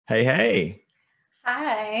Hey, hey,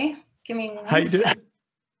 Hi, give me how one you sec. doing?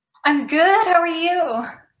 I'm good. How are you?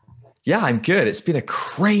 Yeah, I'm good. It's been a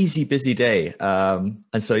crazy busy day. And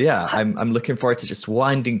so yeah, I'm looking forward to just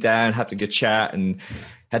winding down, having a good chat and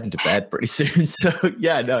heading to bed pretty soon. So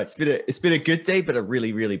yeah, no, it's been a good day, but a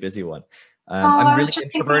really, really busy one. Oh, I'm I really was just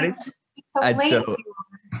thinking introverted. it's so And late. so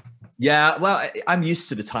yeah, well, I'm used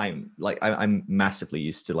to the time. Like I'm massively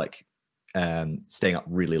used to like staying up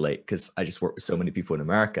really late because I just work with so many people in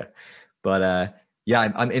America. But yeah,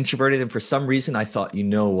 I'm introverted, and for some reason, I thought, you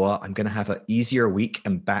know what, I'm gonna have an easier week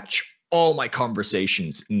and batch all my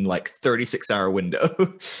conversations in like 36-hour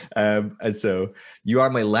window. And so you are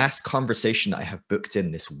my last conversation I have booked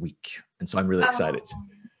in this week, and so I'm really excited.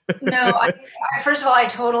 Oh, no, first of all, I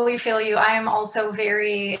totally feel you. I am also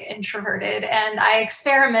very introverted and I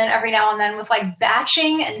experiment every now and then with like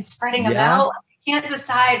batching and spreading them Yeah, out. I can't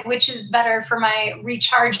decide which is better for my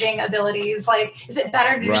recharging abilities. Like, is it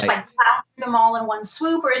better to just like right. blast them all in one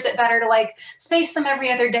swoop, or is it better to like space them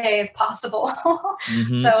every other day if possible?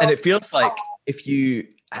 And So, it feels like if you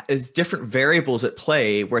there's different variables at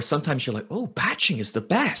play where sometimes you're like, oh, batching is the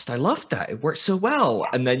best. I love that. It works so well.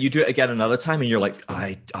 And then you do it again another time and you're like,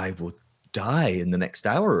 I will die in the next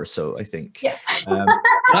hour or so, I think. yeah. Um,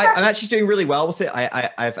 I'm actually doing really well with it.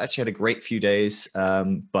 I've actually had a great few days.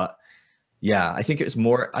 But yeah, I think it was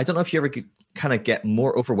more, I don't know if you ever kind of get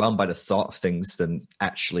more overwhelmed by the thought of things than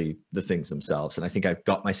actually the things themselves. And I think I've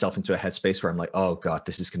got myself into a headspace where I'm like, oh God,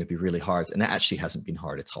 this is going to be really hard. And it actually hasn't been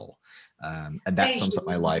hard at all. And that I sums up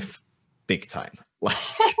my life big time. Like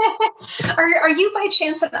are you by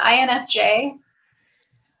chance an INFJ?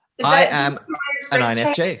 Is I that, do you am know an Myers-Briggs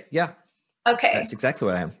type? INFJ. Yeah, Okay. that's exactly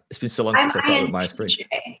what I am. It's been so long I'm since I thought about Myers-Briggs.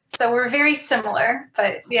 INTJ. So we're very similar,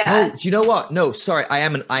 but Oh, yeah. do you know what? No, sorry. I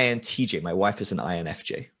am an INTJ. My wife is an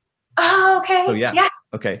INFJ. Oh, So okay. yeah. Yeah.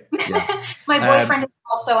 Okay. Yeah. My Um, boyfriend is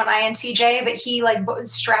also an INTJ, but he like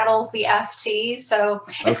straddles the FT. So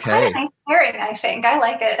it's quite a okay. nice pairing, I think. I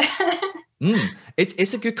like it.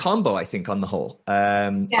 It's a good combo, I think, on the whole.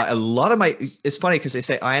 Yeah. A lot of my it's funny because they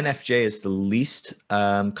say INFJ is the least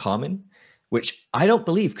common, which I don't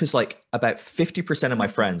believe because like about 50% of my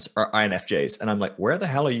friends are INFJs, and I'm like, where the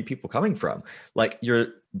hell are you people coming from? Like you're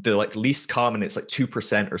the like least common, it's like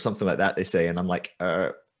 2% or something like that, they say, and I'm like,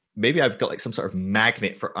 maybe I've got like some sort of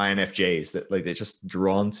magnet for INFJs that like they're just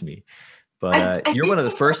drawn to me. But I you're did one of the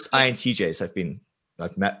think, first yeah. INTJs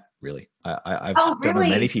I've met. Really, I Oh, don't know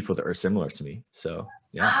many really? people that are similar to me. So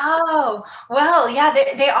yeah, Oh, well, yeah,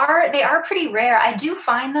 they are pretty rare. I do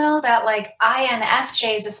find though that like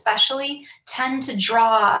INFJs especially tend to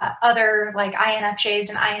draw other like INFJs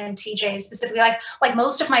and INTJs specifically. Like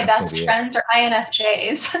most of my that's best maybe it. friends are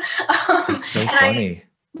INFJs. It's so And I funny.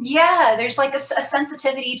 yeah, there's like a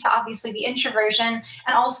sensitivity to obviously the introversion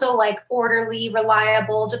and also like orderly,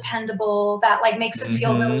 reliable, dependable that like makes us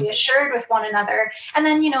feel Hmm. really assured with one another. And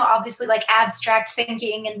then, obviously like abstract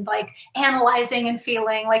thinking and like analyzing and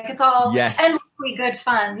feeling like it's all Yes. endlessly good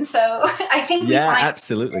fun. So I think we Yeah, find,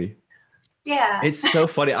 absolutely. yeah. It's so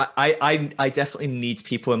funny. I definitely need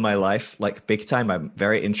people in my life, like big time. I'm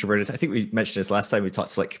very introverted. I think we mentioned this last time we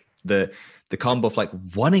talked like the combo of like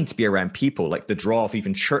wanting to be around people, like the draw of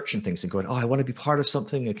even church and things and going, oh, I want to be part of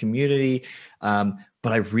something, a community.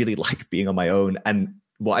 But I really like being on my own. And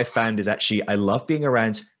what I found is actually I love being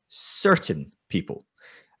around certain people.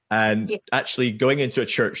 And Yeah. actually, going into a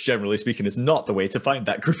church, generally speaking, is not the way to find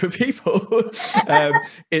that group of people.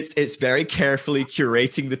 It's very carefully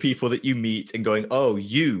curating the people that you meet and going, oh,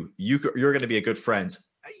 you're going to be a good friend.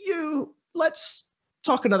 You let's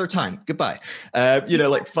talk another time. Goodbye.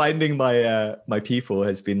 Like finding my people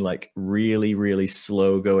has been like really, really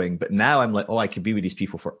slow going. But now I'm like, oh, I could be with these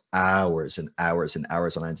people for hours and hours and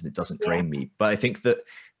hours on end, and it doesn't Yeah. drain me. But I think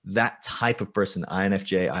that type of person,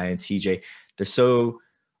 INFJ, INTJ, they're so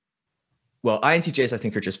well, INTJs, I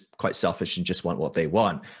think, are just quite selfish and just want what they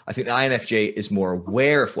want. I think the INFJ is more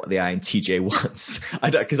aware of what the INTJ wants.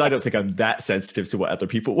 Because I don't think I'm that sensitive to what other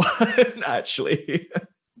people want, actually.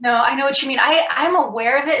 No, I know what you mean. I'm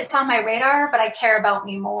aware of it. It's on my radar, but I care about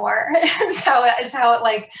me more. Is how it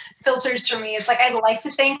like filters for me. It's like I'd like to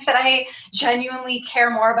think that I genuinely care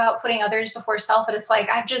more about putting others before self, but it's like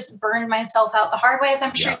I've just burned myself out the hard way, as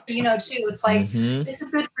I'm sure Yeah. you know too. It's like Hmm. this is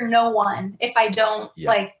good for no one if I don't Yeah.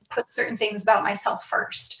 like put certain things about myself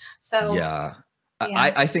first. So Yeah.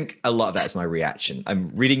 yeah. I think a lot of that is my reaction. I'm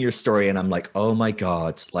reading your story and I'm like, oh my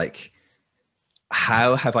God, like,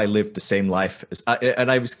 how have I lived the same life as,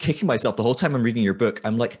 and I was kicking myself the whole time I'm reading your book.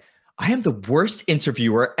 I'm like, I am the worst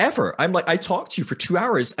interviewer ever. I'm like, I talked to you for 2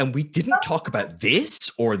 hours and we didn't talk about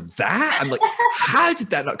this or that. I'm like, how did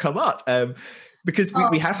that not come up? because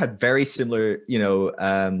we have had very similar,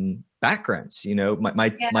 backgrounds.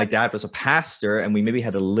 My dad was a pastor, and we maybe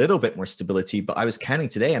had a little bit more stability, but I was counting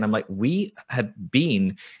today and I'm like, we had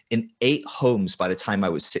been in 8 homes by the time I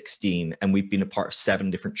was 16, and we've been a part of 7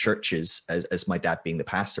 different churches as my dad being the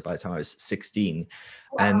pastor by the time I was 16.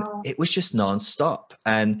 Wow. And it was just nonstop,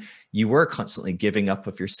 and you were constantly giving up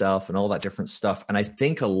of yourself and all that different stuff. And I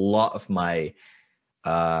think a lot of my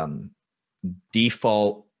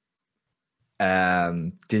default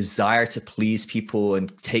desire to please people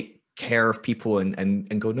and take care of people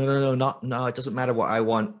and go, no, it doesn't matter what I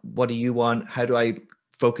want. What do you want? How do I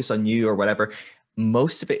focus on you or whatever?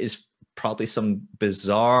 Most of it is probably some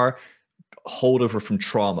bizarre holdover from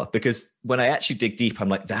trauma, because when I actually dig deep, I'm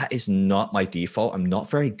like, that is not my default. I'm not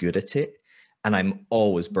very good at it. And I'm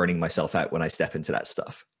always burning myself out when I step into that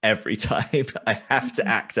stuff. Every time I have to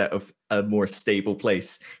act out of a more stable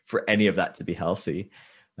place for any of that to be healthy.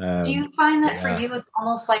 Do you find that for you, it's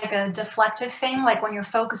almost like a deflective thing? Like when you're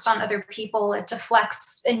focused on other people, it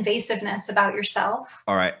deflects invasiveness about yourself?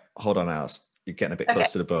 All right. Hold on, Alice. You're getting a bit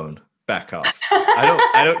close to the bone. Back off.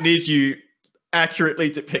 I don't need you accurately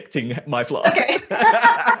depicting my flaws. Okay.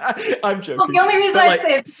 I'm joking. Well, the only reason I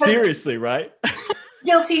say is seriously, right?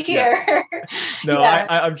 Guilty here. Yeah. No, yeah.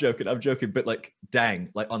 I'm joking. But like, dang,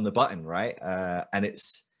 like on the button, right? And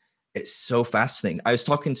it's so fascinating. I was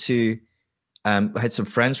talking to, I had some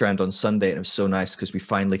friends around on Sunday, and it was so nice because we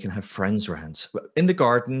finally can have friends around in the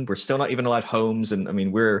garden. We're still not even allowed homes. And I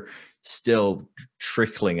mean, we're still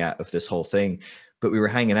trickling out of this whole thing, but we were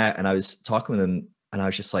hanging out, and I was talking with them, and I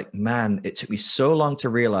was just like, man, it took me so long to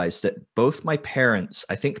realize that both my parents,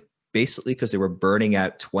 I think basically because they were burning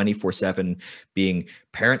out 24/7, being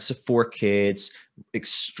parents of 4 kids,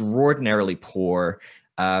 extraordinarily poor,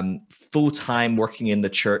 full-time working in the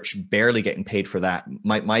church, barely getting paid for that.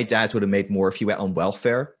 My dad would have made more if he went on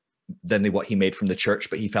welfare than what he made from the church,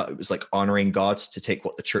 but he felt it was like honoring God to take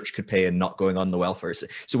what the church could pay and not going on the welfare.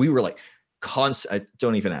 So we were like constant,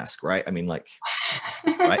 don't even ask, right? I mean, like,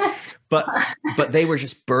 right. But they were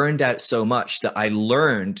just burned out so much that I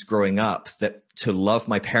learned growing up that to love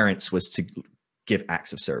my parents was to give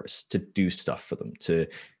acts of service, to do stuff for them, to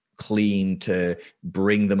clean, to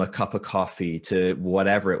bring them a cup of coffee, to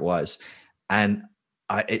whatever it was. And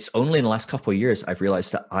it's only in the last couple of years I've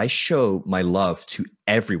realized that I show my love to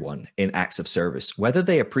everyone in acts of service, whether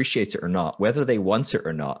they appreciate it or not, whether they want it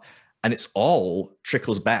or not. And it's all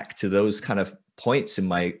trickles back to those kind of points in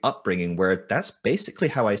my upbringing where that's basically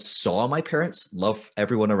how I saw my parents love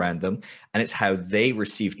everyone around them. And it's how they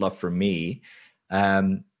received love from me.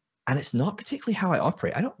 And it's not particularly how I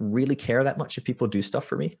operate. I don't really care that much if people do stuff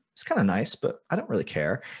for me. It's kind of nice, but I don't really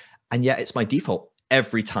care. And yet it's my default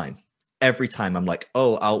every time. Every time I'm like,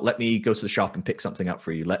 oh, let me go to the shop and pick something up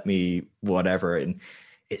for you. Let me whatever. And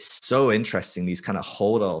it's so interesting, these kind of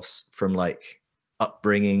hold-offs from like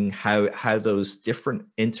upbringing, how those different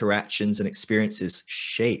interactions and experiences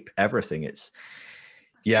shape everything. It's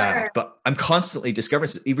sure. But I'm constantly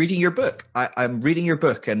discovering, reading your book. I'm reading your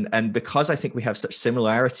book, and because I think we have such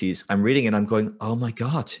similarities, I'm reading and I'm going, oh my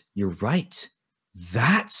God, you're right.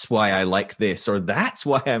 That's why I like this, or that's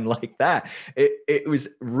why I'm like that. It was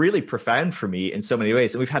really profound for me in so many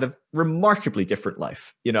ways. And we've had a remarkably different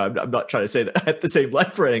life. I'm not trying to say that I had the same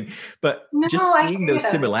life or anything, but just seeing those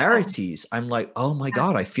similarities, I'm like, oh my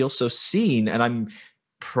God, I feel so seen. And I'm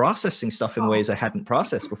processing stuff in ways I hadn't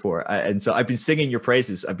processed before. And so I've been singing your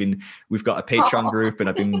praises. We've got a Patreon group, and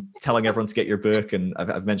I've been telling everyone to get your book, and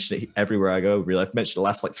I've mentioned it everywhere I go. Really, I've mentioned the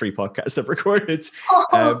last like 3 podcasts I've recorded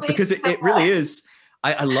because it really is.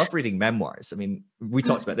 I love reading memoirs. I mean, we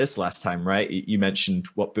talked about this last time, right? You mentioned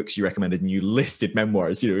what books you recommended, and you listed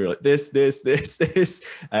memoirs. You're like this,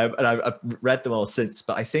 and I've read them all since.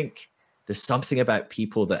 But I think there's something about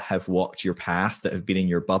people that have walked your path, that have been in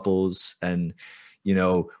your bubbles, and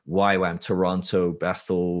YWAM, Toronto,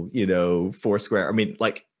 Bethel, Foursquare. I mean,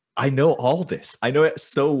 like, I know all this. I know it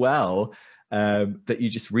so well that you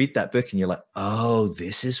just read that book and you're like, oh,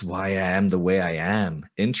 this is why I am the way I am.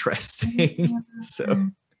 Interesting. So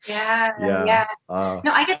yeah.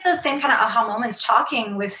 No, I get those same kind of aha moments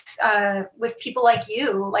talking with people like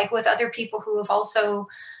you, like with other people who have also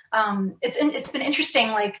it's been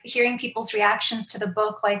interesting, like hearing people's reactions to the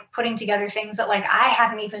book, like putting together things that like I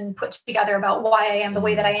hadn't even put together about why I am the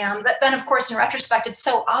way that I am. But then of course, in retrospect, it's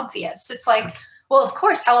so obvious. It's like, well, of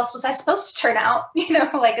course, how else was I supposed to turn out?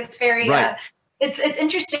 Like it's very, right. It's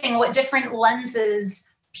interesting what different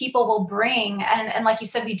lenses people will bring. And like you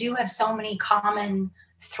said, we do have so many common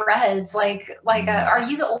threads. Are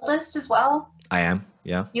you the oldest as well? I am.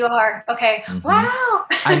 Yeah. You are. Okay. Mm-hmm. Wow.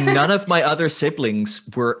 And none of my other siblings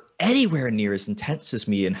were anywhere near as intense as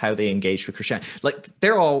me in how they engage with Christianity. Like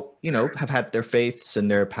they're all, you know, have had their faiths and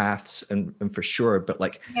their paths and for sure. But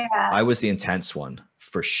like I was the intense one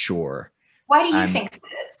for sure. Why do you think it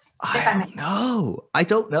is? I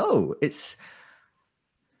don't know.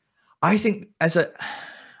 I think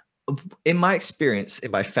in my experience,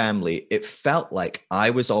 in my family, it felt like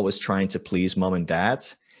I was always trying to please mom and dad.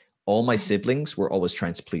 All my siblings were always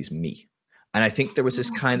trying to please me. And I think there was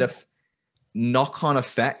this kind of knock-on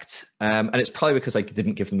effect. And it's probably because I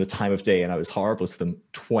didn't give them the time of day and I was horrible to them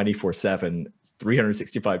 24/7,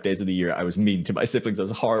 365 days of the year. I was mean to my siblings. I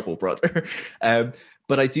was a horrible brother.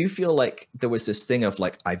 But I do feel like there was this thing of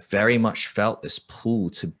like, I very much felt this pull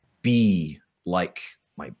to be like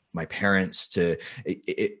my parents, to,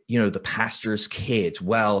 you know, the pastor's kid.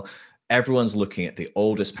 Well, everyone's looking at the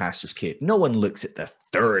oldest pastor's kid. No one looks at the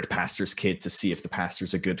third pastor's kid to see if the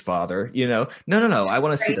pastor's a good father, you know? No. I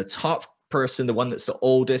want to see the top person, the one that's the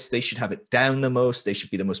oldest. They should have it down the most. They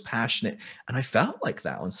should be the most passionate. And I felt like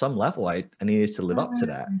that on some level. I needed to live up to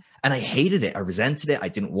that. And I hated it. I resented it. I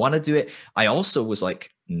didn't want to do it. I also was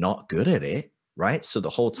like not good at it. Right. So the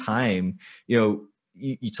whole time, you know,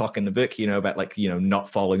 you talk in the book, you know, about like, you know, not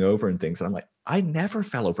falling over and things. And I'm like, I never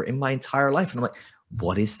fell over in my entire life. And I'm like,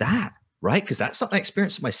 what is that? Right. Because that's not my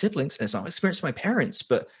experience with my siblings. And it's not my experience with my parents.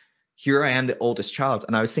 But here I am, the oldest child.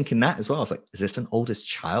 And I was thinking that as well. I was like, is this an oldest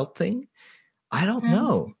child thing? I don't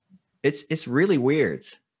know. It's really weird.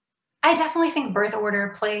 I definitely think birth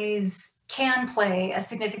order can play a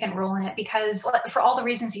significant role in it, because for all the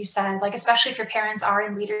reasons you said, like, especially if your parents are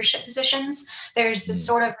in leadership positions, there's this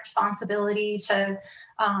sort of responsibility to,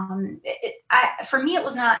 for me, it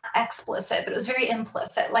was not explicit, but it was very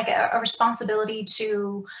implicit, like a responsibility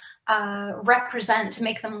to represent, to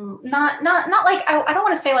make them not like, I don't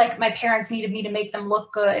want to say like my parents needed me to make them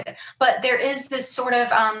look good, but there is this sort of,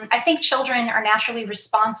 I think children are naturally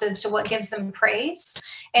responsive to what gives them praise,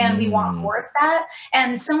 and we want more of that.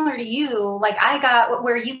 And similar to you, like I got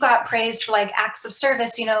where you got praised for like acts of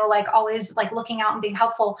service, you know, like always like looking out and being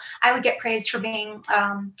helpful. I would get praised for being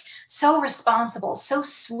so responsible, so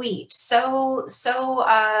sweet, so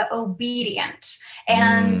obedient,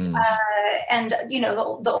 and you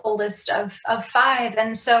know, the oldest of five.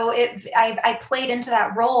 And so I played into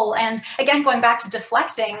that role. And again, going back to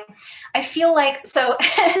deflecting, I feel like, so,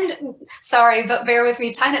 and sorry, but bear with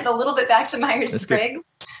me, tying it a little bit back to Myers-Briggs.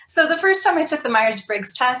 So the first time I took the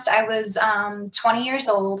Myers-Briggs test, I was 20 years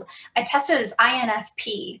old. I tested as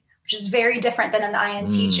INFP, which is very different than an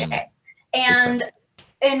INTJ. And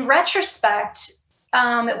in retrospect,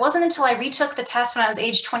 it wasn't until I retook the test when I was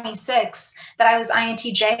age 26 that I was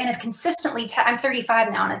INTJ, and have consistently, I'm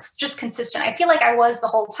 35 now, and it's just consistent. I feel like I was the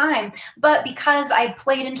whole time, but because I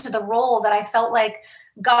played into the role that I felt like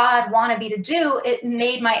God wanted me to do, it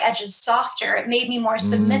made my edges softer. It made me more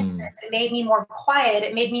submissive. It made me more quiet.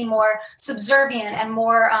 It made me more subservient and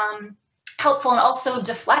more helpful, and also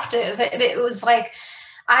deflective. It was like,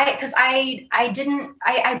 I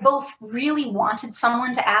both really wanted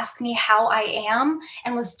someone to ask me how I am,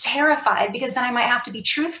 and was terrified because then I might have to be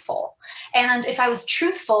truthful. And if I was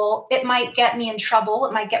truthful, it might get me in trouble.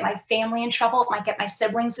 It might get my family in trouble. It might get my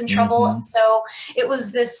siblings in trouble. And so it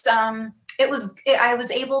was this, I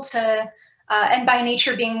was able to, and by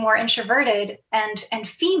nature being more introverted and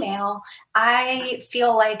female, I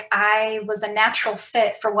feel like I was a natural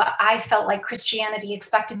fit for what I felt like Christianity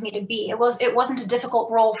expected me to be. It wasn't a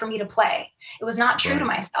difficult role for me to play. It was not true to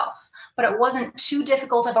myself, but it wasn't too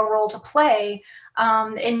difficult of a role to play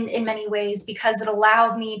in many ways, because it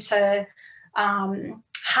allowed me to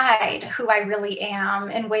hide who I really am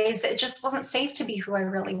in ways that it just wasn't safe to be who I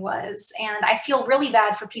really was. And I feel really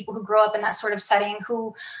bad for people who grow up in that sort of setting,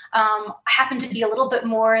 who happen to be a little bit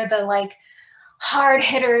more the like hard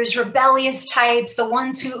hitters, rebellious types, the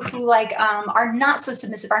ones who like are not so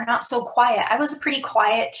submissive, are not so quiet. I was a pretty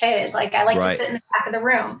quiet kid. Like I like to sit in the back of the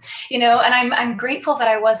room, you know, and I'm grateful that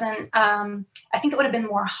I wasn't, I think it would have been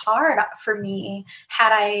more hard for me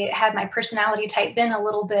had I had my personality type been a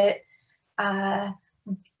little bit,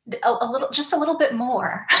 just a little bit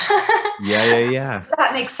more. Yeah.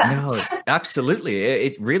 That makes sense. No, absolutely.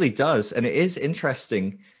 It really does. And it is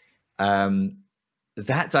interesting.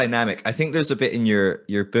 That dynamic. I think there's a bit in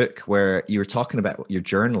your book where you were talking about your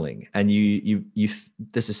journaling, and you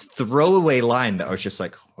there's this throwaway line that I was just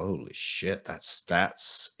like, holy shit,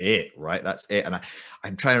 that's it, right? That's it. And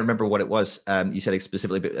I'm trying to remember what it was. You said it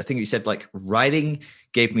specifically, but I think you said like, writing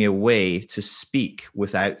gave me a way to speak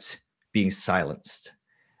without being silenced.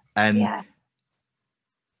 And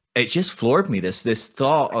it just floored me, this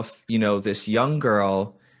thought of, you know, this young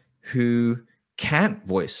girl who can't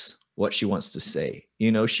voice what she wants to say,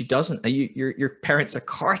 You know, she doesn't. Your parents are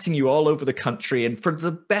carting you all over the country, and for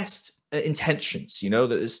the best intentions. You know,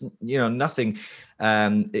 that is, you know, nothing,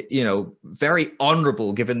 you know, very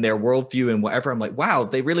honorable given their worldview and whatever. I'm like, wow,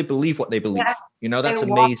 they really believe what they believe. Yeah, you know, that's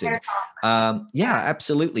amazing. Yeah,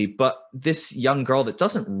 absolutely. But this young girl that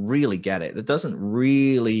doesn't really get it, that doesn't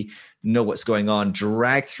really know what's going on,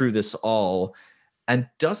 dragged through this all, and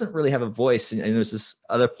doesn't really have a voice. And there's this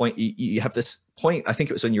other point, you have this point, I think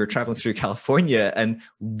it was when you were traveling through California, and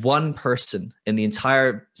one person in the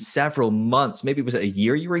entire several months, maybe was it a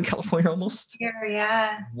year you were in California almost?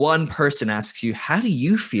 Yeah. One person asks you, how do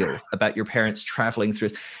you feel about your parents traveling through?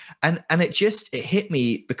 And it hit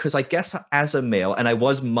me, because I guess as a male, and I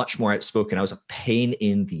was much more outspoken, I was a pain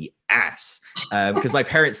in the ass, because my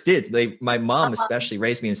parents did. My mom especially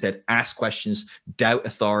raised me and said, ask questions, doubt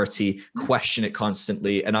authority, question it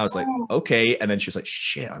constantly. And I was like, okay. And then she was like,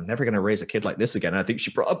 shit, I'm never going to raise a kid like this again. And I think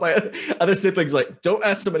she brought up my other siblings, like, don't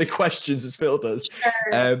ask so many questions as Phil does.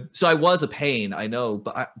 Sure. So I was a pain, I know,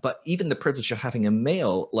 but even the privilege of having a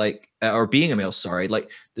male, like, or being a male, sorry, like,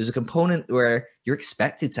 there's a component where you're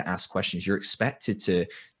expected to ask questions, you're expected to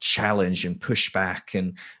challenge and push back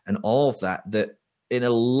and all of that in a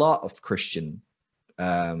lot of Christian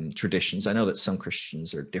traditions, I know that some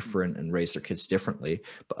Christians are different and raise their kids differently,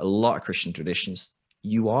 but a lot of Christian traditions,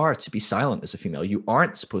 you are to be silent as a female. You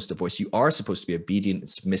aren't supposed to voice. You are supposed to be obedient and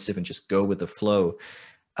submissive and just go with the flow.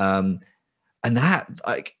 And that,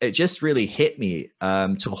 like, it just really hit me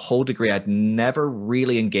to a whole degree I'd never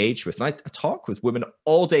really engaged with. And I talk with women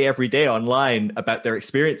all day, every day online about their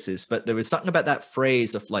experiences, but there was something about that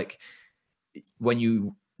phrase of, like, when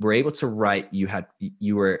you were able to write, you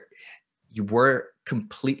were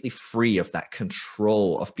completely free of that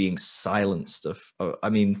control of being silenced. I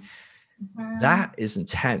mean, that is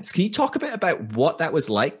intense. Can you talk a bit about what that was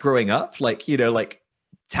like growing up? Like, you know, like,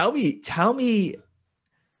 tell me,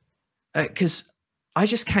 because I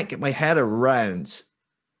just can't get my head around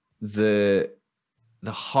the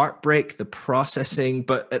heartbreak, the processing,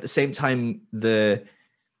 but at the same time, the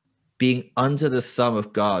being under the thumb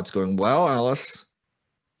of God's going, well, Alice,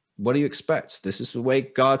 what do you expect? This is the way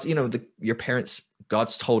God's, you know, your parents,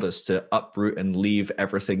 God's told us to uproot and leave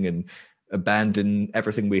everything and abandon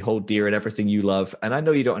everything we hold dear and everything you love. And I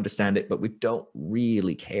know you don't understand it, but we don't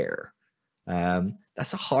really care.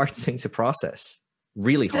 That's a hard thing to process.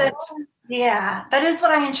 Really hard. Yeah, that is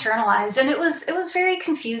what I internalized. And it was very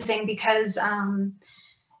confusing because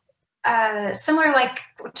similar, like,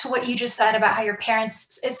 to what you just said about how your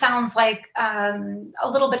parents, it sounds like a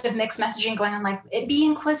little bit of mixed messaging going on, like, be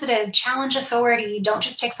inquisitive, challenge authority, don't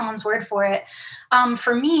just take someone's word for it.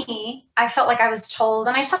 For me, I felt like I was told,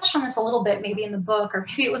 and I touched on this a little bit maybe in the book, or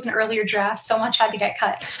maybe it was an earlier draft, so much had to get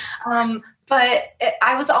cut. But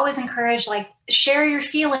I was always encouraged, like, share your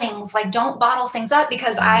feelings, like, don't bottle things up,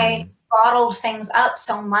 because I bottled things up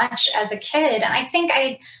so much as a kid. And I think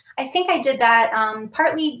I did that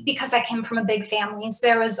partly because I came from a big family. So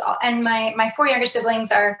there was, and my four younger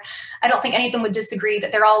siblings are, I don't think any of them would disagree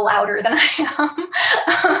that they're all louder than I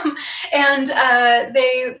am. And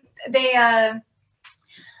they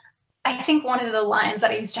I think one of the lines that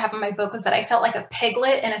I used to have in my book was that I felt like a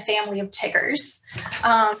piglet in a family of tiggers,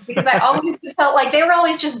 because I always felt like they were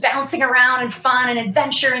always just bouncing around and fun and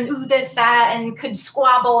adventure and ooh, this, that, and could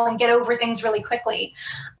squabble and get over things really quickly.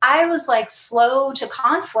 I was, like, slow to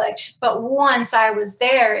conflict, but once I was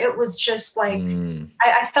there, it was just like,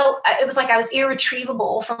 I felt it was like I was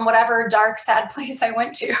irretrievable from whatever dark, sad place I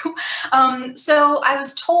went to. So I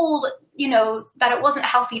was told, you know, that it wasn't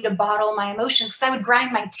healthy to bottle my emotions, because I would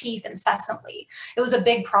grind my teeth incessantly. It was a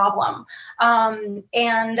big problem.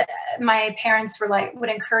 And my parents would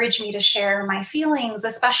encourage me to share my feelings,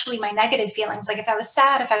 especially my negative feelings. Like, if I was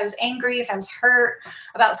sad, if I was angry, if I was hurt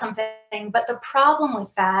about something. But the problem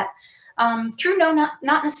with that, through not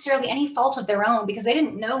necessarily any fault of their own, because they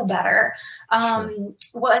didn't know better,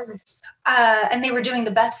 was, and they were doing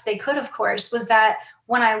the best they could, of course, was that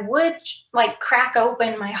when I would, like, crack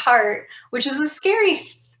open my heart, which is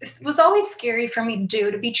was always scary for me to do,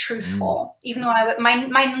 to be truthful, even though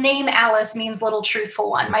my name Alice means little truthful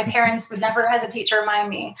one. My parents would never hesitate to remind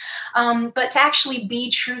me. But to actually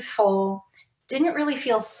be truthful didn't really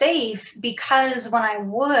feel safe, because when I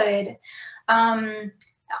would,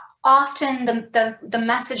 often the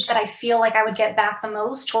message that I feel like I would get back the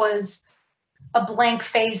most was a blank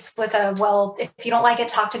face with a, well, if you don't like it,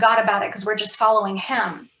 talk to God about it, because we're just following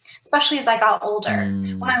him. Especially as I got older.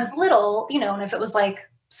 When I was little, you know, and if it was like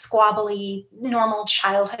squabbly, normal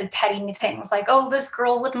childhood petty things, like, oh, this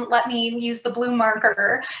girl wouldn't let me use the blue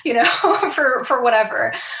marker, you know, for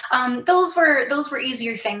whatever. Those were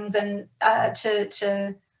easier things and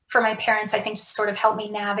to for my parents, I think, to sort of help me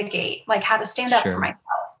navigate like how to stand up for Sure. myself.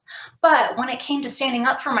 But when it came to standing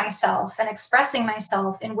up for myself and expressing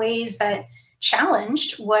myself in ways that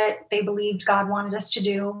challenged what they believed God wanted us to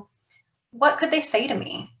do, what could they say to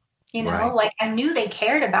me? You know, Right. like I knew they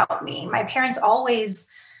cared about me. My parents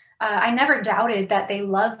always, I never doubted that they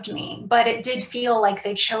loved me, but it did feel like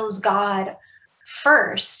they chose God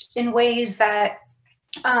first in ways that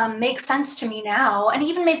make sense to me now, and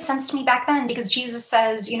even made sense to me back then, because Jesus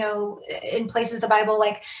says, you know, in places of the Bible,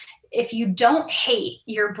 like, if you don't hate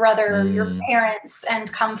your brother, your Mm, parents, and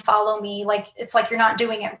come follow me, like, it's like you're not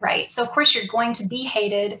doing it right. So of course you're going to be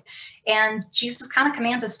hated. And Jesus kind of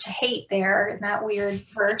commands us to hate there in that weird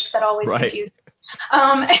verse that always right. confuses.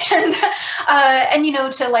 um, and and you know,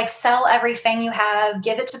 to like sell everything you have,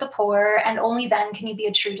 give it to the poor, and only then can you be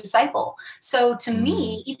a true disciple. So to Mm,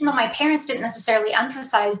 me, even though my parents didn't necessarily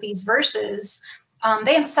emphasize these verses,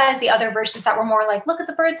 they emphasized the other verses that were more like, look at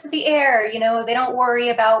the birds of the air, you know, they don't worry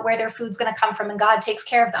about where their food's going to come from, and God takes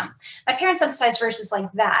care of them. My parents emphasized verses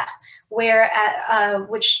like that, where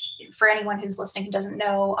which for anyone who's listening who doesn't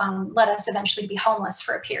know, led us eventually to be homeless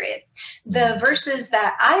for a period. The mm, verses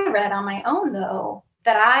that I read on my own, though,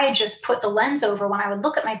 that I just put the lens over when I would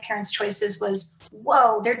look at my parents' choices was,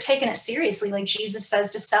 whoa, they're taking it seriously. Like Jesus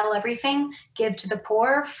says to sell everything, give to the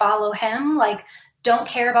poor, follow him. Like, don't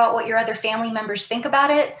care about what your other family members think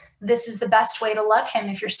about it. This is the best way to love him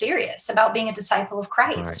if you're serious about being a disciple of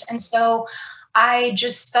right. Christ. And so I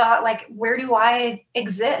just thought, like, where do I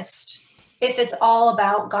exist if it's all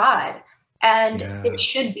about God? And it Yeah.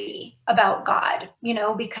 should be about God, you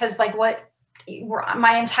know, because like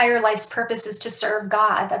my entire life's purpose is to serve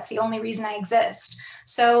God. That's the only reason I exist.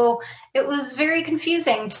 So it was very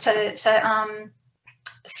confusing to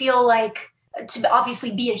feel like, to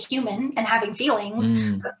obviously be a human and having feelings,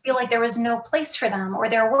 Mm. but feel like there was no place for them, or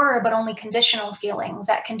there were, but only conditional feelings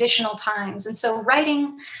at conditional times. And so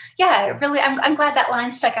writing, yeah, it really, I'm glad that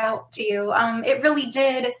line stuck out to you. It really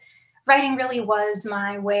did. Writing really was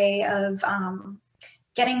my way of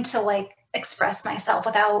getting to like express myself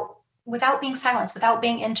without being silenced, without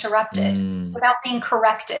being interrupted, Mm. without being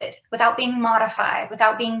corrected, without being modified,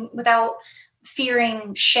 without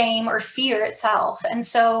fearing shame or fear itself. And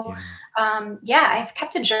so, Yeah. yeah, I've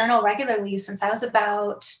kept a journal regularly since I was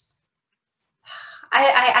about.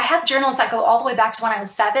 I have journals that go all the way back to when I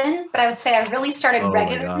was 7, but I would say I really started Oh my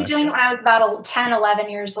regularly doing gosh. it when I was about 10, 11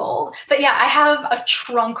 years old. But yeah, I have a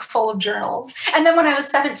trunk full of journals. And then when I was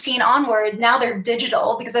 17 onward, now they're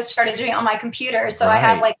digital because I started doing it on my computer. So I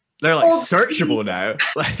have Right. like They're like old CDs. searchable now.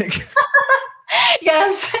 Like,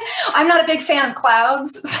 Yes, I'm not a big fan of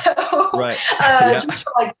clouds, so right. Yeah. just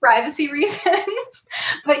for like privacy reasons.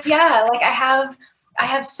 But yeah, like I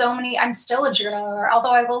have so many. I'm still a journaler,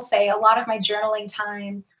 although I will say a lot of my journaling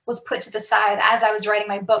time was put to the side as I was writing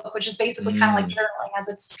my book, which is basically kind of like Mm. journaling as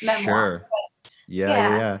its memoir. Sure. Yeah,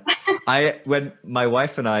 yeah, Yeah. yeah. When my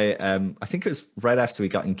wife and I think it was right after we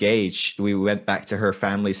got engaged, we went back to her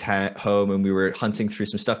family's home and we were hunting through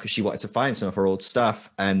some stuff because she wanted to find some of her old stuff.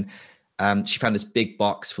 And she found this big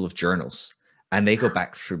box full of journals. And they go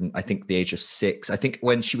back from, I think, the age of 6. I think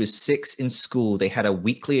when she was 6 in school, they had a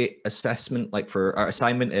weekly assessment, like for our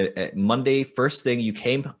assignment at Monday. First thing, you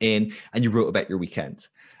came in and you wrote about your weekend.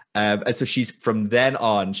 And so she's, from then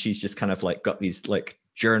on, she's just kind of like got these like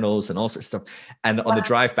journals and all sorts of stuff. And on the Wow.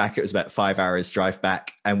 drive back, it was about 5 hours drive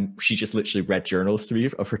back. And she just literally read journals to me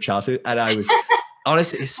of her childhood. And I was,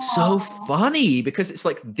 honestly, it's so Aw. funny because it's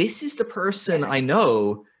like, this is the person I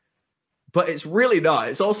know, but it's really not.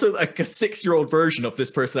 It's also like a 6-year-old version of this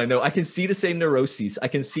person I know. I can see the same neuroses. I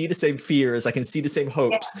can see the same fears. I can see the same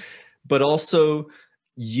hopes, Yeah. but also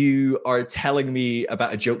you are telling me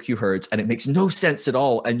about a joke you heard and it makes no sense at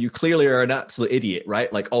all. And you clearly are an absolute idiot,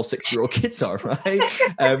 right? Like all 6-year-old kids are, right?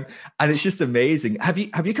 And it's just amazing. Have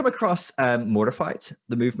you come across Mortified,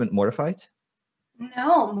 the movement Mortified?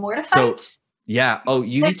 No, mortified. So yeah. Oh,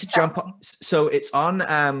 you need to jump Exactly. up. So it's on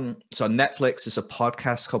on Netflix. There's a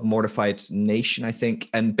podcast called Mortified Nation, I think.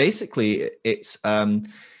 And basically it's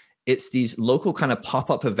these local kind of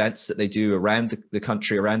pop-up events that they do around the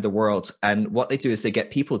country, around the world. And what they do is they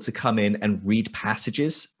get people to come in and read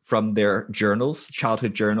passages from their journals,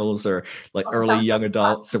 childhood journals, or like Oh, that early sounds young fun.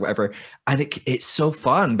 adults or whatever. And it's so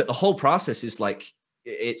fun. But the whole process is like,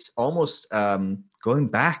 it's almost going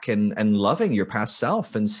back and loving your past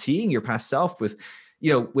self and seeing your past self with,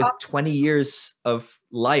 with 20 years of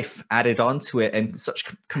life added onto it and such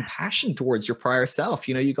compassion towards your prior self.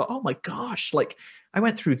 You go, oh my gosh, like I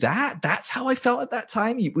went through that. That's how I felt at that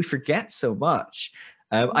time. We forget so much.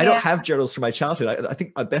 I don't have journals from my childhood. I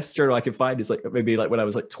think my best journal I can find is like maybe like when I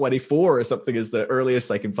was like 24 or something is the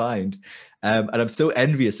earliest I can find. And I'm so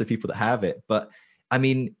envious of people that have it. But I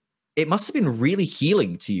mean, it must have been really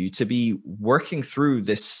healing to you to be working through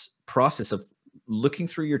this process of looking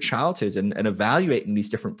through your childhood and evaluating these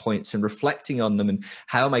different points and reflecting on them, and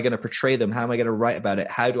how am I going to portray them? How am I going to write about it?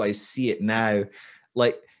 How do I see it now?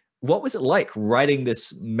 Like, what was it like writing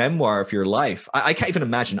this memoir of your life? I can't even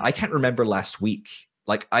imagine. I can't remember last week.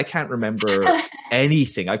 Like, I can't remember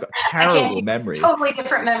anything. I've got terrible memory. Totally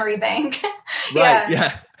different memory bank. Right.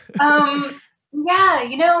 Yeah. Yeah.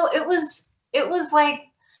 You know, it was like,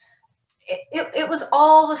 it was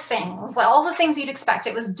all the things, like all the things you'd expect.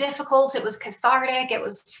 It was difficult. It was cathartic. It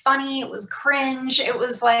was funny. It was cringe. It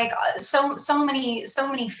was like so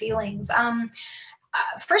many feelings.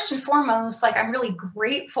 First and foremost, like, I'm really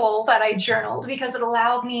grateful that I journaled, because it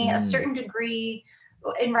allowed me a certain degree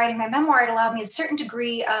in writing my memoir. It allowed me a certain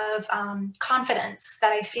degree of confidence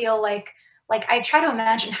that I feel like I try to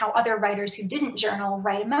imagine how other writers who didn't journal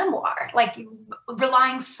write a memoir, like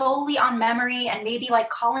relying solely on memory and maybe like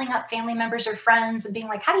calling up family members or friends and being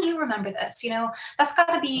like, how do you remember this? You know, that's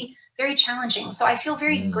got to be very challenging. So I feel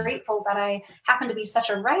very grateful that I happen to be such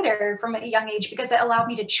a writer from a young age, because it allowed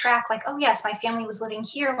me to track like, oh yes, my family was living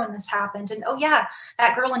here when this happened. And oh yeah,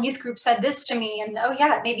 that girl in youth group said this to me. And oh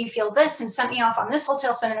yeah, it made me feel this and sent me off on this whole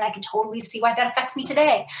tailspin. And I can totally see why that affects me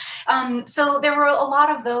today. So there were a lot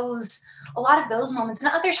of those moments,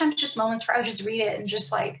 and other times just moments where I would just read it and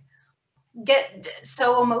just like get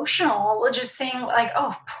so emotional, just saying like,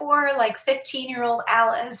 oh, poor like 15-year-old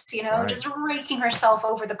Alice, you know, right, just raking herself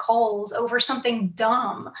over the coals over something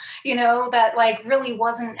dumb, you know, that like really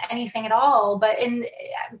wasn't anything at all, but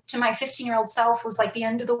to my 15-year-old self was like the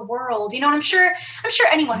end of the world, you know. And I'm sure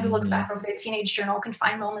anyone who looks back over their teenage journal can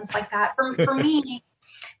find moments like that. For me,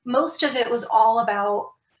 most of it was all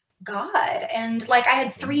about God. And like, I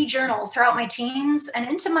had 3 journals throughout my teens and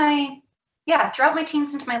into my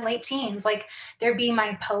late teens. Like, there'd be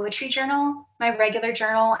my poetry journal, my regular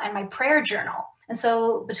journal, and my prayer journal. And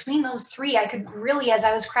so between those 3, I could really, as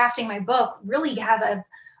I was crafting my book, really have a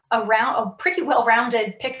pretty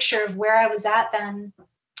well-rounded picture of where I was at then.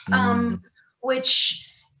 Which,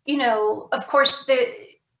 you know, of course,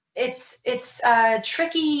 it's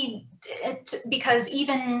tricky because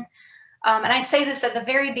even, and I say this at the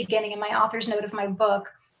very beginning in my author's note of my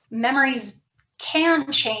book, memories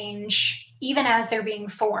can change even as they're being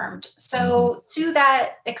formed. So to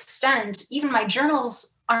that extent, even my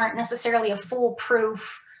journals aren't necessarily a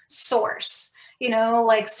foolproof source. You know,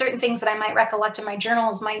 like certain things that I might recollect in my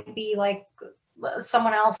journals might be like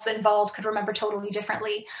someone else involved could remember totally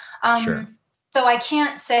differently. Sure. So I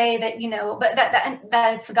can't say that, you know, but that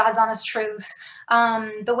it's the God's honest truth.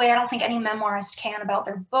 The way I don't think any memoirist can about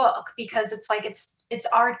their book, because it's like, it's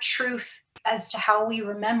our truth as to how we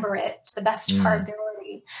remember it to the best of our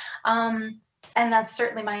ability. And that's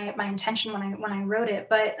certainly my intention when I wrote it.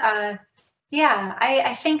 But yeah,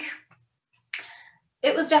 I think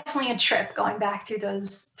it was definitely a trip going back through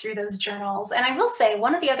those journals. And I will say,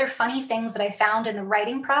 one of the other funny things that I found in the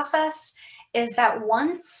writing process is that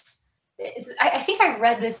I think I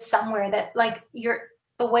read this somewhere, that like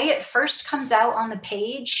the way it first comes out on the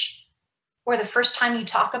page, or the first time you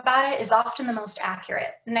talk about it, is often the most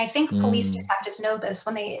accurate. And I think police detectives know this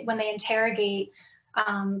when they interrogate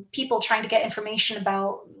people trying to get information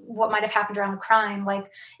about what might have happened around a crime.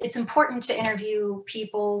 Like, it's important to interview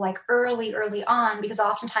people like early on, because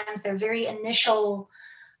oftentimes their very initial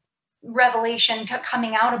revelation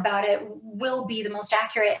coming out about it will be the most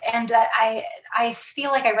accurate. And I feel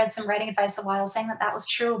like I read some writing advice a while saying that was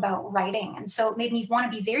true about writing. And so it made me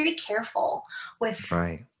want to be very careful with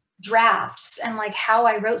drafts and like how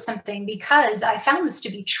I wrote something, because I found this to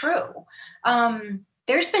be true.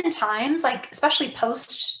 There's been times, like especially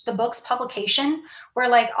post the book's publication, where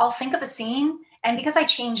like I'll think of a scene, and because I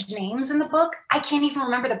changed names in the book, I can't even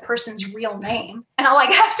remember the person's real name. And I'll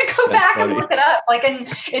like have to go back and look it up, like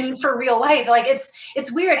in for real life. Like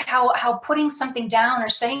it's weird how putting something down or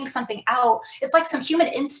saying something out, it's like some human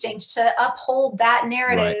instinct to uphold that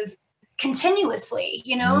narrative continuously,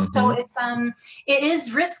 you know? So it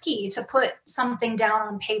is risky to put something down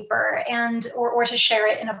on paper or to share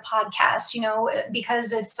it in a podcast, you know,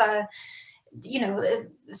 because it's you know,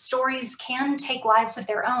 stories can take lives of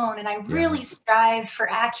their own. And I really strive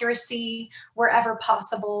for accuracy wherever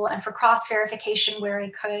possible and for cross verification where I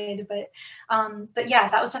could. But yeah,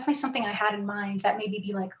 that was definitely something I had in mind, that made me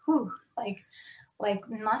be like, whew, like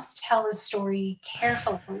must tell this story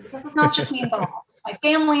carefully, because it's not just me involved, it's my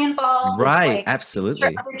family involved. Right. It's like,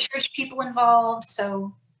 absolutely. other church people involved.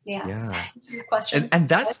 So Yeah. Yeah. Your question. And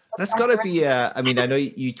that's got to be I mean, I know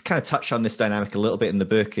you kind of touch on this dynamic a little bit in the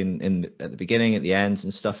book in at the beginning, at the ends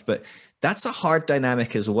and stuff, but that's a hard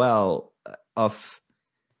dynamic as well of,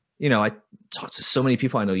 you know, I talk to so many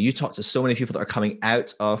people. I know you talk to so many people that are coming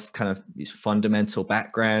out of kind of these fundamental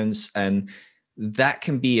backgrounds, and that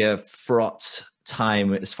can be a fraught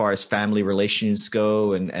time as far as family relations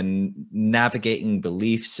go, and navigating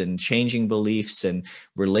beliefs and changing beliefs and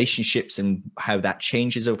relationships and how that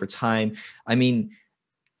changes over time. I mean,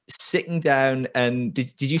 sitting down and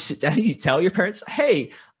did you sit down and you tell your parents,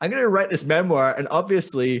 hey, I'm going to write this memoir, and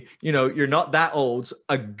obviously, you know, you're not that old.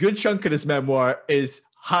 A good chunk of this memoir is,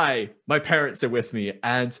 hi, my parents are with me,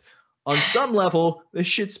 and on some level this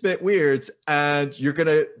shit's a bit weird, and you're going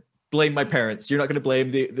to blame my parents. You're not going to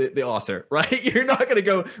blame the author, right? You're not going to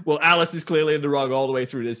go, well, Alice is clearly in the wrong all the way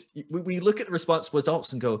through this. We look at responsible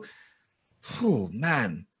adults and go, oh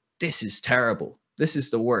man, this is terrible. This is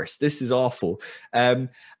the worst. This is awful.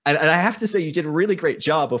 And I have to say, you did a really great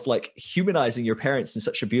job of like humanizing your parents in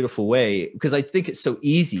such a beautiful way, because I think it's so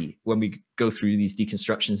easy when we go through these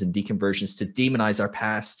deconstructions and deconversions to demonize our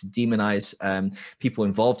past, to demonize people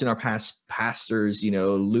involved in our past, pastors, you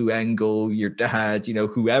know, Lou Engle, your dad, you know,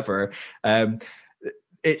 whoever.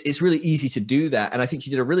 It's really easy to do that. And I think you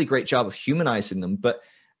did a really great job of humanizing them. But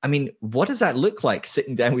I mean, what does that look like,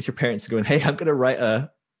 sitting down with your parents and going, hey, I'm going to write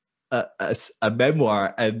a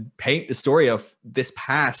memoir and paint the story of this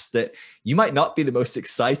past that you might not be the most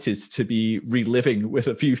excited to be reliving with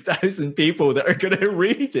a few thousand people that are going to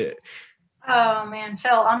read it? Oh man,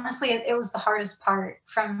 Phil, honestly, it was the hardest part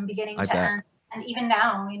from beginning to end. And even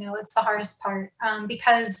now, you know, it's the hardest part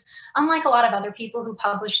because unlike a lot of other people who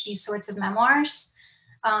publish these sorts of memoirs,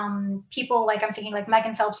 people like, I'm thinking like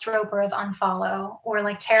Megan Phelps Roper of Unfollow, or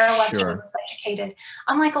like Tara Lester of Educated.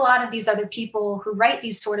 Unlike a lot of these other people who write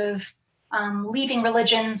these sort of leaving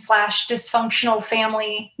religion / dysfunctional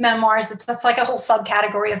family memoirs, that's like a whole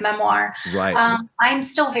subcategory of memoir. Right. I'm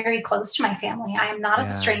still very close to my family. I am not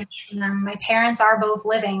estranged from them. My parents are both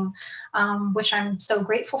living, which I'm so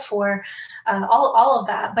grateful for, all of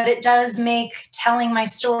that. But it does make telling my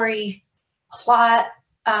story a lot,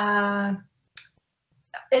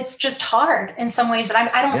 it's just hard in some ways that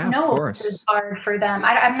I don't know if it was hard for them.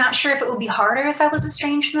 I'm not sure if it would be harder if I was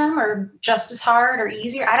estranged from them, or just as hard or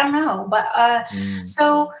easier. I don't know. But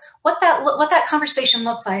so what that conversation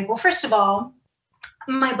looked like, well, first of all,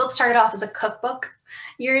 my book started off as a cookbook.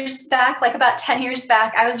 Years back, like about 10 years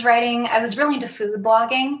back, I was really into food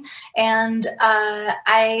blogging, and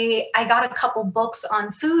I got a couple books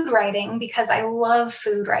on food writing because I love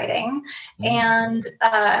food writing, and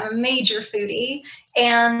I'm a major foodie.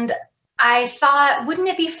 And I thought, wouldn't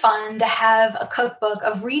it be fun to have a cookbook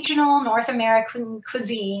of regional North American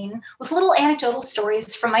cuisine with little anecdotal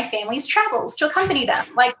stories from my family's travels to accompany them?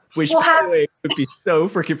 Like, which, by the way, would be so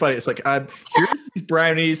freaking funny. It's like, here's these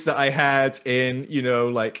brownies that I had in, you know,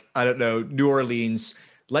 like, I don't know, New Orleans.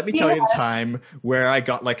 Let me tell you the time where I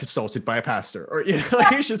got like assaulted by a pastor, or, you know,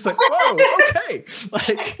 like, it's just like, whoa, okay.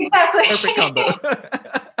 Like, exactly. Perfect combo.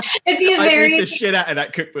 It'd be I'd read the shit out of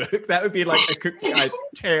that cookbook. That would be like a cookbook I'd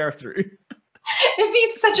tear through. It'd be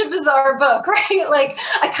such a bizarre book, right? Like,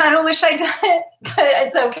 I kind of wish I'd done it, but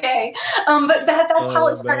it's okay. But that's how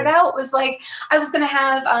it started out. Was like, I was going to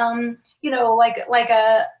have, you know, like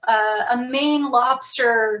a Maine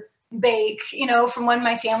lobster bake, you know, from when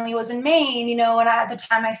my family was in Maine, you know, and at the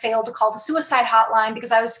time I failed to call the suicide hotline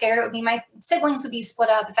because I was scared it would be my siblings would be split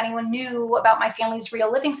up if anyone knew about my family's real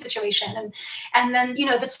living situation. And then, you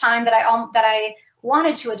know, the time that I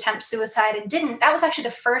wanted to attempt suicide and didn't, that was actually the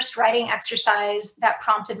first writing exercise that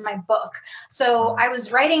prompted my book. So I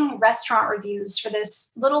was writing restaurant reviews for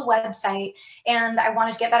this little website, and I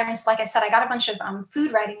wanted to get better. And so, like I said, I got a bunch of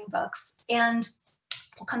food writing books, and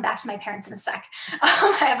we'll come back to my parents in a sec.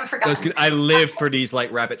 I haven't forgotten. I live for these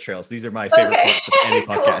like rabbit trails. These are my favorite parts of any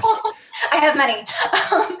podcast. Cool. I have many.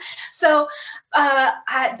 So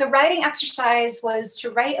the writing exercise was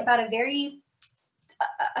to write about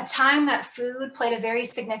a time that food played a very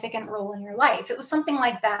significant role in your life. It was something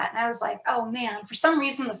like that. And I was like, oh man, for some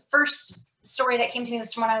reason, the first story that came to me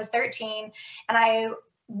was from when I was 13. And I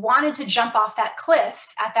wanted to jump off that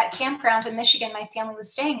cliff at that campground in Michigan my family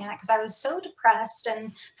was staying at, because I was so depressed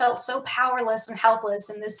and felt so powerless and helpless.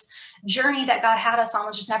 And this journey that God had us on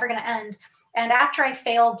was just never going to end. And after I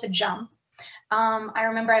failed to jump, I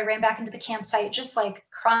remember I ran back into the campsite just like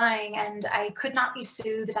crying, and I could not be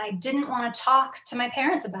soothed. And I didn't want to talk to my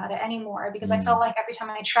parents about it anymore, because I felt like every time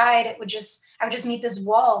I tried, I would just meet this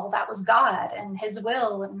wall that was God and his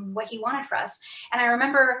will and what he wanted for us. And I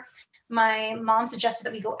remember my mom suggested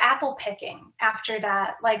that we go apple picking after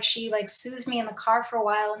that. Like she like soothed me in the car for a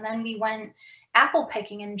while, and then we went apple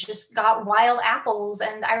picking and just got wild apples.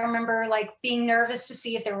 And I remember like being nervous to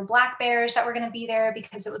see if there were black bears that were going to be there,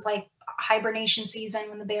 because it was like hibernation season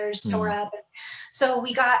when the bears store up. So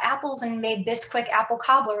we got apples and made Bisquick apple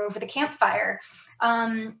cobbler over the campfire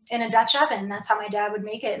in a Dutch oven. That's how my dad would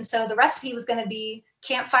make it. And so the recipe was going to be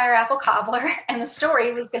campfire apple cobbler, and the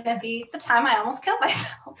story was going to be the time I almost killed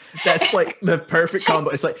myself. That's like the perfect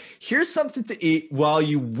combo. It's like, here's something to eat while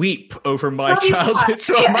you weep over my childhood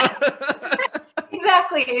trauma.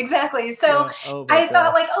 Exactly. So I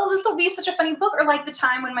thought like, oh, this will be such a funny book. Or like the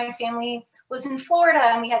time when my family was in Florida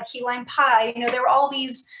and we had key lime pie. You know, there were all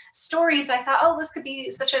these stories. I thought, oh, this could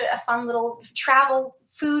be such a fun little travel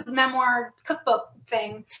food memoir cookbook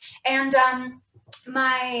thing. And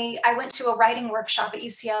I went to a writing workshop at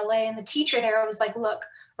UCLA, and the teacher there was like, look,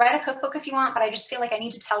 write a cookbook if you want, but I just feel like I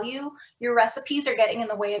need to tell you your recipes are getting in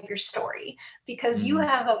the way of your story, because you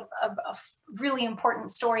have a really important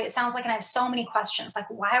story. It sounds like, and I have so many questions, like,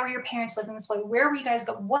 why were your parents living this way? Where were you guys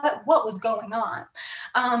go? What was going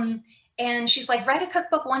on? And she's like, write a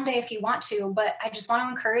cookbook one day if you want to, but I just want to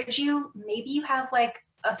encourage you. Maybe you have like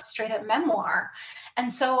a straight up memoir.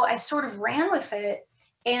 And so I sort of ran with it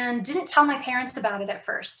and didn't tell my parents about it at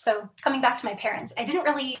first. So coming back to my parents, I didn't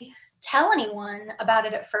really tell anyone about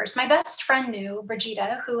it at first. My best friend knew,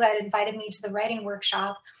 Brigida, who had invited me to the writing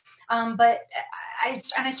workshop. But I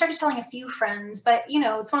started telling a few friends, but you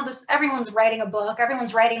know, it's one of those, everyone's writing a book,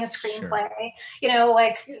 everyone's writing a screenplay, you know,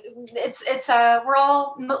 like we're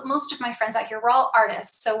all, most of my friends out here, we're all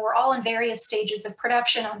artists. So we're all in various stages of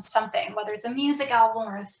production on something, whether it's a music album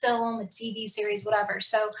or a film, a TV series, whatever.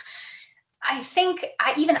 So I think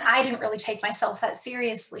I didn't really take myself that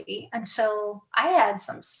seriously until I had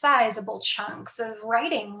some sizable chunks of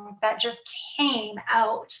writing that just came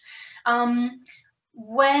out.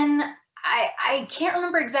 When I can't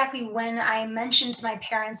remember exactly when I mentioned to my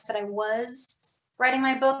parents that I was writing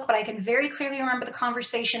my book, but I can very clearly remember the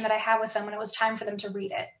conversation that I had with them when it was time for them to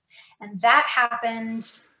read it. And that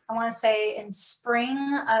happened, I want to say, in spring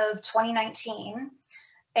of 2019.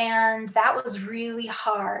 And that was really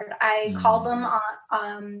hard. I called them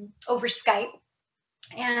on over Skype,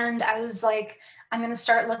 and I was like, I'm going to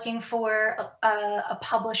start looking for a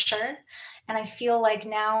publisher. And I feel like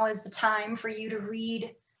now is the time for you to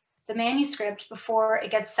read the manuscript before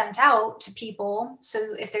it gets sent out to people. So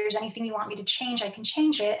if there's anything you want me to change, I can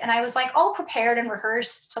change it. And I was like all prepared and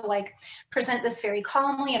rehearsed to like present this very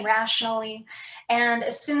calmly and rationally. And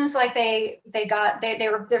as soon as like they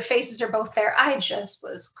were, their faces are both there, I just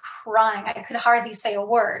was crying. I could hardly say a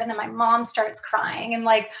word. And then my mom starts crying, and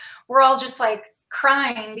like, we're all just like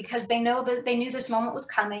crying because they knew this moment was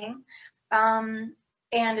coming.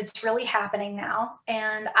 And it's really happening now.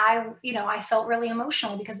 And I felt really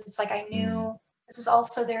emotional because it's like, I knew this is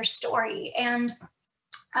also their story. And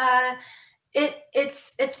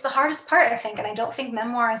it's the hardest part, I think. And I don't think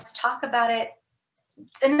memoirists talk about it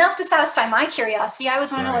enough to satisfy my curiosity. I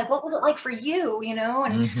was wondering, like, what was it like for you, you know?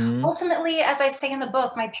 And ultimately, as I say in the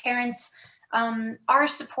book, my parents are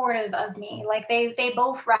supportive of me. Like they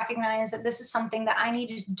both recognize that this is something that I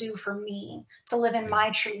needed to do for me to live in my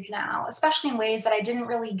truth now, especially in ways that I didn't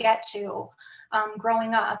really get to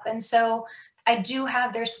growing up. And so I do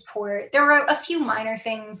have their support. There were a few minor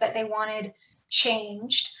things that they wanted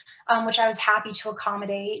changed, which I was happy to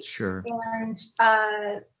accommodate. Sure. And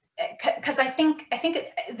because I think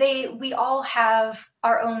we all have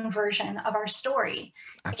our own version of our story.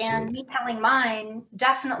 Absolutely. And me telling mine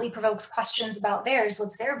definitely provokes questions about theirs.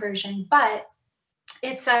 What's their version? But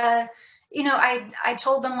it's I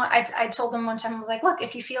told them one time, I was like, look,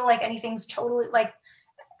 if you feel like anything's totally like,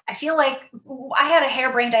 I feel like I had a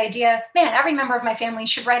harebrained idea, man, every member of my family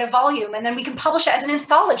should write a volume and then we can publish it as an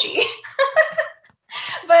anthology.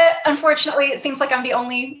 But unfortunately, it seems like I'm the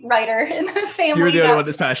only writer in the family. You're the only one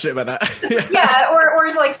that's passionate about that. Yeah, or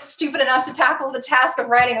is like stupid enough to tackle the task of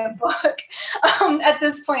writing a book at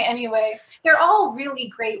this point anyway. They're all really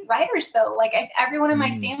great writers though. Like everyone in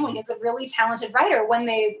my family is a really talented writer when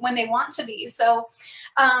they want to be. So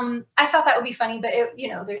I thought that would be funny, but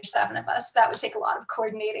there's 7 of us. That would take a lot of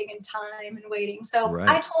coordinating and time and waiting. So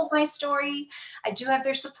I told my story. I do have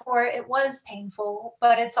their support. It was painful,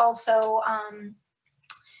 but it's also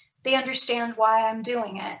they understand why I'm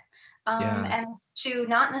doing it. And to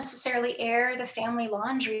not necessarily air the family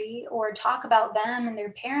laundry or talk about them and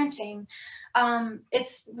their parenting.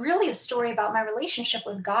 It's really a story about my relationship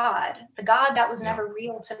with God, the God that was never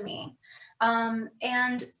real to me.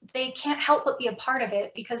 And they can't help but be a part of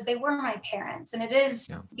it because they were my parents. And it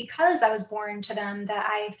is because I was born to them that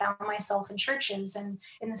I found myself in churches and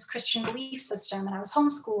in this Christian belief system, and I was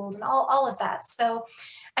homeschooled and all of that. So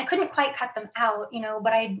I couldn't quite cut them out,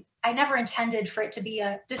 but I never intended for it to be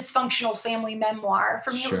a dysfunctional family memoir.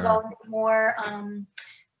 For me, it was always more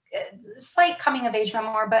slight coming of age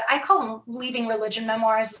memoir, but I call them leaving religion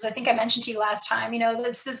memoirs, as I think I mentioned to you last time.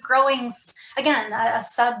 It's this growing, again, a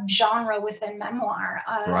sub-genre within memoir.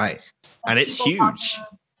 Right. And it's huge.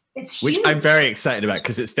 It's which huge. I'm very excited about,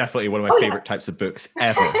 because it's definitely one of my favorite types of books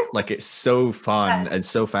ever. Like, it's so fun and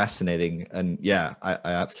so fascinating. And yeah, I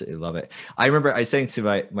absolutely love it. I remember I was saying to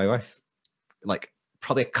my wife, like,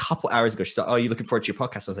 probably a couple hours ago, she's like, "Oh, you looking forward to your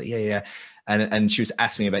podcast?" I was like, yeah. And she was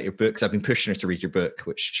asking me about your book, because I've been pushing her to read your book,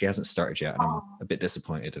 which she hasn't started yet. And I'm a bit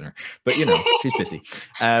disappointed in her, but she's busy.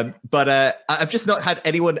 But I've just not had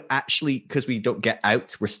anyone actually, because we don't get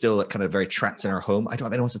out. We're still kind of very trapped in our home. I don't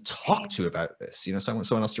have anyone to talk to about this, so I want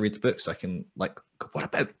someone else to read the book so I can, like, what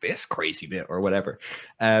about this crazy bit or whatever.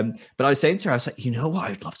 But I was saying to her, I was like, what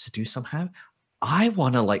I'd love to do somehow? I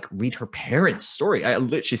want to, like, read her parents' story. I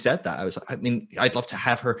literally said that. I was like, I'd love to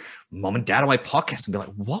have her mom and dad on my podcast and be like,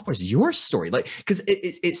 what was your story? Like, because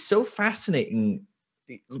it's so fascinating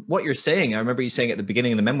what you're saying. I remember you saying at the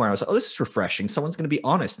beginning of the memoir, I was like, oh, this is refreshing. Someone's going to be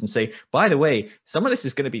honest and say, by the way, some of this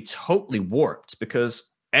is going to be totally warped, because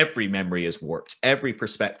every memory is warped. Every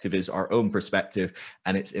perspective is our own perspective,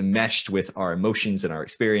 and it's enmeshed with our emotions and our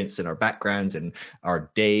experience and our backgrounds and our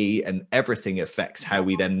day, and everything affects how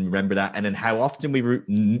we then remember that. And then how often we,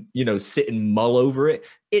 sit and mull over it.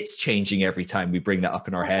 It's changing every time we bring that up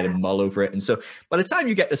in our head and mull over it. And so by the time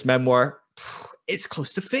you get this memoir, it's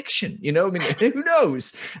close to fiction, who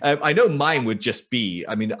knows? I know mine would just be,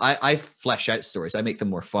 I flesh out stories. I make them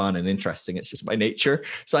more fun and interesting. It's just my nature.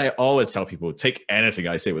 So I always tell people, take anything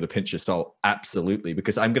I say with a pinch of salt. Absolutely.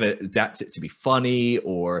 Because I'm going to adapt it to be funny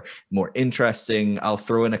or more interesting. I'll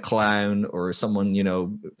throw in a clown or someone,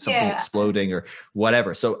 something exploding or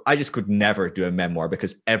whatever. So I just could never do a memoir,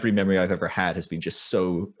 because every memory I've ever had has been just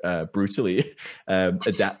so brutally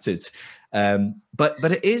adapted. But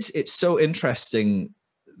it's so interesting,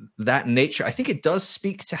 that nature. I think it does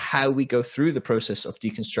speak to how we go through the process of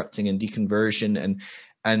deconstructing and deconversion,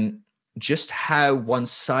 and just how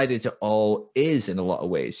one-sided it all is in a lot of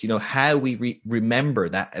ways. How we remember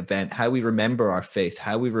that event, how we remember our faith,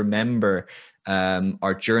 how we remember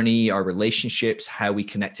our journey, our relationships, how we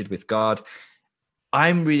connected with God.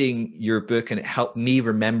 I'm reading your book, and it helped me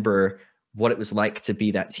remember what it was like to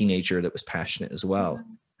be that teenager that was passionate as well.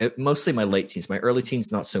 Mm-hmm. Mostly my late teens. My early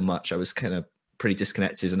teens, not so much. I was kind of pretty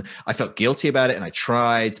disconnected, and I felt guilty about it, and I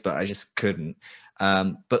tried, but I just couldn't.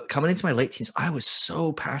 But coming into my late teens, I was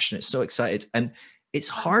so passionate, so excited. And it's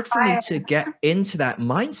hard for me to get into that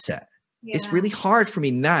mindset. Yeah. It's really hard for me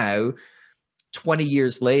now, 20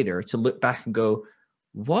 years later, to look back and go,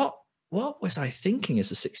 what was I thinking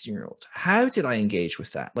as a 16-year-old? How did I engage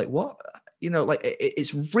with that? Like, what,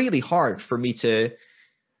 it's really hard for me to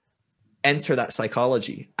enter that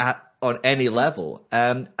psychology on any level.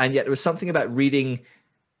 And yet there was something about reading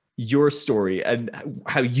your story and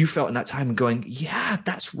how you felt in that time and going, yeah,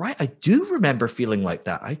 that's right. I do remember feeling like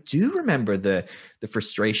that. I do remember the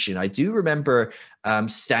frustration. I do remember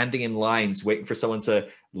standing in lines, waiting for someone to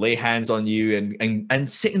lay hands on you and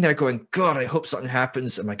sitting there going, God, I hope something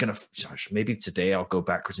happens. Am I going to, maybe today I'll go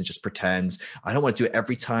backwards and just pretend. I don't want to do it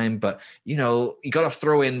every time, but you got to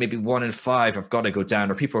throw in maybe 1 in 5. I've got to go down,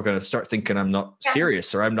 or people are going to start thinking I'm not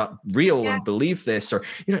serious, or I'm not real and believe this, or,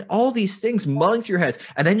 all these things mulling through your head.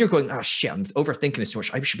 And then you're going, oh shit, I'm overthinking this too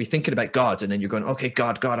much. I should be thinking about God. And then you're going, okay,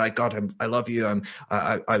 God, I love you.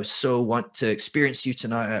 I so want to experience you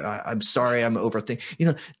tonight. I'm sorry. I'm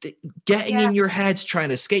overthinking, getting in your head, trying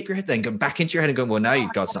to escape your head, then going back into your head and going, well, now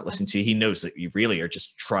God's not listening to you. He knows that you really are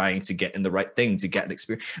just trying to get in the right thing to get an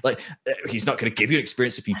experience. Like, he's not going to give you an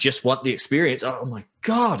experience if you just want the experience. Oh my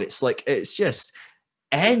God. It's like, it's just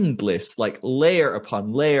endless, like layer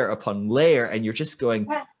upon layer upon layer. And you're just going,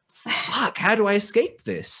 fuck, how do I escape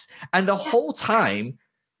this? And the whole time,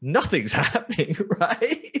 nothing's happening,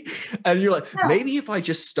 right? And you're like, maybe if I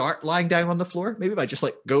just start lying down on the floor, maybe if I just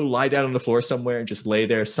like go lie down on the floor somewhere and just lay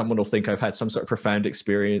there, someone will think I've had some sort of profound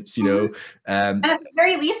experience, And at the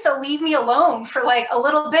very least, they'll leave me alone for like a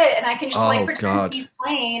little bit, and I can just pretend to be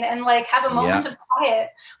playing and like have a moment of quiet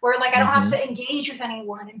where like I don't have to engage with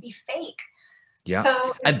anyone and be fake. Yeah.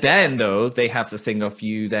 So And then though they have the thing of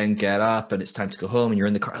you then get up and it's time to go home and you're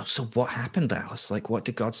in the car. Oh, so what happened, Alice? Like, what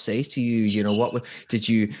did God say to you? You know, did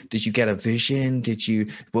you get a vision? Did you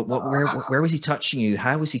where was he touching you?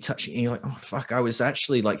 How was he touching you? You're like, oh fuck, I was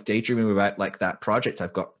actually like daydreaming about like that project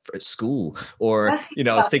I've got at school, or you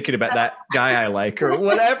know, I was thinking about that guy I like or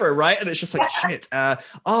whatever, right? And it's just like shit.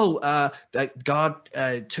 That God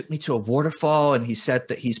took me to a waterfall and he said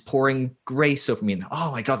that he's pouring grace over me. And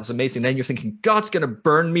oh my God, that's amazing. And then you're thinking, God's gonna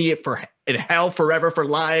burn me in hell forever for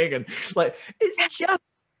lying, and like it's just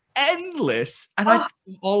endless. And I forgot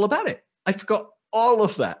all about it. I forgot all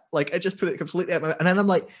of that. Like I just put it completely out my, and then I'm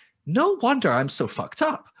like, no wonder I'm so fucked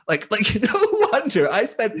up. Like no wonder I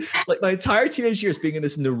spent like my entire teenage years being in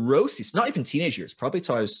this neurosis. Not even teenage years, probably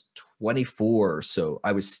till I was 24 or so.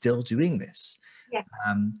 I was still doing this. Yeah.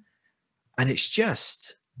 And it's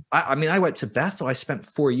just. I mean, I went to Bethel. I spent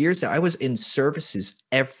 4 years there. I was in services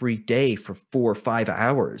every day for 4 or 5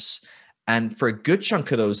 hours. And for a good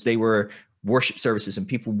chunk of those, they were worship services and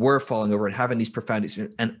people were falling over and having these profound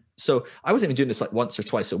experiences. And so I wasn't even doing this like once or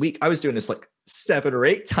twice a week. I was doing this like 7 or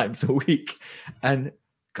 8 times a week. And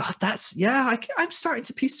God, I'm starting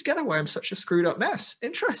to piece together why I'm such a screwed up mess.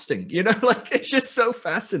 Interesting. You know, like it's just so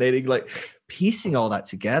fascinating. Like piecing all that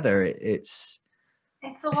together. It's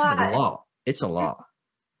a lot. It's a lot.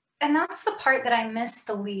 And that's the part that I miss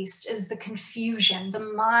the least is the confusion,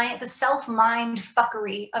 the self-mind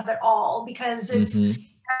fuckery of it all, because it's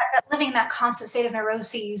living that constant state of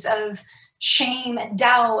neuroses of shame and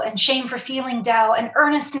doubt and shame for feeling doubt and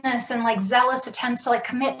earnestness and like zealous attempts to like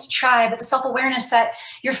commit to try, but the self-awareness that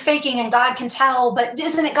you're faking and God can tell, but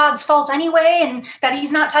isn't it God's fault anyway? And that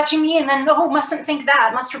he's not touching me. And then, no, mustn't think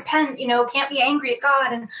that, must repent, you know, can't be angry at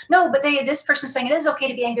God. And no, but this person's saying it is okay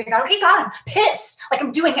to be angry at God. Okay, God, I'm pissed. Like I'm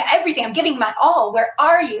doing everything. I'm giving my all. Where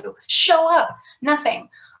are you? Show up. Nothing.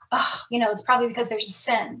 Oh, you know, it's probably because there's a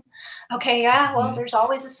sin. Okay. Yeah. Well, there's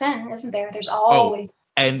always a sin, isn't there? There's always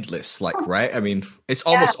endless, like, right? I mean, it's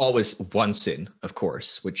almost always one sin, of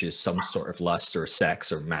course, which is some sort of lust or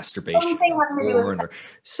sex or masturbation or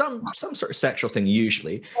some sort of sexual thing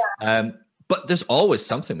usually. But there's always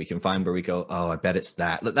something we can find where we go, oh, I bet it's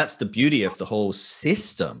that. That's the beauty of the whole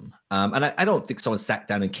system. And I don't think someone sat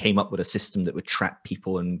down and came up with a system that would trap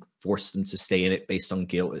people and force them to stay in it based on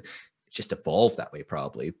guilt. It just evolved that way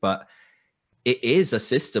probably. But it is a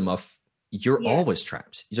system of you're always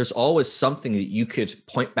trapped. There's always something that you could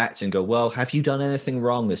point back to and go, well, have you done anything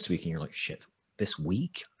wrong this week? And you're like, shit, this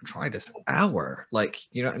week? Try this hour. Like,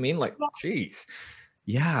 you know what I mean? Like, geez.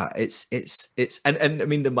 Yeah, it's and I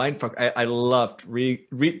mean, the mindfuck, I loved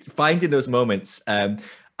finding those moments. I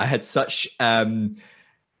had such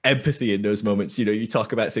empathy in those moments. You know, you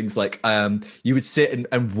talk about things like you would sit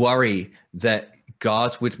and worry that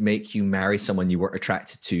God would make you marry someone you weren't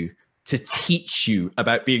attracted to teach you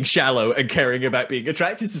about being shallow and caring about being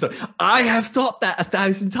attracted to someone. I have thought that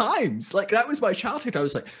 1,000 times. Like that was my childhood. I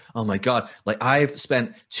was like, oh my God, like I've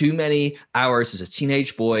spent too many hours as a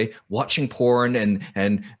teenage boy watching porn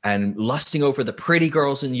and lusting over the pretty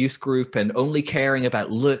girls in youth group and only caring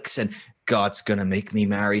about looks, and God's going to make me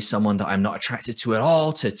marry someone that I'm not attracted to at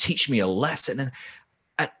all to teach me a lesson.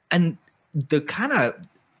 And the kind of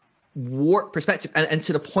warped perspective and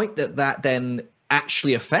to the point that then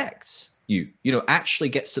actually affects you know, actually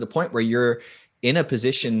gets to the point where you're in a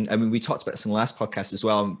position. I mean, we talked about this in the last podcast as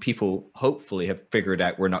well, and people hopefully have figured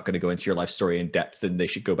out we're not going to go into your life story in depth, and they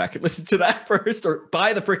should go back and listen to that first or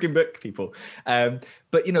buy the freaking book, people.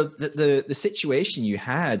 But you know, the situation you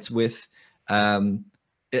had with,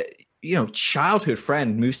 you know, childhood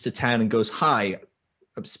friend moves to town and goes, hi,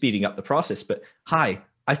 I'm speeding up the process, but hi,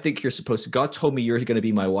 I think you're supposed to, God told me you're going to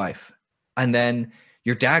be my wife. And then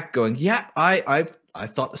your dad going, yeah, I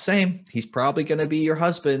thought the same. He's probably going to be your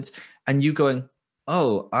husband. And you going,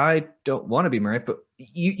 oh, I don't want to be married. But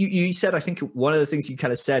you said, I think one of the things you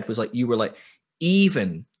kind of said was like, you were like,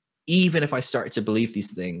 even if I started to believe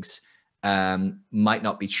these things might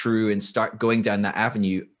not be true and start going down that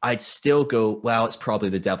avenue, I'd still go, well, it's probably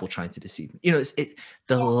the devil trying to deceive me. You know,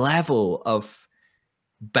 the level of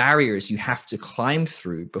barriers you have to climb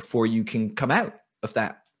through before you can come out of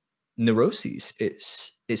that neuroses.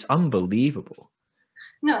 It's unbelievable.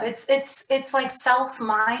 No, it's like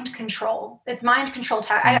self-mind control. It's mind control.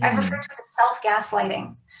 I refer to it as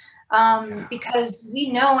self-gaslighting. Because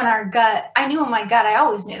we know in our gut, I knew in my gut, I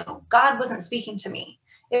always knew God wasn't speaking to me.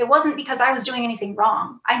 It wasn't because I was doing anything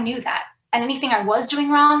wrong. I knew that. And anything I was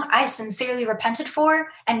doing wrong, I sincerely repented for,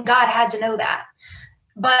 and God had to know that.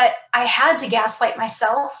 But I had to gaslight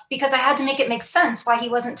myself because I had to make sense why he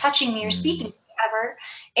wasn't touching me or speaking to me ever.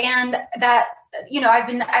 And that, you know,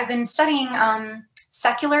 I've been studying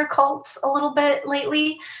secular cults a little bit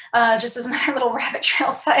lately, just as another little rabbit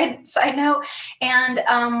trail side note. And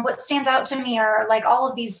what stands out to me are like all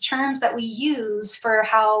of these terms that we use for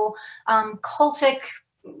how cultic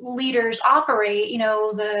leaders operate. You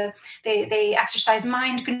know, they exercise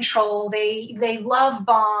mind control, they love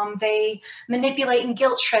bomb, they manipulate and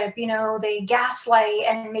guilt trip, you know, they gaslight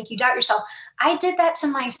and make you doubt yourself. I did that to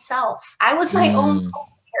myself. I was my own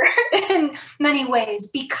in many ways,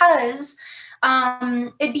 because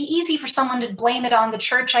it'd be easy for someone to blame it on the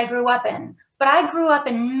church I grew up in, but I grew up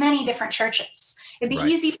in many different churches. It'd be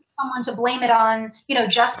easy for someone to blame it on, you know,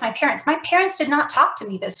 just my parents. My parents did not talk to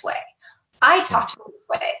me this way. I talked to me this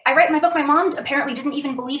way. I write in my book, my mom apparently didn't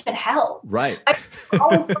even believe in hell. Right. I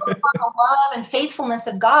always focused on the love and faithfulness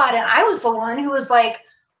of God. And I was the one who was like,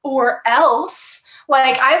 or else.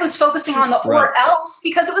 Like, I was focusing on the or else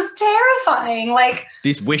because it was terrifying. Like,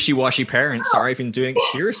 these wishy-washy parents are even doing it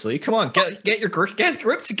seriously. Come on, get your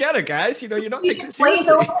grip together, guys. You know, you're not taking it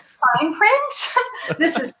seriously. Fine print.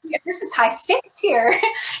 This is high stakes here.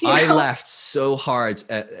 I laughed so hard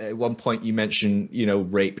at one point. You mentioned, you know,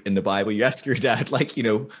 rape in the Bible. You ask your dad, like, you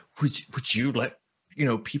know, would you let, you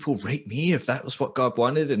know, people rape me if that was what God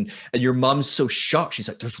wanted? And your mom's so shocked. She's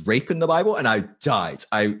like, there's rape in the Bible? And I died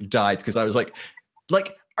because I was like,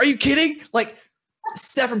 are you kidding? Like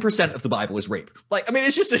 7% of the Bible is rape. Like, I mean,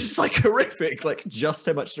 it's like horrific, like just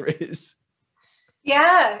how much there is.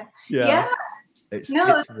 Yeah. It's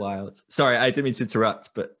wild. Sorry, I didn't mean to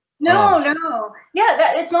interrupt, but no.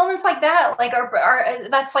 Yeah, it's moments like that. Like,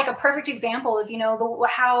 that's like a perfect example of, you know,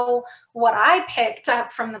 how what I picked up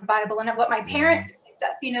from the Bible and what my parents picked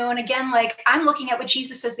up, you know. And again, like, I'm looking at what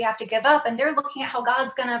Jesus says we have to give up, and they're looking at how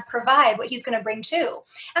God's going to provide, what he's going to bring too.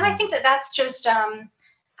 And I think that that's just, I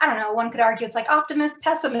don't know, one could argue it's like optimist,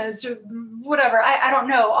 pessimist, or whatever. I don't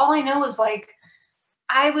know. All I know is, like,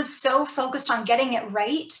 I was so focused on getting it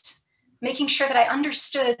right, making sure that I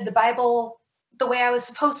understood the Bible the way I was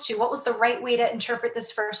supposed to. What was the right way to interpret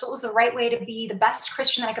this verse? What was the right way to be the best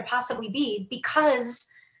Christian that I could possibly be? Because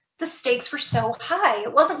the stakes were so high.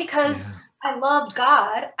 It wasn't because I loved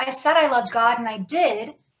God. I said I loved God, and I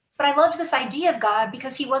did, but I loved this idea of God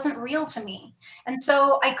because he wasn't real to me. And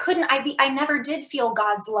so I never did feel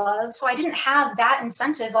God's love. So I didn't have that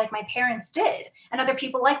incentive like my parents did, and other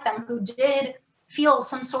people like them who did feel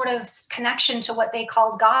some sort of connection to what they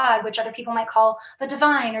called God, which other people might call the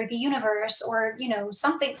divine or the universe or, you know,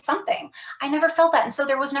 something. I never felt that. And so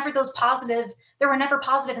there were never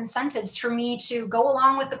positive incentives for me to go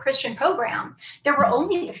along with the Christian program. There were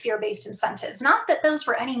only the fear-based incentives. Not that those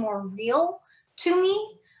were any more real to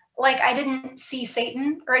me. Like, I didn't see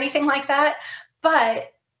Satan or anything like that,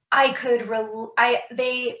 but I could,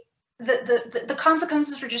 the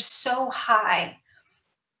consequences were just so high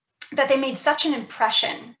that they made such an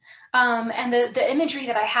impression. And the imagery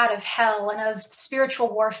that I had of hell and of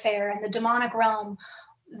spiritual warfare and the demonic realm,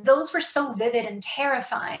 those were so vivid and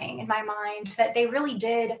terrifying in my mind that they really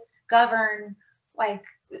did govern, like,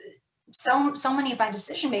 so many of my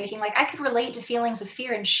decision making. Like, I could relate to feelings of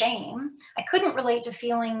fear and shame. I couldn't relate to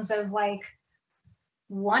feelings of, like,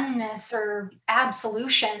 oneness or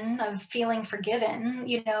absolution, of feeling forgiven.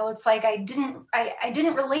 You know, it's like I didn't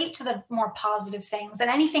relate to the more positive things, and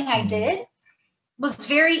anything I did was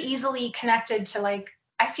very easily connected to, like,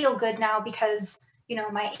 I feel good now because, you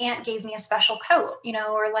know, my aunt gave me a special coat, you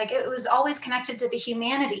know, or like, it was always connected to the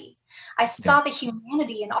humanity. I saw the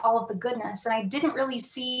humanity in all of the goodness, and I didn't really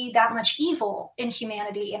see that much evil in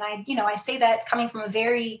humanity. And I say that coming from a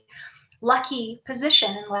very lucky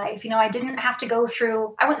position in life. You know, I didn't have to go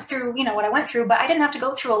through, I went through, you know, what I went through, but I didn't have to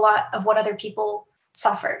go through a lot of what other people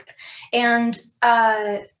suffered. And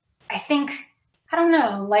I think, I don't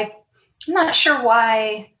know, like, I'm not sure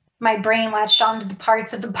why my brain latched onto the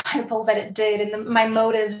parts of the Bible that it did and my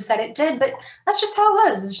motives that it did, but that's just how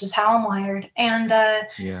it was. It's just how I'm wired. And it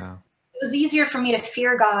was easier for me to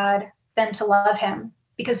fear God than to love him,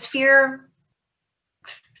 because fear,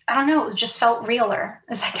 I don't know, it just felt realer,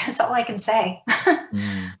 is I guess all I can say.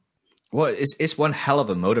 Well, it's one hell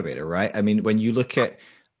of a motivator, right? I mean, when you look at,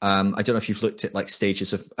 I don't know if you've looked at like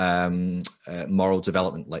stages of moral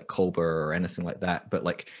development, like Kolber or anything like that, but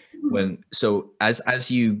like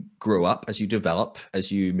as you grow up, as you develop,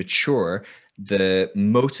 as you mature, the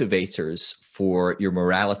motivators for your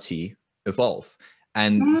morality evolve.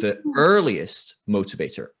 And the earliest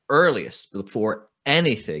motivator, before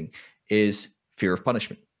anything, is fear of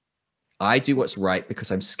punishment. I do what's right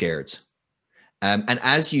because I'm scared. And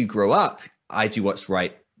as you grow up, I do what's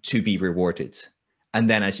right to be rewarded. And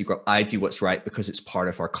then as you grow, I do what's right because it's part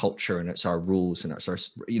of our culture and it's our rules and it's our,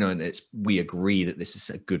 and we agree that this is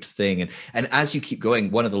a good thing. And as you keep going,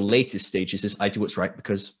 one of the latest stages is I do what's right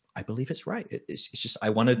because I believe it's right. It's just, I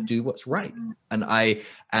want to do what's right. And I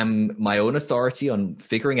am my own authority on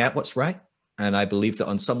figuring out what's right. And I believe that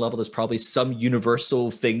on some level, there's probably some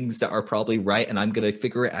universal things that are probably right. And I'm going to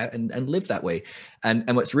figure it out and live that way.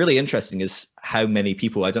 And what's really interesting is how many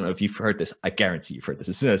people, I don't know if you've heard this, I guarantee you've heard this.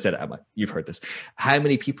 As soon as I said it, you've heard this. How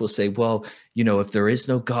many people say, well, if there is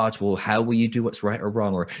no God, well, how will you do what's right or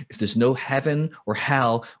wrong? Or if there's no heaven or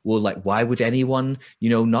hell, well, like, why would anyone,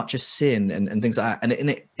 not just sin and things like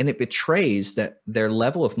that? And it betrays that their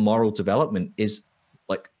level of moral development is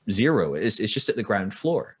like zero. It's just at the ground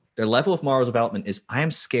floor. Their level of moral development is, I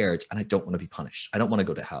am scared and I don't want to be punished. I don't want to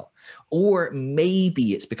go to hell. Or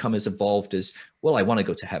maybe it's become as evolved as, well, I want to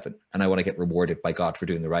go to heaven and I want to get rewarded by God for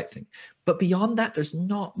doing the right thing. But beyond that, there's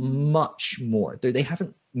not much more. They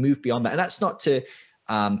haven't moved beyond that. And that's not to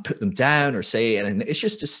put them down or say, and it's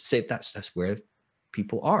just to say that's where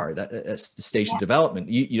people are. That's the stage of development.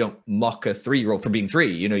 You don't mock a 3-year-old for being 3.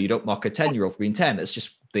 You don't mock a 10-year-old for being 10. It's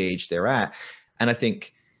just the age they're at. And I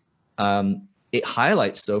think it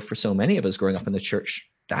highlights, though, for so many of us growing up in the church,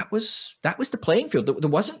 that was the playing field. There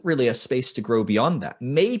wasn't really a space to grow beyond that.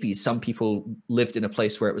 Maybe some people lived in a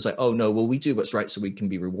place where it was like, oh, no, well, we do what's right so we can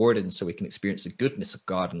be rewarded and so we can experience the goodness of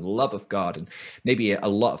God and the love of God. And maybe a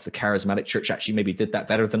lot of the charismatic church actually maybe did that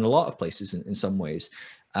better than a lot of places in some ways.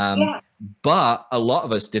 But a lot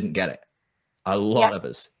of us didn't get it. A lot of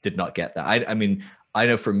us did not get that. I mean, I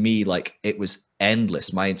know for me, like, it was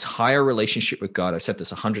endless. My entire relationship with God, I've said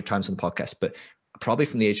this 100 times on the podcast, but probably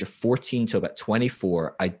from the age of 14 to about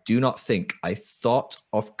 24, I do not think I thought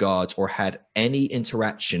of God or had any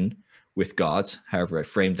interaction with God, however I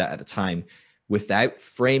framed that at the time, without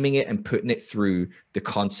framing it and putting it through the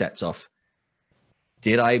concept of,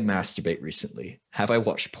 did I masturbate recently? Have I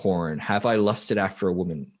watched porn? Have I lusted after a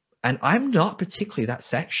woman? And I'm not particularly that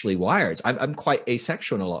sexually wired. I'm quite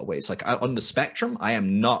asexual in a lot of ways. Like, on the spectrum, I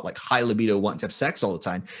am not like high libido wanting to have sex all the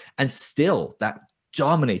time. And still that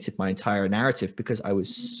dominated my entire narrative because I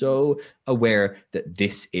was so aware that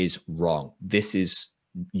this is wrong. This is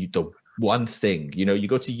the one thing. You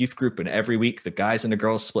go to youth group and every week the guys and the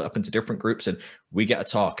girls split up into different groups and we get a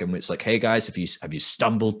talk and it's like, hey guys, have you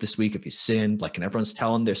stumbled this week? Have you sinned? Like, and everyone's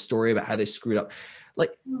telling their story about how they screwed up.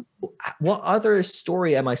 Like, what other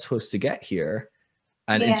story am I supposed to get here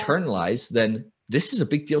and internalize? Then this is a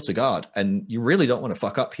big deal to God and you really don't want to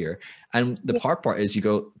fuck up here. And the hard part is you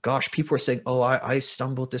go, gosh, people are saying, oh, I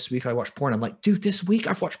stumbled this week. I watched porn. I'm like, dude, this week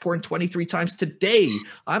I've watched porn 23 times today.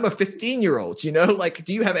 I'm a 15-year-old, like,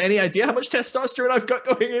 do you have any idea how much testosterone I've got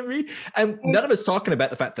going in me? And none of us talking about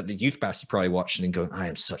the fact that the youth pastor probably watching and going, I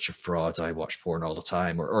am such a fraud. I watch porn all the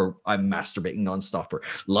time, or I'm masturbating nonstop or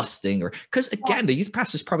lusting, or because again, the youth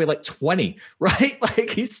pastor is probably like 20, right? Like,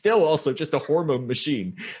 he's still also just a hormone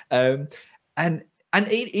machine. And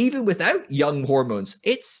even without young hormones,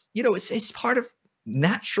 it's part of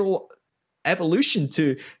natural evolution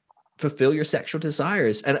to fulfill your sexual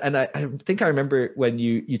desires. And I think I remember when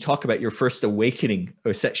you talk about your first awakening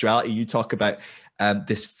of sexuality, you talk about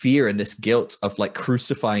this fear and this guilt of like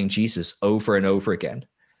crucifying Jesus over and over again.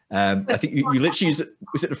 I think you literally use it.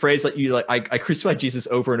 Was it the phrase like I crucified Jesus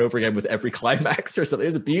over and over again with every climax or something?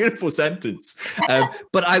 It's a beautiful sentence.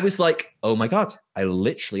 But I was like, oh my God, I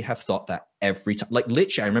literally have thought that every time. Like,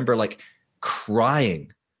 literally, I remember like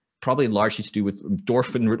crying, probably largely to do with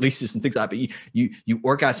endorphin releases and things like that. But you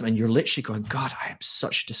orgasm and you're literally going, God, I am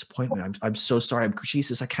such a disappointment. I'm so sorry.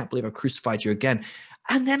 Jesus, I can't believe I crucified you again.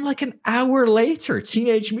 And then like an hour later,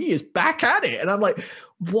 teenage me is back at it. And I'm like,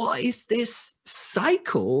 what is this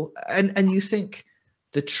cycle? And you think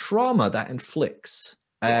the trauma that inflicts,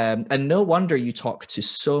 and no wonder you talk to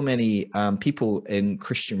so many people in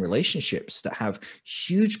Christian relationships that have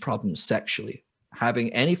huge problems sexually,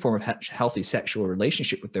 having any form of healthy sexual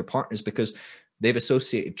relationship with their partners because they've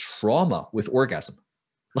associated trauma with orgasm.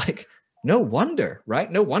 Like, no wonder,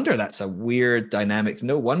 right? No wonder that's a weird dynamic.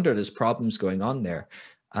 No wonder there's problems going on there.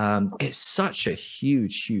 It's such a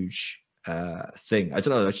huge thing. I don't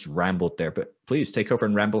know, I just rambled there, but please take over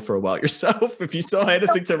and ramble for a while yourself if you saw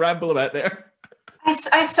anything to ramble about there. I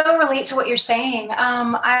so relate to what you're saying.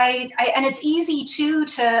 And it's easy too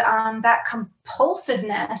to that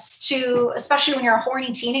compulsiveness to, especially when you're a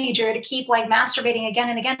horny teenager, to keep like masturbating again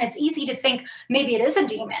and again. It's easy to think maybe it is a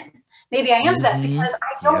demon. Maybe I am possessed because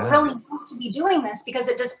I don't really want to be doing this because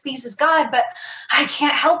it displeases God, but I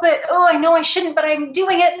can't help it. Oh, I know I shouldn't, but I'm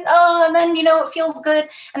doing it. Oh, and then, it feels good.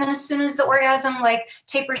 And then as soon as the orgasm like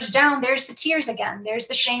tapers down, there's the tears again. There's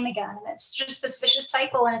the shame again. And it's just this vicious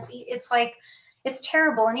cycle. And it's like, It's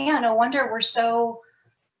terrible. And yeah, no wonder we're so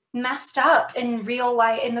messed up in real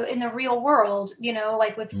life, in the real world, you know,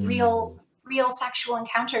 like with real sexual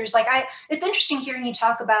encounters. Like it's interesting hearing you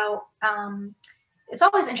talk about, it's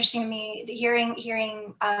always interesting to me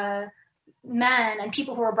hearing men and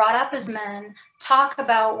people who were brought up as men talk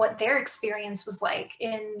about what their experience was like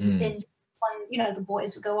in when, you know, the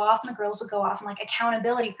boys would go off and the girls would go off in like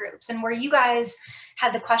accountability groups, and where you guys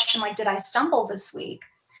had the question like, did I stumble this week?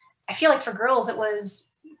 I feel like for girls it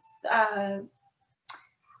was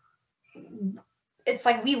it's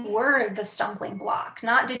like we were the stumbling block,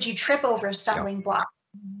 not did you trip over a stumbling block,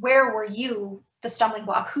 where were you the stumbling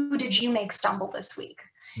block, who did you make stumble this week,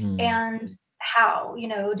 and how, you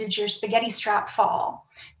know, did your spaghetti strap fall,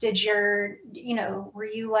 did your, you know, were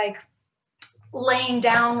you like laying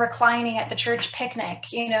down reclining at the church picnic,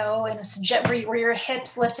 you know, in a were your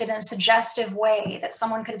hips lifted in a suggestive way that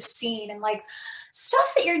someone could have seen, and like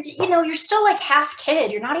stuff that you're, you know, you're still like half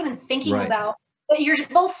kid, you're not even thinking about, but you're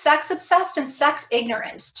both sex obsessed and sex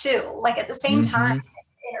ignorant too, like at the same time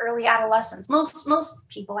in early adolescence. Most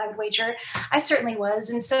people, I would wager, I certainly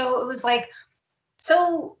was. And so it was like,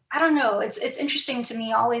 so I don't know, it's interesting to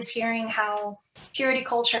me always hearing how purity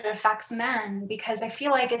culture affects men, because I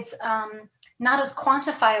feel like it's not as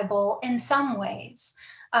quantifiable in some ways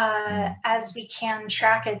as we can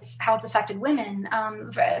track how it's affected women.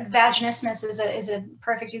 Vaginismus is a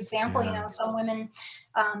perfect example. You know, some women,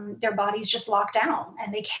 their bodies just lock down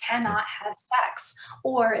and they cannot have sex,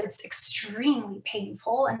 or it's extremely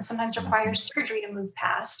painful and sometimes requires surgery to move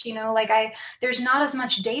past. You know, like there's not as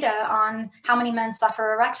much data on how many men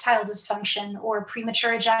suffer erectile dysfunction or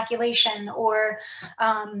premature ejaculation or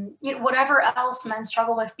you know, whatever else men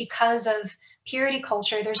struggle with because of purity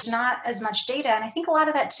culture. There's not as much data, and I think a lot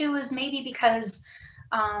of that too is maybe because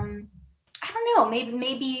I don't know,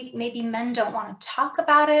 maybe men don't want to talk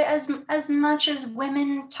about it as much as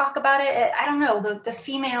women talk about it. I don't know. The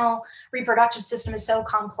female reproductive system is so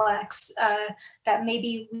complex that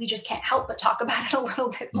maybe we just can't help but talk about it a little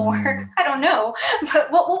bit more. I don't know.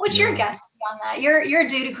 But what would your guess be on that? You're a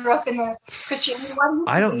dude who grew up in the Christianity.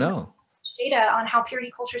 I don't know. Data on how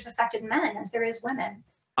purity culture has affected men as there is women.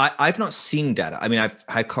 I've not seen data. I mean, I've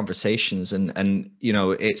had conversations, and you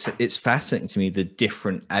know, it's fascinating to me the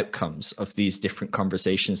different outcomes of these different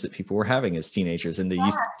conversations that people were having as teenagers and the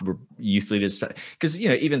youth leaders. Because you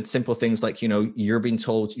know, even simple things like, you know, you're being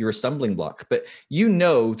told you're a stumbling block, but you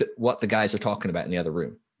know that what the guys are talking about in the other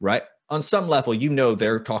room, right? On some level, you know,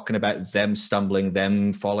 they're talking about them stumbling,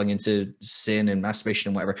 them falling into sin and masturbation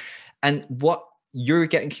and whatever, and what you're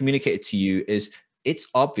getting communicated to you is, it's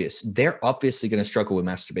obvious. They're obviously going to struggle with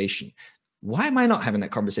masturbation. Why am I not having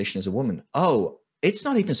that conversation as a woman? Oh, it's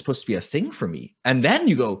not even supposed to be a thing for me. And then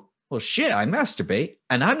you go, well, shit, I masturbate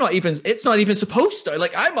and it's not even supposed to.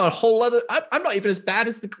 Like, I'm a whole other, I'm not even as bad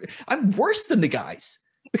as I'm worse than the guys,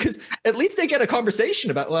 because at least they get a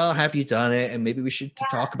conversation about, well, have you done it? And maybe we should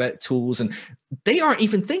talk about tools. And they aren't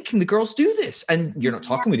even thinking the girls do this. And you're not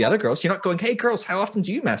talking with the other girls. You're not going, hey girls, how often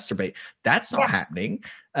do you masturbate? That's not happening.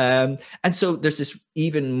 And so there's this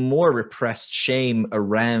even more repressed shame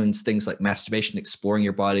around things like masturbation, exploring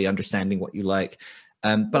your body, understanding what you like.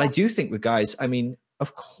 But I do think with guys, I mean,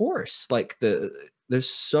 of course, like there's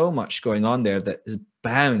so much going on there that is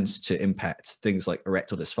bound to impact things like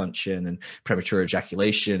erectile dysfunction and premature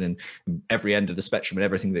ejaculation and every end of the spectrum and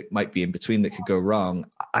everything that might be in between that could go wrong.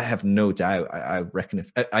 I have no doubt. I reckon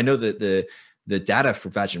I know that the data for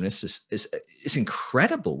vaginismus is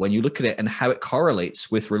incredible when you look at it and how it correlates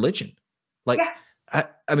with religion. Like,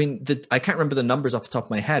 I mean, I can't remember the numbers off the top of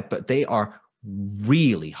my head, but they are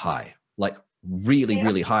really high, like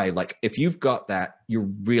really high. Like if you've got that, you're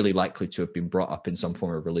really likely to have been brought up in some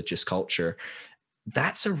form of religious culture.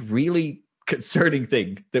 That's a really concerning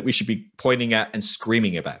thing that we should be pointing at and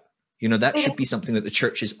screaming about. You know, that should be something that the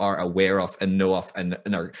churches are aware of and know of and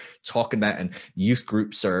are talking about. And youth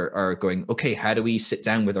groups are going, okay, how do we sit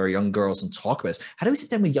down with our young girls and talk about this? How do we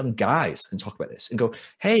sit down with young guys and talk about this and go,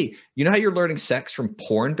 hey, you know how you're learning sex from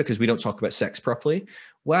porn because we don't talk about sex properly?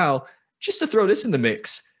 Well, just to throw this in the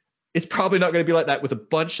mix, it's probably not going to be like that with a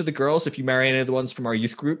bunch of the girls if you marry any of the ones from our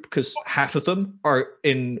youth group, because half of them are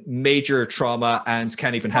in major trauma and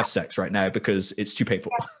can't even have sex right now because it's too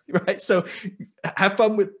painful, right? So have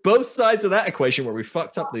fun with both sides of that equation where we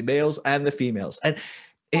fucked up the males and the females. And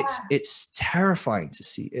it's terrifying to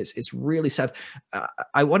see. It's really sad.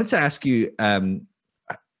 I wanted to ask you,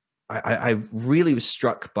 I really was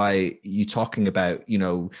struck by you talking about, you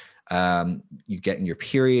know, you getting your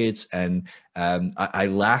periods, and I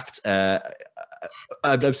laughed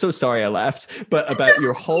I'm so sorry I laughed, but about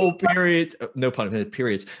your whole period, no pun intended,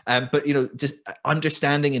 periods. But just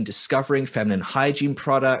understanding and discovering feminine hygiene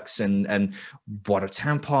products and what are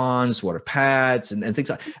tampons, what are pads, and things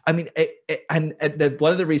like. I mean, and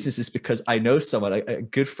one of the reasons is because I know someone, a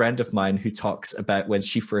good friend of mine, who talks about when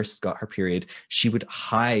she first got her period, she would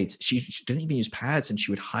hide. She didn't even use pads, and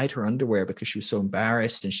she would hide her underwear because she was so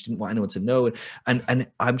embarrassed and she didn't want anyone to know. And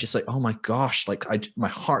I'm just like, oh my gosh, like my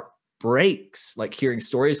heart breaks like hearing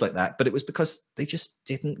stories like that. But it was because they just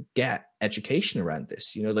didn't get education around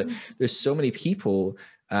this. There's so many people.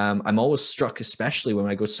 I'm always struck, especially when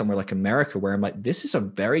I go somewhere like America, where I'm like, this is a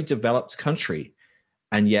very developed country,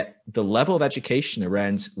 and yet the level of education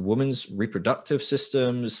around women's reproductive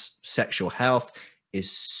systems, sexual health,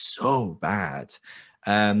 is so bad.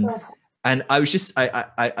 And I was just,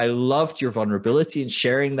 I loved your vulnerability in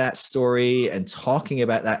sharing that story and talking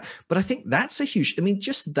about that. But I think that's a huge,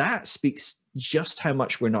 just that speaks just how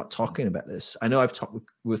much we're not talking about this. I know I've talked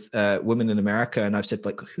with women in America, and I've said,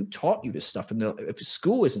 like, who taught you this stuff? And if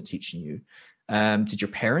school isn't teaching you, did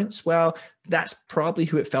your parents? Well, that's probably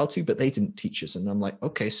who it fell to, but they didn't teach us. And I'm like,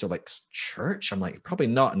 okay, so like church? I'm like, probably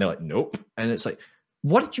not. And they're like, nope. And it's like,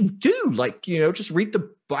 what did you do? Like, just read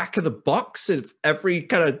the back of the box of every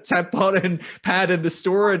kind of tampon and pad in the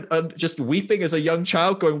store and just weeping as a young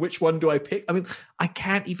child going, which one do I pick? I mean, I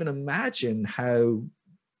can't even imagine how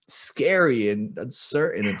scary and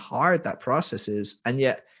uncertain and hard that process is. And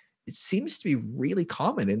yet it seems to be really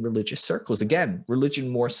common in religious circles. Again, religion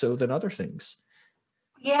more so than other things.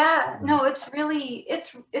 Yeah, no, it's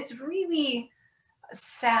really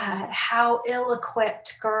sad how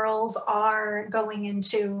ill-equipped girls are going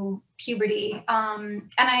into puberty.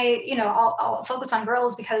 And I'll focus on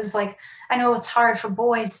girls because, like, I know it's hard for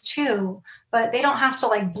boys too, but they don't have to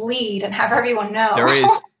like bleed and have everyone know. There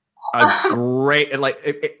is a great, like,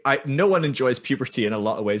 no one enjoys puberty in a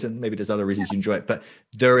lot of ways, and maybe there's other reasons you enjoy it, but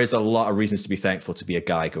there is a lot of reasons to be thankful to be a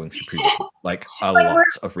guy going through puberty. Like a lot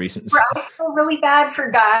of reasons. I feel really bad for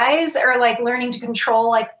guys, or like learning to control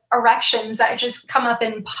like erections that just come up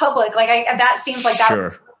in public. Like that seems like that.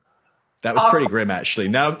 Sure. That was pretty grim, actually.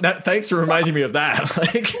 Now, thanks for reminding me of that.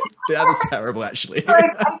 Like, that was terrible, actually.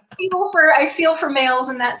 I feel for males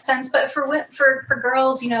in that sense, but for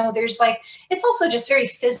girls, there's like, it's also just very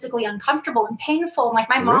physically uncomfortable and painful. And like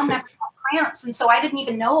my mom had cramps, and so I didn't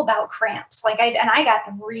even know about cramps. Like I got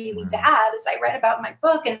them really bad, as I read about in my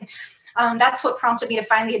book, and that's what prompted me to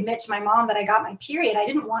finally admit to my mom that I got my period. I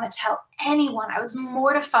didn't want to tell anyone. I was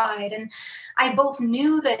mortified. And I both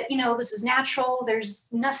knew that, this is natural. There's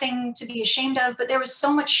nothing to be ashamed of, but there was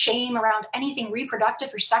so much shame around anything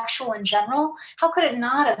reproductive or sexual in general. How could it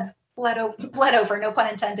not have bled over, no pun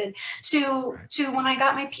intended, to when I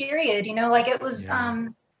got my period? Like it was,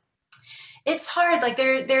 it's hard. Like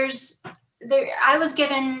I was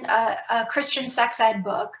given a Christian sex ed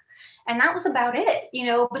book. And that was about it,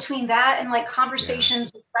 between that and like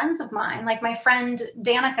conversations with friends of mine, like my friend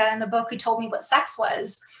Danica in the book, who told me what sex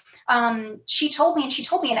was. She told me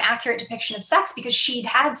an accurate depiction of sex because she'd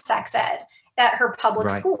had sex ed at her public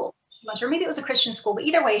school. Or maybe it was a Christian school, but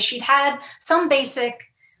either way, she'd had some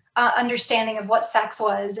basic understanding of what sex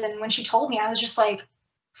was. And when she told me, I was just like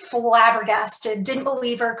flabbergasted, didn't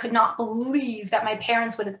believe her, could not believe that my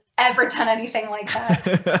parents would have ever done anything like that.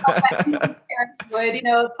 Parents would,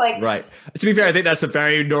 it's like, right. To be fair, I think that's a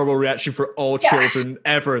very normal reaction for all children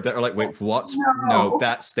ever that are like, wait, what? No,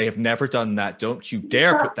 they have never done that. Don't you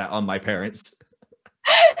dare put that on my parents.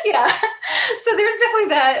 Yeah. So there's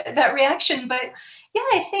definitely that reaction, but yeah,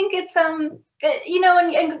 I think it's, and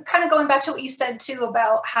kind of going back to what you said too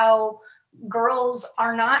about how girls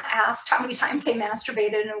are not asked how many times they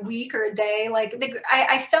masturbated in a week or a day. Like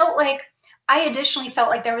I additionally felt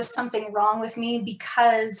like there was something wrong with me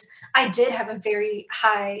because I did have a very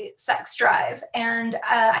high sex drive, and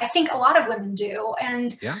I think a lot of women do.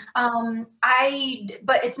 And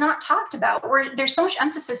but it's not talked about. There's so much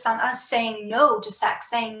emphasis on us saying no to sex,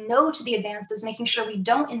 saying no to the advances, making sure we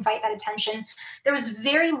don't invite that attention. There was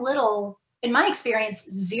very little, in my experience,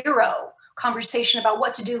 zero conversation about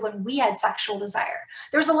what to do when we had sexual desire.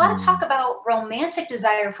 There was a lot of talk about romantic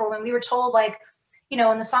desire for when we were told, like, in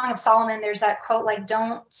the Song of Solomon, there's that quote, like,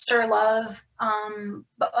 don't stir love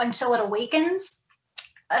until it awakens.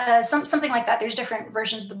 Something like that. There's different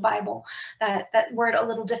versions of the Bible that word a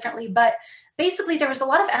little differently. But basically, there was a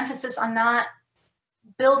lot of emphasis on not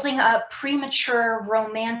building up premature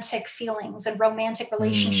romantic feelings and romantic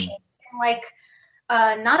relationships. And like,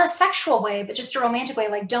 not a sexual way, but just a romantic way.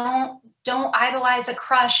 Like, don't idolize a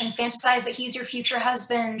crush and fantasize that he's your future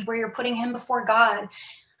husband where you're putting him before God.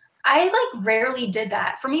 I like rarely did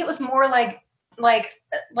that. For me, it was more like like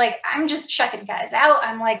I'm just checking guys out.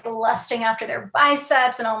 I'm like lusting after their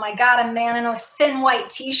biceps, and oh my God, a man in a thin white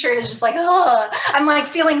t-shirt is just like, oh, I'm like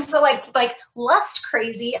feeling so like lust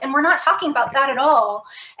crazy. And we're not talking about that at all.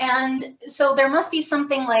 And so there must be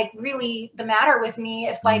something like really the matter with me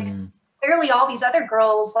if like clearly all these other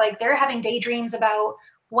girls, like they're having daydreams about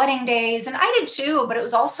wedding days, and I did too, but it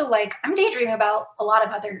was also like I'm daydreaming about a lot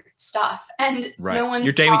of other stuff, and no one's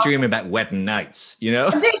You're daydreaming about wedding nights, you know.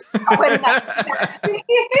 wedding nights,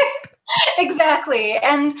 exactly.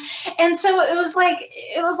 And so it was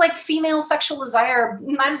like female sexual desire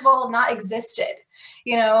might as well have not existed,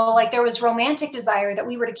 you know. Like there was romantic desire that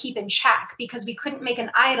we were to keep in check because we couldn't make an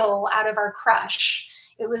idol out of our crush.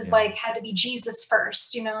 It was like had to be Jesus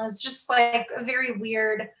first, you know. It's just like a very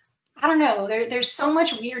weird, I don't know. There's so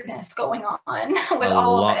much weirdness going on with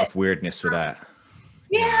all of it. A lot of weirdness with that.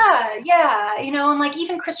 Yeah. You know, and like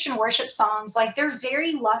even Christian worship songs, like they're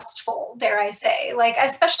very lustful, dare I say, like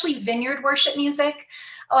especially vineyard worship music.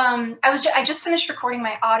 I just finished recording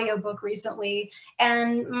my audiobook recently,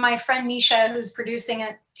 and my friend Misha, who's producing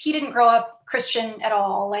it, he didn't grow up Christian at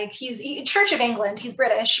all. Like he's Church of England, he's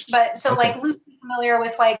British, but so like loosely familiar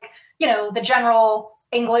with like, you know, the general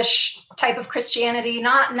English type of Christianity,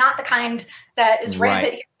 not the kind that is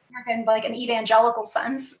rampant here in like an evangelical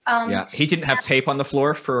sense. He didn't have tape on the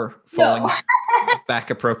floor for falling back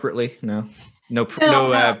appropriately. No.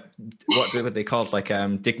 What were they called? Like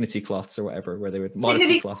dignity cloths or whatever, where they would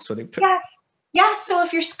modesty cloths. Where they put... Yes. So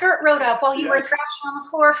if your skirt rode up while you were crashing on the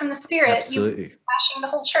floor from the Spirit, you were crashing the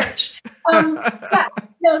whole church.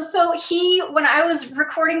 So when I was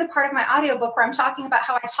recording the part of my audiobook where I'm talking about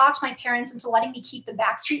how I talked my parents into letting me keep the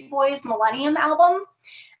Backstreet Boys Millennium album,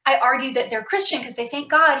 I argued that they're Christian because they thank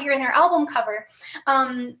God here in their album cover.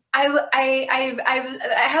 I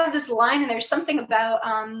have this line, and there's something about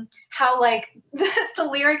how like the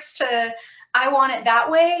lyrics to I Want It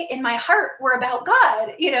That Way in my heart were about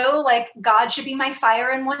God, you know, like God should be my fire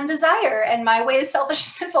and one desire, and my way is selfish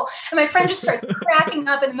and sinful. And my friend just starts cracking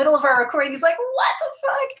up in the middle of our recording. He's like, what the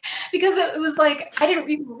fuck? Because it was like, I didn't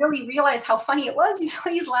even really realize how funny it was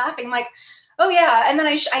until he's laughing. I'm like, oh yeah. And then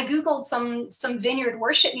I Googled some vineyard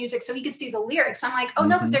worship music so he could see the lyrics. I'm like, oh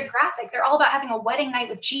no, because they're graphic. They're all about having a wedding night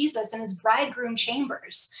with Jesus and his bridegroom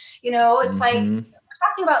chambers. You know, it's like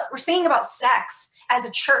we're singing about sex as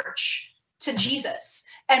a church to Jesus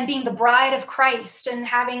and being the bride of Christ and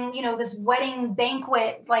having, you know, this wedding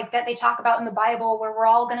banquet like that they talk about in the Bible where we're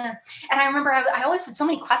all gonna, and I remember I always had so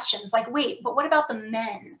many questions like, wait, but what about the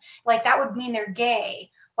men? Like that would mean they're gay,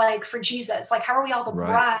 like for Jesus, like how are we all the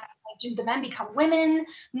bride? Like, do the men become women?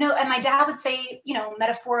 No. And my dad would say, you know,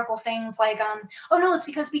 metaphorical things like, oh no, it's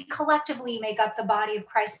because we collectively make up the body of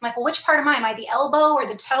Christ. I'm like, well, which part am I? Am I the elbow or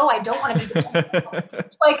the toe? I don't want to be the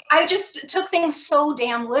like, I just took things so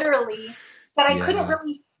damn literally that I couldn't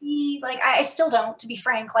really see, like, I still don't, to be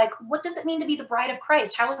frank, like, what does it mean to be the bride of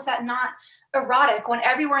Christ? How is that not erotic when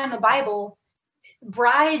everywhere in the Bible,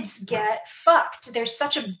 brides get fucked? There's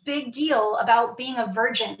such a big deal about being a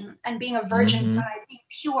virgin and being a virgin bride, being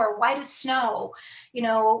pure, white as snow, you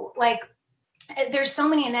know, like, there's so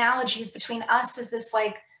many analogies between us as this,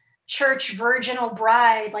 like, church virginal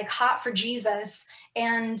bride, like, hot for Jesus,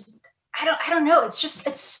 and I don't know.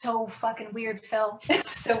 It's so fucking weird, Phil.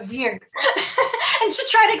 It's so weird. And to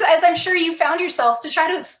try to, as I'm sure you found yourself, to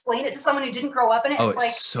try to explain it to someone who didn't grow up in it, it's like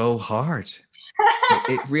so hard.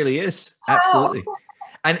 It really is. Absolutely.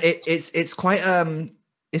 And it's quite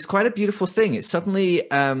a beautiful thing. It's suddenly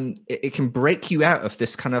it can break you out of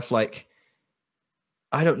this kind of like,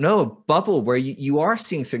 I don't know, a bubble where you are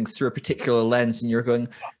seeing things through a particular lens and you're going,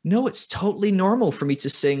 no, it's totally normal for me to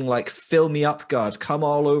sing like, fill me up, God, come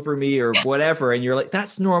all over me or whatever. And you're like,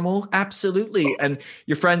 that's normal. Absolutely. And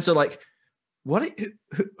your friends are like, what,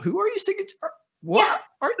 who are you singing to? What? Yeah,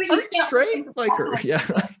 aren't you straight? Like her. Yeah.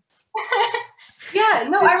 Yeah.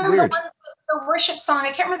 No, I remember the worship song.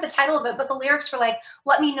 I can't remember the title of it, but the lyrics were like,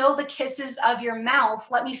 let me know the kisses of your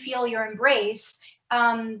mouth. Let me feel your embrace.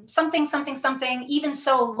 Something, even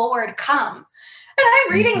so, Lord, come. And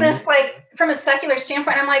I'm reading this like from a secular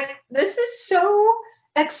standpoint. I'm like, this is so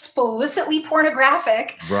explicitly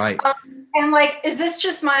pornographic. Right. And like, is this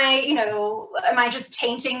just my, you know, am I just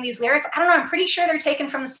tainting these lyrics? I don't know. I'm pretty sure they're taken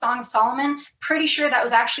from the Song of Solomon. Pretty sure that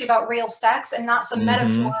was actually about real sex and not some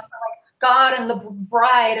metaphor for like God and the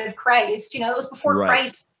bride of Christ. You know, it was before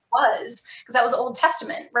Christ was, because that was Old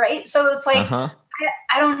Testament, right? So it's like,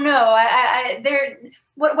 I don't know.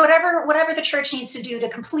 Whatever the church needs to do to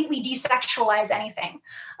completely desexualize anything.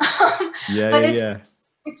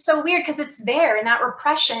 It's so weird because it's there, and that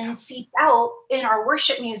repression seeps out in our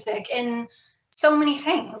worship music in so many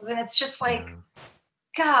things, and it's just like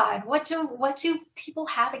God, what do people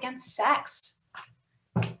have against sex?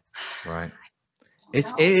 Right. It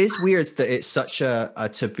No. is weird that it's such a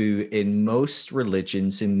taboo in most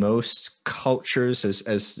religions, in most cultures,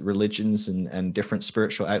 as religions and different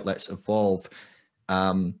spiritual outlets evolve.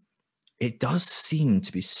 It does seem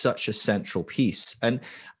to be such a central piece. And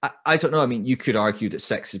I don't know. I mean, you could argue that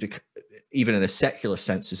sex is, even in a secular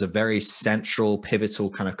sense, is a very central, pivotal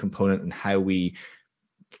kind of component in how we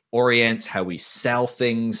orient, how we sell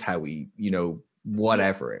things, how we,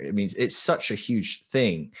 whatever. I mean, it's such a huge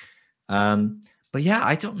thing. But yeah,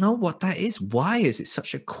 I don't know what that is. Why is it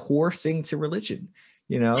such a core thing to religion?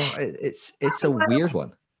 It's a weird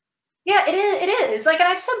one. Yeah, it is. It is. Like, and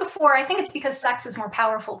I've said before, I think it's because sex is more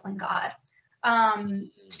powerful than God,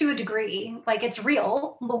 to a degree. Like, it's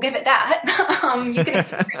real. We'll give it that. You can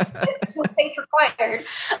experience it with faith required.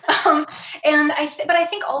 But I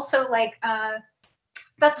think also, like,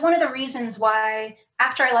 that's one of the reasons why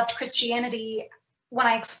after I left Christianity, when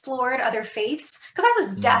I explored other faiths, because I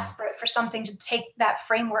was desperate for something to take that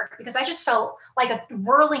framework, because I just felt like a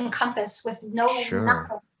whirling compass with Sure.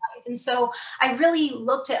 nothing. And so I really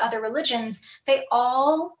looked at other religions. They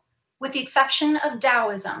all, with the exception of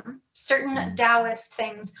Taoism, certain Taoist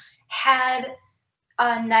things had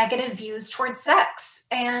negative views towards sex,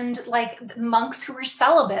 and like monks who were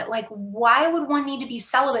celibate. Like, why would one need to be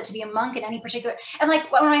celibate to be a monk in any particular? And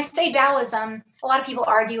like, when I say Taoism, a lot of people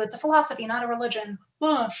argue it's a philosophy, not a religion.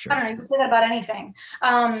 Sure. I don't know, you can say that about anything.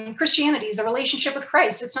 Christianity is a relationship with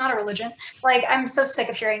Christ. It's not a religion. Like, I'm so sick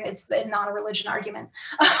of hearing it's not a religion argument.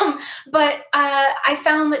 But I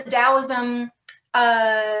found that Taoism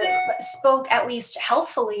spoke at least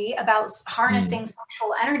healthfully about harnessing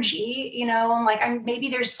sexual energy, and like, maybe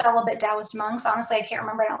there's celibate Taoist monks. Honestly, I can't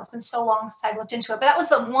remember now. It's been so long since I've looked into it, but that was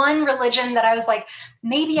the one religion that I was like,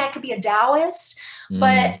 maybe I could be a Taoist,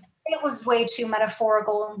 but it was way too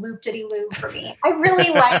metaphorical and loop-diddy-loo for me. I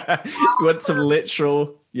really like you want some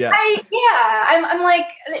literal. Yeah. I'm like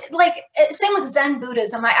same with Zen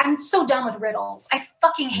Buddhism. I'm so done with riddles. I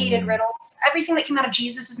fucking hated riddles. Everything that came out of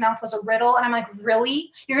Jesus's mouth was a riddle. And I'm like, really?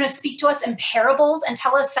 You're going to speak to us in parables and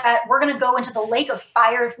tell us that we're going to go into the lake of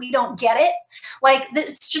fire if we don't get it? Like,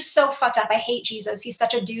 it's just so fucked up. I hate Jesus. He's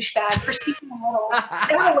such a douchebag for speaking in riddles.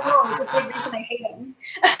 That alone is a big reason I hate him.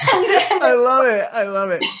 I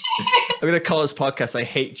love it. I'm going to call this podcast, I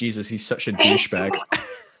Hate Jesus. He's such a douchebag.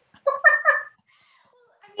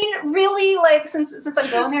 Really, like, since I'm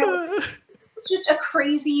going there, he was just a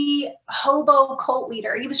crazy hobo cult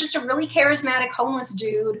leader. He was just a really charismatic homeless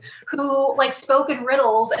dude who like spoke in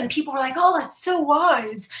riddles, and people were like, oh, that's so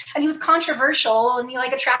wise. And he was controversial, and he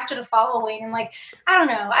like attracted a following. And like, I don't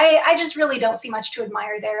know, I just really don't see much to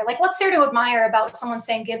admire there. Like, what's there to admire about someone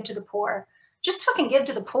saying give to the poor? Just fucking give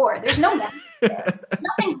to the poor. There's no there.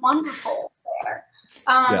 Nothing wonderful there.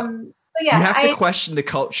 Yeah, you have to question the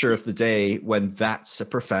culture of the day when that's a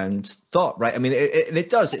profound thought, right? I mean, it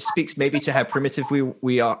does. It speaks maybe to how primitive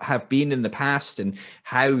we have been in the past, and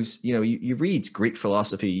how, you read Greek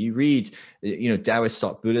philosophy, you read, Taoist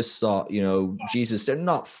thought, Buddhist thought, Jesus. They're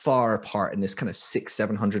not far apart in this kind of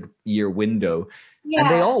 600-700 year window, and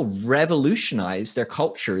they all revolutionize their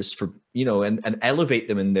cultures for and elevate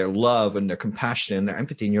them in their love and their compassion and their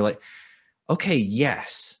empathy. And you're like, okay,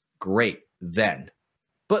 yes, great, then.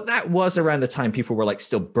 But that was around the time people were like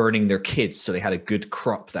still burning their kids so they had a good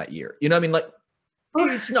crop that year. You know what I mean? Like,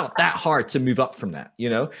 it's not that hard to move up from that,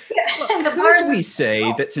 Yeah. Could we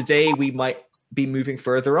say that today we might be moving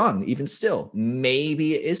further on, even still?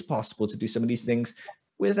 Maybe it is possible to do some of these things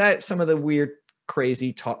without some of the weird,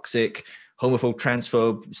 crazy, toxic, homophobe,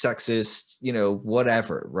 transphobe, sexist,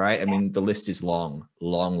 whatever, right? I mean, the list is long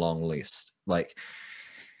list. Like,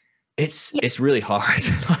 it's really hard.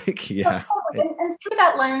 Like, yeah. And through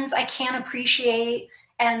that lens, I can appreciate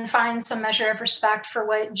and find some measure of respect for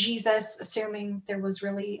what Jesus, assuming there was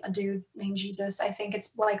really a dude named Jesus. I think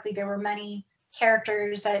it's likely there were many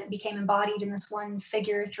characters that became embodied in this one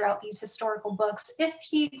figure throughout these historical books, if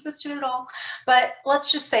he existed at all. But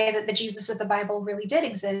let's just say that the Jesus of the Bible really did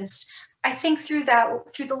exist. I think through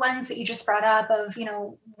the lens that you just brought up of,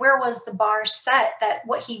 where was the bar set that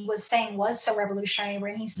what he was saying was so revolutionary,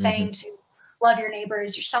 when he's saying to love your neighbor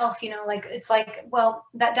as yourself, like, it's like, well,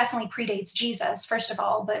 that definitely predates Jesus, first of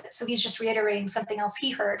all. But so he's just reiterating something else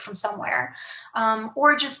he heard from somewhere,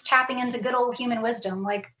 or just tapping into good old human wisdom.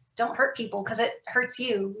 Like, don't hurt people because it hurts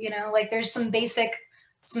you, like, there's some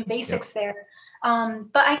basics there.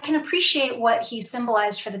 But I can appreciate what he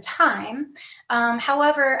symbolized for the time.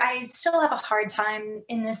 However, I still have a hard time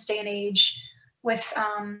in this day and age with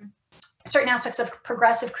certain aspects of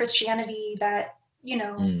progressive Christianity that,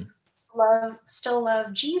 still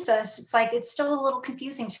love Jesus, it's like, it's still a little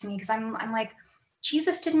confusing to me, because I'm like,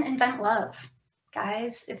 Jesus didn't invent love,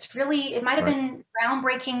 guys. It's really, it might have been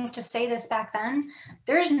groundbreaking to say this back then.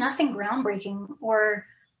 There is nothing groundbreaking or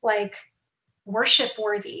like worship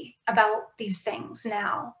worthy about these things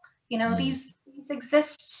now. You know, these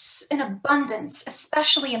exist in abundance,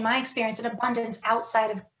 especially in my experience, in abundance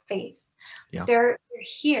outside of faith. Yeah. They're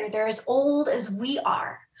here. They're as old as we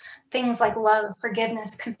are. Things like love,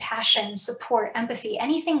 forgiveness, compassion, support, empathy,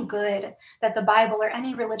 anything good that the Bible or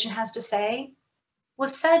any religion has to say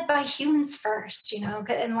was said by humans first, you know.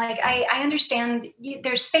 And like, I understand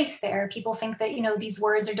there's faith there. People think that, you know, these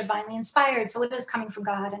words are divinely inspired, so it is coming from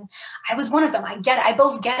God. And I was one of them. I get it. I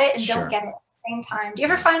both get it and don't get it at the same time. Do you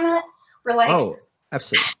ever find that? We're like, oh,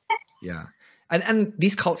 absolutely. Yeah. And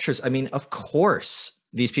these cultures, I mean, of course,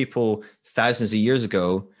 these people thousands of years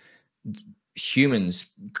ago,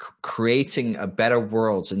 humans creating a better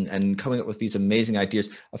world and coming up with these amazing ideas.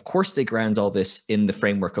 Of course, they ground all this in the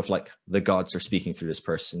framework of like, the gods are speaking through this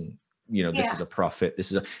person. You know, this is a prophet.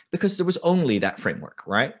 Because there was only that framework,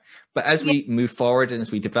 right? But as we move forward and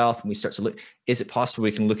as we develop and we start to look, is it possible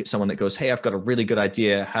we can look at someone that goes, hey, I've got a really good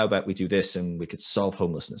idea. How about we do this and we could solve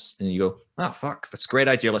homelessness? And you go, oh, fuck, that's a great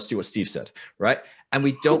idea. Let's do what Steve said, right? And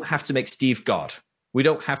we don't have to make Steve God. We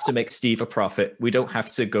don't have to make Steve a prophet. We don't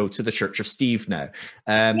have to go to the Church of Steve now.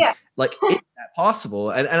 Like, is that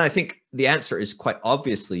possible? And I think the answer is quite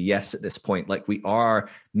obviously yes at this point. Like, we are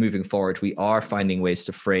moving forward. We are finding ways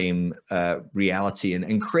to frame reality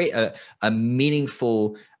and create a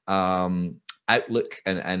meaningful outlook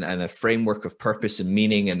and a framework of purpose and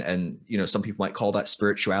meaning. And you know, some people might call that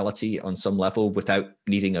spirituality on some level without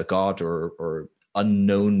needing a god or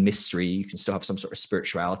unknown mystery. You can still have some sort of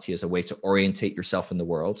spirituality as a way to orientate yourself in the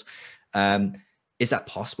world. Is that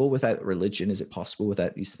possible without religion? Is it possible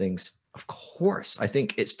without these things? Of course. I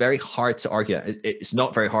think it's very hard to argue. It's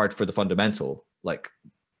not very hard for the fundamental. Like,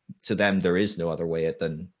 to them, there is no other way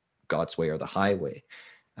than God's way or the highway.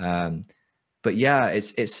 But yeah,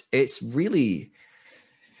 it's really,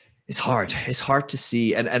 it's hard. It's hard to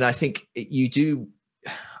see. And I think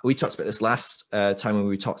we talked about this last time when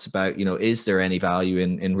we talked about, you know, is there any value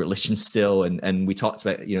in religion still? And we talked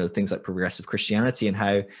about, you know, things like progressive Christianity and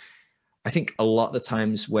how I think a lot of the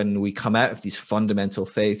times when we come out of these fundamental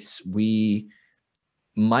faiths, we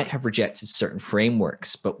might have rejected certain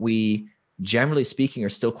frameworks, but we, generally speaking, are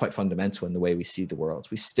still quite fundamental in the way we see the world.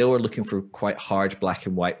 We still are looking for quite hard black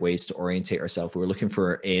and white ways to orientate ourselves. We're looking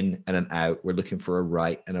for an in and an out. We're looking for a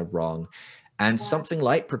right and a wrong. And something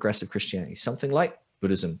like progressive Christianity, something like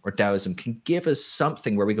Buddhism or Taoism can give us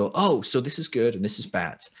something where we go, oh, so this is good and this is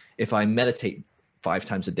bad. If I meditate 5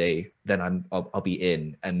 times a day, then I'll be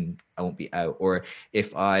in and I won't be out. Or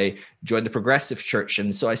if I join the progressive church,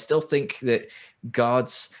 and so I still think that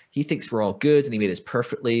he thinks we're all good and he made us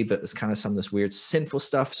perfectly, but there's kind of some of this weird sinful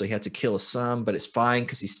stuff. So he had to kill his son, but it's fine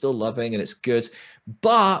because he's still loving and it's good.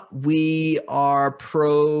 But we are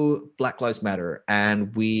pro Black Lives Matter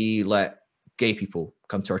and we let gay people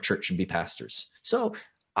come to our church and be pastors. So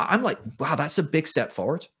I'm like, wow, that's a big step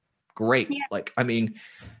forward. Great. Yeah. Like, I mean,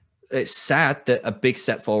 it's sad that a big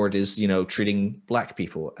step forward is, you know, treating Black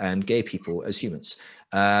people and gay people as humans.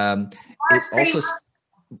 It's also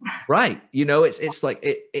right. You know, it's like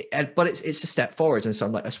but it's a step forward. And so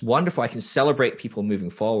I'm like, it's wonderful. I can celebrate people moving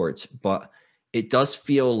forward, but it does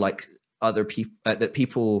feel like other people that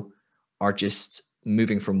people are just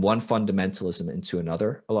moving from one fundamentalism into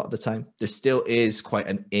another a lot of the time. There still is quite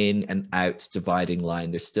an in and out dividing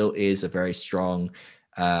line. There still is a very strong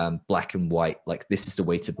black and white, like this is the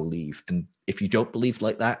way to believe. And if you don't believe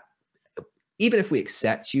like that, even if we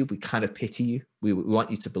accept you, we kind of pity you. We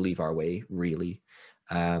want you to believe our way, really.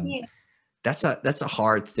 That's a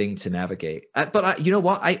hard thing to navigate. But you know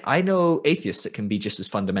what? I know atheists that can be just as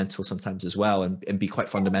fundamental sometimes as well, and be quite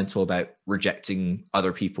fundamental about rejecting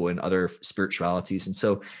other people and other spiritualities. And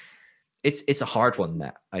so it's a hard one.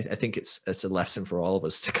 That I think it's a lesson for all of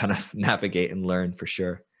us to kind of navigate and learn for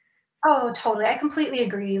sure. Oh, totally. I completely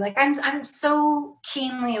agree. Like I'm so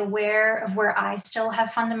keenly aware of where I still have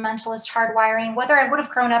fundamentalist hardwiring, whether I would have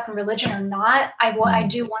grown up in religion or not. I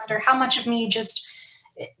do wonder how much of me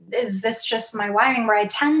is this just my wiring, where I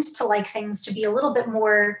tend to like things to be a little bit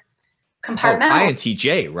more compartmental.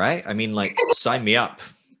 INTJ, right? I mean, like, sign me up.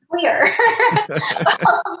 Clear.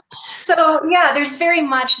 So yeah, there's very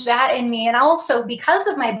much that in me. And also because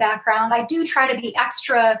of my background, I do try to be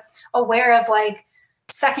extra aware of like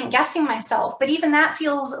second guessing myself. But even that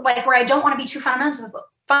feels like where I don't want to be too fundamentalist,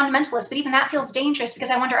 but even that feels dangerous because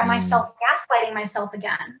I wonder, am I self-gaslighting myself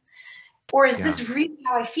again? Or is this really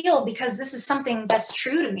how I feel because this is something that's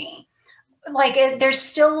true to me? like there's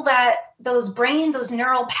still those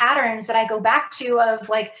neural patterns that I go back to of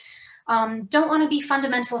like, don't want to be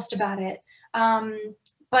fundamentalist about it.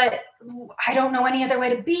 But I don't know any other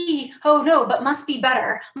way to be. Oh no, but must be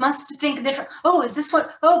better. Must think different. Oh, is this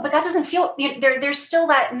what? Oh, but that doesn't feel. There's still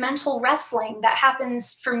that mental wrestling that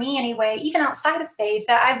happens for me anyway, even outside of faith,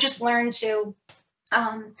 that I've just learned to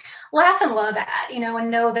laugh and love at,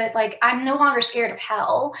 and know that like I'm no longer scared of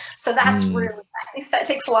hell. So that's really nice. That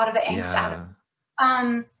takes a lot of the angst out of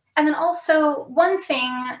it. And then also one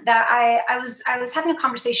thing that I was having a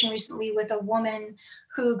conversation recently with a woman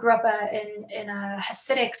who grew up in a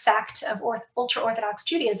Hasidic sect of ultra-Orthodox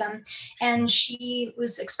Judaism. And she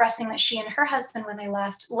was expressing that she and her husband, when they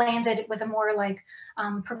left, landed with a more like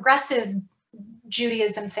progressive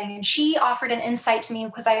Judaism thing. And she offered an insight to me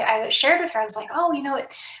because I shared with her, I was like, oh, it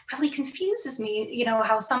really confuses me,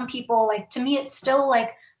 how some people, like, to me, it's still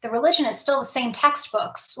like the religion is still the same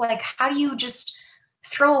textbooks. Like, how do you just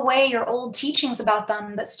throw away your old teachings about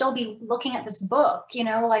them, but still be looking at this book,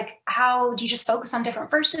 like, how do you just focus on different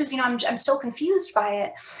verses? I'm still confused by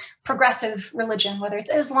it. Progressive religion, whether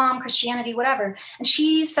it's Islam, Christianity, whatever. And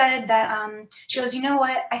she said that, she goes, you know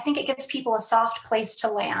what? I think it gives people a soft place to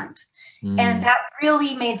land. And that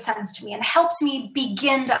really made sense to me and helped me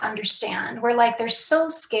begin to understand where like they're so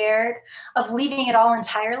scared of leaving it all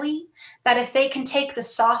entirely that if they can take the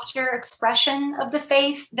softer expression of the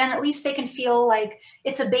faith, then at least they can feel like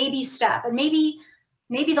it's a baby step. And maybe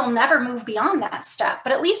they'll never move beyond that step,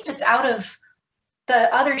 but at least it's out of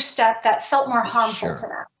the other step that felt more harmful to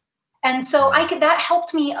them. And so that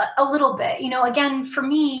helped me a little bit, again, for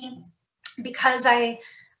me, because I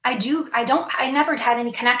never had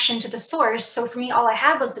any connection to the source. So for me, all I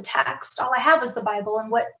had was the text, all I had was the Bible and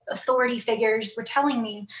what authority figures were telling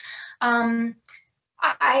me.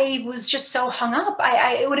 I was just so hung up.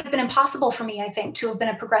 It would have been impossible for me, I think, to have been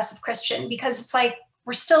a progressive Christian, because it's like,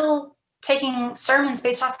 we're still taking sermons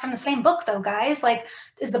based off from the same book though, guys. Like,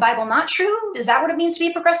 is the Bible not true? Is that what it means to be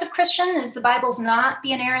a progressive Christian? Is the Bible's not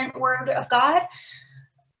the inerrant word of God?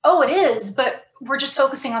 Oh, it is, but we're just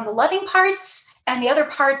focusing on the loving parts, and the other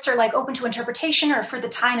parts are like open to interpretation or for the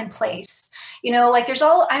time and place. Like there's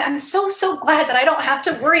I'm so glad that I don't have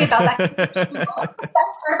to worry about that. The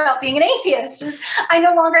best part about being an atheist is I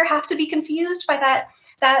no longer have to be confused by that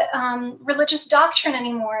religious doctrine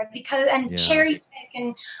anymore, cherry pick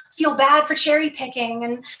and feel bad for cherry picking.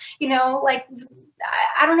 And, like,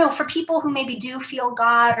 I don't know, for people who maybe do feel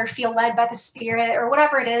God or feel led by the Spirit or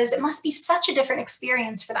whatever it is, it must be such a different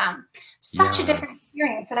experience for them. Such a different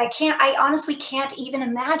experience that I honestly can't even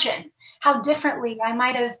imagine how differently I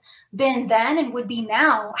might have been then and would be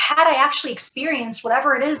now had I actually experienced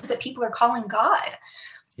whatever it is that people are calling God.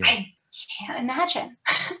 Yeah. I can't imagine.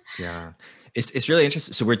 Yeah. It's really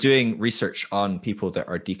interesting. So we're doing research on people that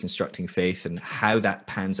are deconstructing faith and how that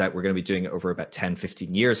pans out. We're going to be doing it over about 10,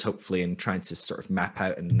 15 years, hopefully, and trying to sort of map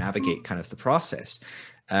out and navigate kind of the process.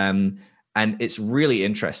 And it's really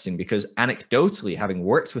interesting because anecdotally, having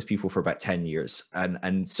worked with people for about 10 years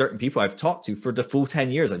and certain people I've talked to for the full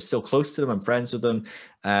 10 years, I'm still close to them, I'm friends with them.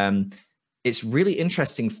 It's really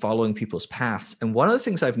interesting following people's paths. And one of the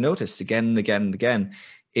things I've noticed again and again and again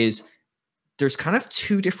is there's kind of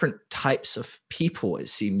two different types of people, it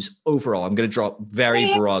seems, overall. I'm going to draw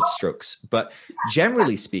very broad strokes, but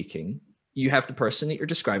generally speaking, you have the person that you're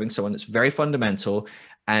describing, someone that's very fundamental,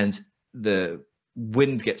 and the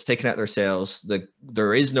wind gets taken out of their sails.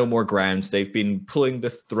 There is no more ground. They've been pulling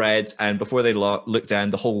the threads, and before they look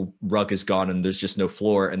down, the whole rug is gone and there's just no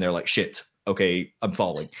floor, and they're like, shit, okay, I'm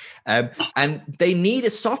falling. And they need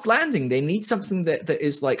a soft landing. They need something that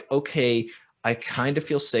is like, okay, I kind of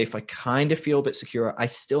feel safe. I kind of feel a bit secure. I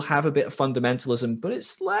still have a bit of fundamentalism, but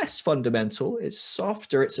it's less fundamental. It's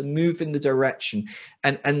softer. It's a move in the direction.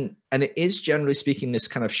 And it is, generally speaking, this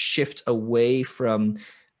kind of shift away from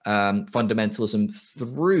fundamentalism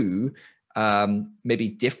through maybe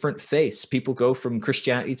different faiths. People go from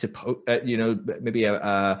Christianity to maybe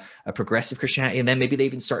a progressive Christianity, and then maybe they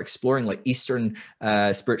even start exploring like Eastern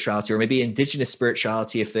spirituality or maybe indigenous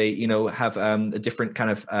spirituality if they have a different kind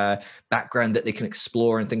of background that they can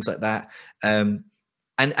explore and things like that. And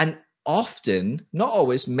often, not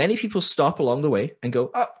always, many people stop along the way and go,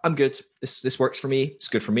 oh, I'm good. This works for me. It's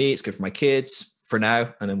good for me. It's good for my kids for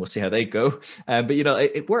now, and then we'll see how they go. But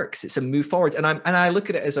it works. It's a move forward, and I look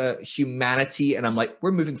at it as a humanity, and I'm like,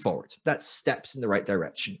 we're moving forward. That's steps in the right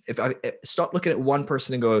direction. If I stop looking at one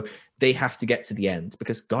person and go, they have to get to the end,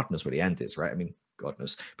 because God knows where the end is, right? I mean, God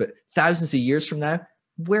knows. But thousands of years from now,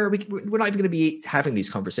 we're not even going to be having these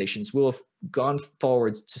conversations. We'll have gone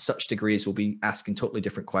forward to such degrees we'll be asking totally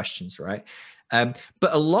different questions, right?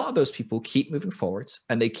 But a lot of those people keep moving forward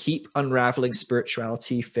and they keep unraveling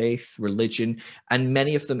spirituality, faith, religion, and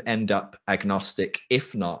many of them end up agnostic,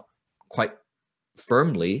 if not quite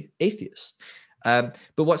firmly atheist. But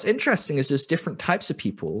what's interesting is there's different types of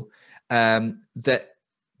people that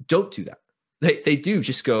don't do that. They do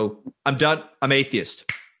just go, I'm done, I'm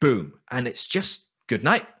atheist, boom. And it's just, good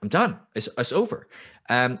night, I'm done, it's over.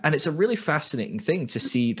 And it's a really fascinating thing to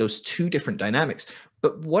see those two different dynamics.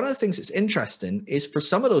 But one of the things that's interesting is for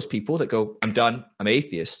some of those people that go, I'm done, I'm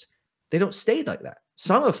atheist, they don't stay like that.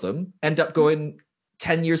 Some of them end up going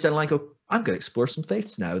 10 years down the line, go, I'm going to explore some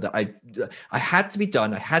faiths now that I had to be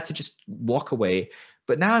done. I had to just walk away.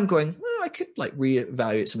 But now I'm going, I could like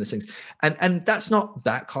reevaluate some of these things. And that's not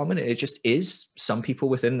that common. It just is. Some people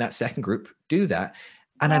within that second group do that.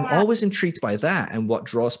 And I'm always intrigued by that and what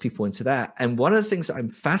draws people into that. And one of the things that I'm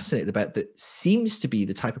fascinated about that seems to be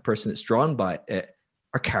the type of person that's drawn by it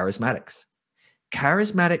are charismatics.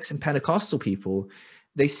 Charismatics and Pentecostal people,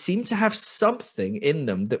 they seem to have something in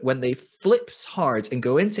them that when they flip hard and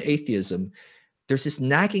go into atheism, there's this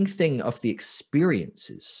nagging thing of the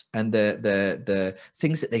experiences and the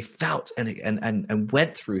things that they felt and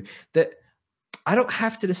went through that I don't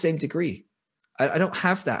have to the same degree. I don't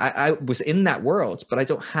have that. I was in that world, but I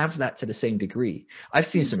don't have that to the same degree. I've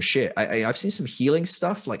seen some shit. I've seen some healing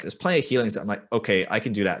stuff. Like there's plenty of healings that I'm like, okay, I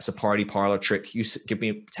can do that. It's a party parlor trick. You give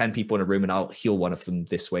me 10 people in a room and I'll heal one of them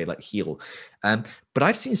this way, like heal. But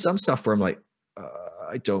I've seen some stuff where I'm like,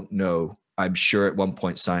 I don't know. I'm sure at one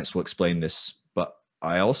point science will explain this, but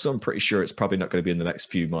I also am pretty sure it's probably not going to be in the next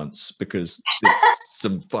few months because it's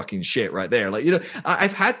some fucking shit right there. Like, you know,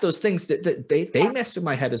 I've had those things that they mess with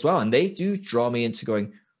my head as well. And they do draw me into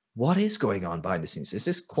going, what is going on behind the scenes? Is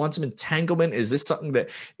this quantum entanglement? Is this something that,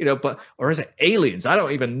 you know, or is it aliens? I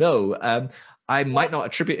don't even know. I might not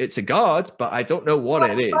attribute it to God, but I don't know what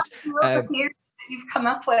it is. You've come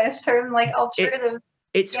up with from like alternative.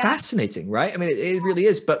 It's fascinating, right? I mean, it really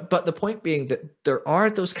is. But the point being that there are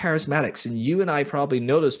those charismatics, and you and I probably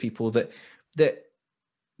know those people that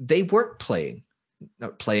they weren't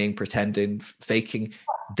not playing, pretending, faking.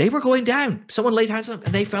 They were going down. Someone laid hands on them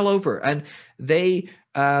and they fell over, and they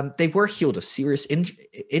were healed of serious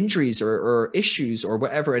injuries or issues or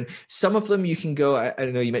whatever. And some of them you can go, I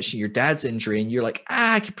don't know, you mentioned your dad's injury, and you're like,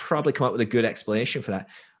 I could probably come up with a good explanation for that.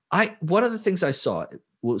 One of the things I saw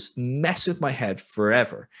was mess with my head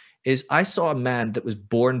forever is I saw a man that was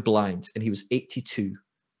born blind and he was 82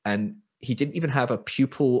 and he didn't even have a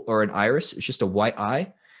pupil or an iris. It was just a white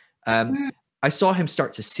eye. I saw him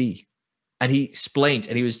start to see, and he explained,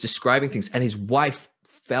 and he was describing things, and his wife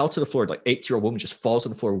fell to the floor, like 80-year-old woman just falls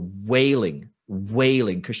on the floor wailing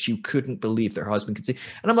because she couldn't believe that her husband could see.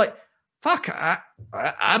 And I'm like, fuck,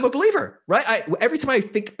 I'm a believer, right? Every time I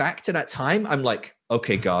think back to that time, I'm like,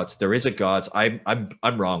 okay, God, there is a God.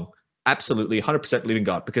 I'm wrong. Absolutely 100% believe in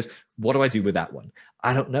God, because what do I do with that one?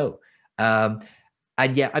 I don't know.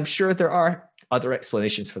 And yeah, I'm sure there are other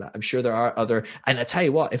explanations for that. I'm sure there are other, and I tell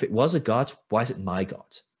you what, if it was a God, why is it my God?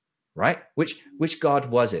 Right? Which God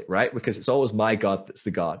was it? Right? Because it's always my God that's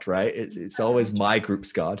the God, right? It's always my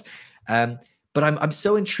group's God. But I'm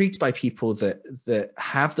so intrigued by people that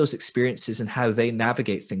have those experiences and how they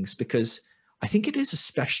navigate things, because I think it is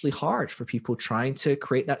especially hard for people trying to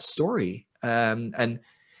create that story. And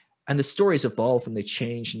the stories evolve and they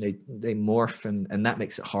change and they morph, and that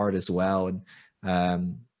makes it hard as well.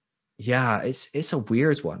 And yeah, it's a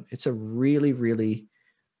weird one. It's a really, really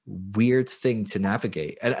weird thing to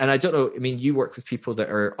navigate. And I don't know, I mean, you work with people that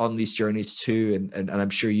are on these journeys too, and I'm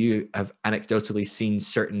sure you have anecdotally seen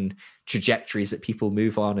certain trajectories that people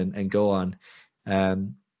move on and go on. But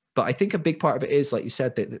I think a big part of it is, like you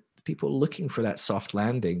said, that people looking for that soft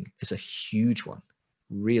landing is a huge one,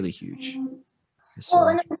 really huge. Well,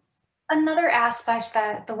 and another aspect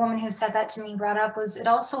that the woman who said that to me brought up was it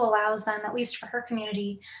also allows them, at least for her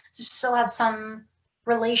community, to still have some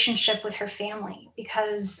relationship with her family,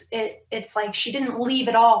 because it's like she didn't leave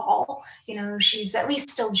at all. You know, she's at least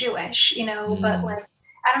still Jewish, you know, but like,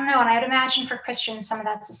 I don't know. And I'd imagine for Christians, some of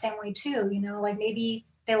that's the same way too, you know, like maybe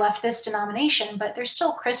they left this denomination, but they're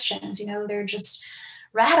still Christians, you know, they're just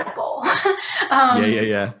radical.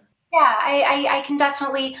 Yeah. Yeah, I can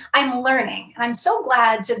definitely, I'm learning, and I'm so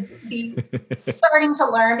glad to be starting to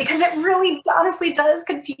learn, because it really honestly does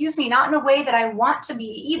confuse me, not in a way that I want to be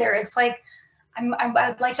either. It's like,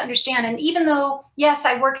 I'd like to understand. And even though, yes,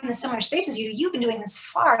 I work in a similar space as you, you've been doing this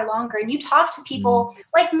far longer, and you talk to people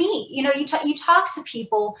like me, you know, you talk to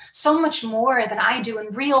people so much more than I do in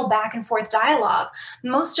real back and forth dialogue.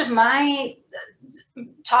 Most of my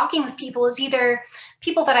talking with people is either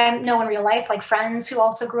people that I know in real life, like friends who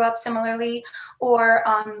also grew up similarly, or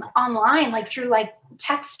online, like through like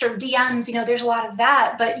text or DMs. You know, there's a lot of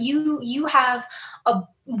that. But you have a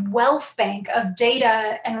wealth bank of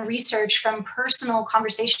data and research from personal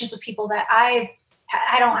conversations with people that I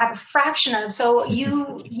don't have a fraction of. So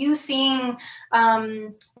you seeing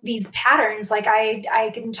these patterns, like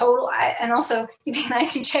I can and also you being an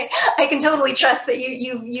ITJ, I can totally trust that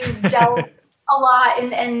you've dealt a lot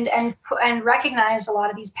and recognized a lot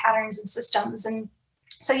of these patterns and systems. And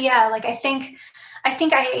so, yeah, like I think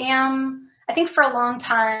for a long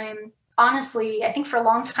time, honestly, I think for a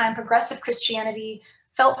long time, progressive Christianity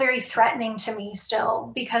felt very threatening to me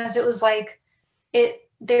still, because it was like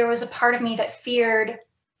there was a part of me that feared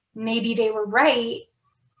maybe they were right,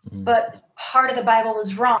 but part of the Bible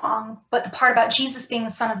is wrong, but the part about Jesus being the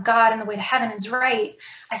Son of God and the way to heaven is right.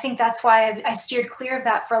 I think that's why I steered clear of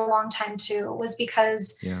that for a long time too, was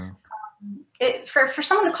because for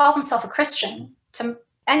someone to call themselves a Christian, to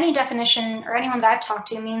any definition or anyone that I've talked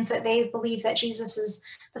to, means that they believe that Jesus is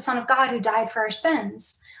the Son of God who died for our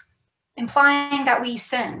sins, implying that we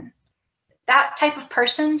sin. That type of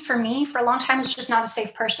person, for me, for a long time, is just not a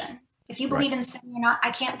safe person. If you believe in sin,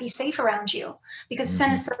 I can't be safe around you, because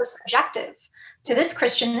sin is so subjective. To this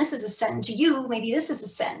Christian, this is a sin. To you, maybe this is a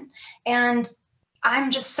sin. And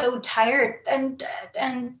I'm just so tired, and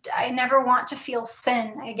I never want to feel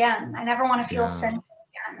sin again. I never want to feel sin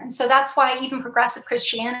again. And so that's why even progressive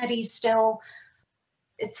Christianity still,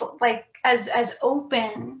 it's like as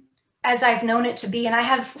open as I've known it to be. And I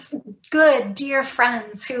have good, dear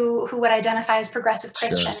friends who would identify as progressive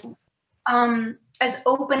Christian. As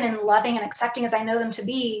open and loving and accepting as I know them to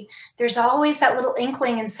be, there's always that little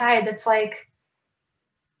inkling inside that's like,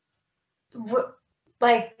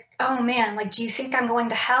 oh man, like, do you think I'm going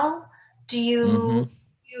to hell?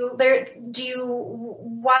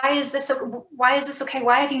 Why is this okay?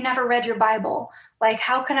 Why have you never read your Bible? Like,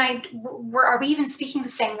 how can are we even speaking the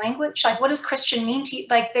same language? Like, what does Christian mean to you?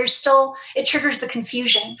 Like, there's still, it triggers the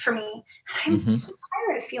confusion for me. I'm so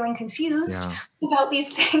tired of feeling confused about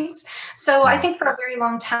these things. So I think for a very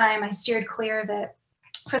long time, I steered clear of it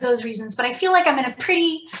for those reasons. But I feel like I'm in a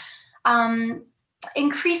pretty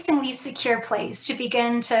increasingly secure place to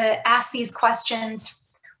begin to ask these questions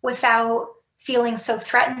without feeling so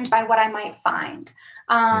threatened by what I might find.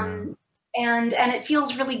 And it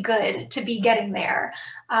feels really good to be getting there,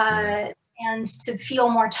 and to feel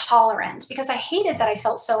more tolerant, because I hated that I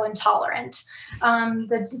felt so intolerant.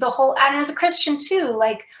 The whole, and as a Christian too,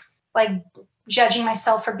 like judging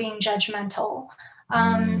myself for being judgmental.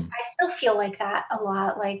 I still feel like that a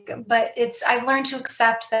lot, but I've learned to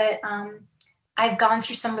accept that I've gone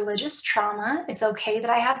through some religious trauma. It's okay that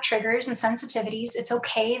I have triggers and sensitivities. It's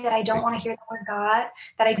okay that I don't want to hear the word God,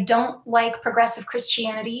 that I don't like progressive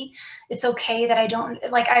Christianity. It's okay that I don't,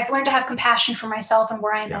 I've learned to have compassion for myself and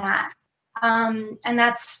where I'm at. And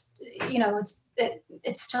that's,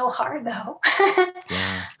 it's still hard though.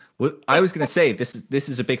 Well, I was going to say, this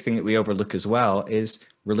is a big thing that we overlook as well, is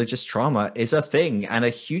religious trauma is a thing. And a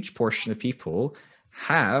huge portion of people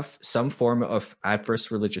have some form of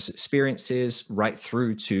adverse religious experiences right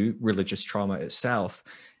through to religious trauma itself.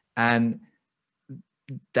 And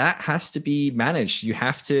that has to be managed. You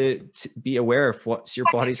have to be aware of what's your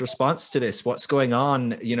body's response to this, what's going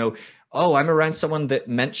on. Oh, I'm around someone that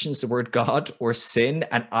mentions the word God or sin,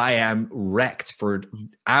 and I am wrecked for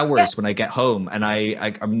hours when I get home, and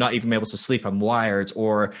I'm not even able to sleep. I'm wired,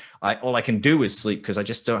 or all I can do is sleep because I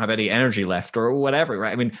just don't have any energy left, or whatever,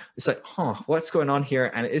 right? I mean, it's like, what's going on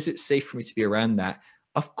here? And is it safe for me to be around that?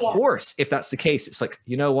 Of course, if that's the case, it's like,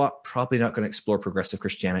 you know what? Probably not going to explore progressive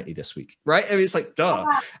Christianity this week, right? I mean, it's like, duh.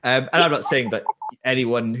 And I'm not saying that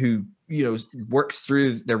anyone who works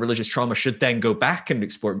through their religious trauma should then go back and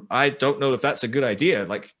explore. I don't know if that's a good idea.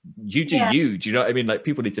 Like, you do you know what I mean? Like,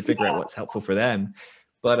 people need to figure out what's helpful for them.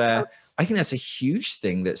 But I think that's a huge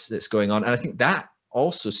thing that's going on. And I think that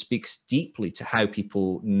also speaks deeply to how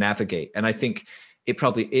people navigate. And I think it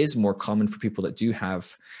probably is more common for people that do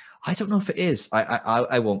have, I don't know if it is.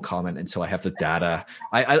 I won't comment until I have the data.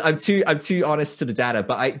 I'm too honest to the data,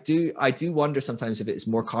 but I do wonder sometimes if it's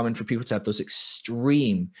more common for people to have those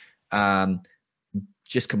extreme,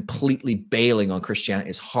 just completely bailing on Christianity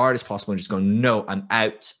as hard as possible and just going, no, I'm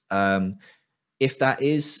out. If that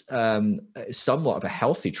is somewhat of a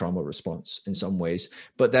healthy trauma response in some ways,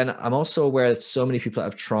 but then I'm also aware of so many people that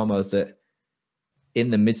have trauma that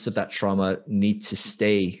in the midst of that trauma need to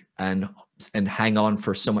stay and hang on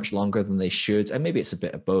for so much longer than they should. And maybe it's a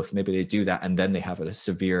bit of both. Maybe they do that and then they have a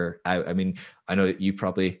severe out. I mean, I know that you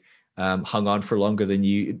probably hung on for longer than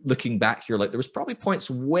you. Looking back, you're like, there was probably points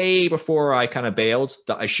way before I kind of bailed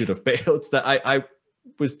that I should have bailed, that I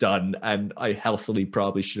was done and I healthily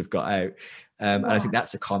probably should have got out. And I think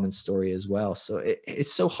that's a common story as well. So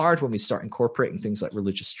it's so hard when we start incorporating things like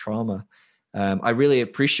religious trauma. I really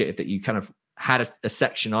appreciate that you kind of had a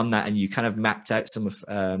section on that and you kind of mapped out some of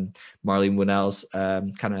Marlene Winnell's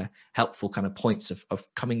kind of helpful kind of points of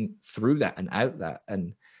coming through that and out that.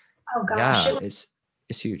 And oh gosh, yeah, it's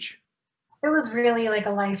huge. It was really like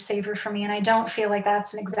a lifesaver for me. And I don't feel like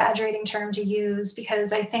that's an exaggerating term to use,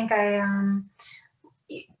 because I think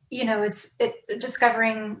it's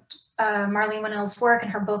discovering Marlene Winnell's work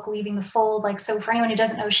and her book, Leaving the Fold. Like, so for anyone who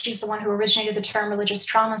doesn't know, she's the one who originated the term religious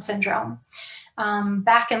trauma syndrome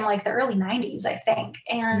back in like the early 90s, I think.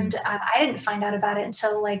 And I didn't find out about it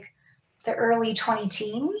until like the early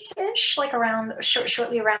 20-teens-ish, like around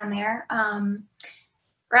shortly around there.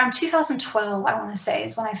 Around 2012, I want to say,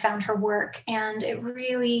 is when I found her work. And it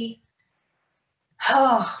really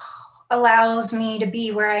allows me to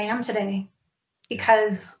be where I am today,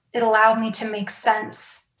 because it allowed me to make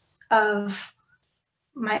sense of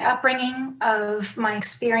my upbringing, of my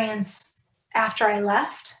experience after I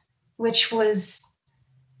left, which was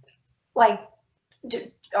like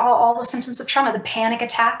all the symptoms of trauma, the panic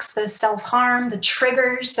attacks, the self-harm, the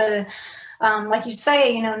triggers, the like you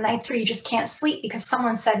say, nights where you just can't sleep because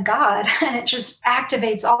someone said God, and it just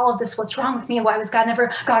activates all of this. What's wrong with me? Why was God never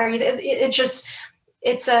God? Or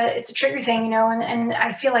it's a trigger thing, and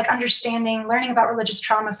I feel like learning about religious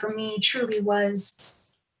trauma for me truly was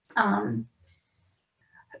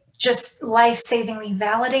just life-savingly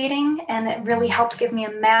validating. And it really helped give me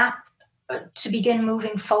a map to begin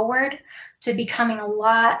moving forward to becoming a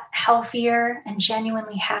lot healthier and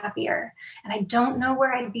genuinely happier. And I don't know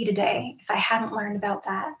where I'd be today if I hadn't learned about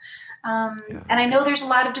that. And I know there's a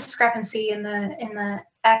lot of discrepancy in the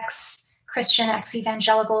ex-Christian,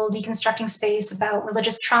 ex-evangelical deconstructing space about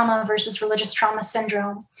religious trauma versus religious trauma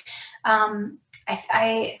syndrome.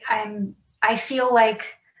 I feel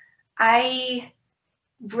like I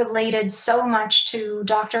related so much to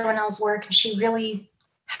Dr. Winnell's work, and she really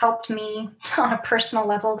helped me on a personal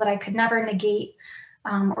level that I could never negate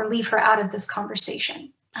or leave her out of this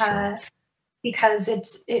conversation. Sure. Because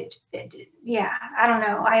I don't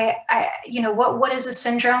know. What is a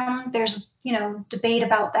syndrome? There's, debate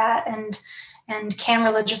about that. And can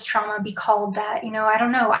religious trauma be called that? I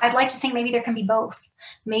don't know. I'd like to think maybe there can be both.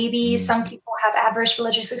 Maybe some people have adverse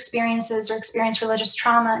religious experiences or experience religious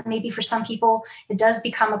trauma. Maybe for some people, it does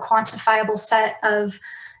become a quantifiable set of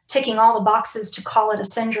ticking all the boxes to call it a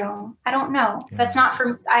syndrome. I don't know. Yeah. That's not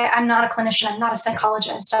I'm not a clinician. I'm not a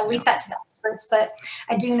psychologist. I'll leave that to the experts. But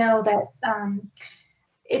I do know that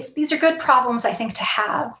these are good problems, I think, to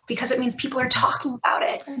have, because it means people are talking about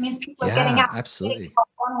it. It means people are getting out absolutely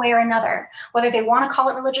one way or another, whether they want to call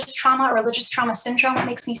it religious trauma or religious trauma syndrome. It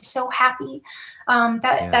makes me so happy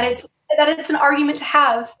that it's an argument to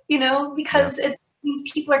have, because it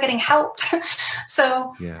means people are getting helped.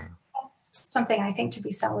 So that's something I think to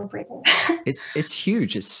be celebrated. It's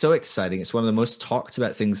huge. It's so exciting. It's one of the most talked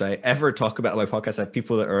about things I ever talk about on my podcast. I have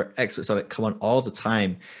people that are experts on it come on all the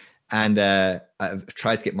time. And I've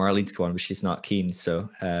tried to get Marlene to go on, but she's not keen. So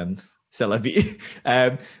c'est la vie.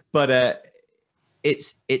 But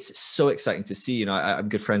it's so exciting to see. I'm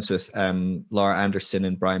good friends with Laura Anderson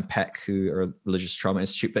and Brian Peck, who are Religious Trauma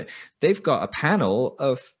Institute, but they've got a panel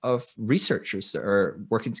of researchers that are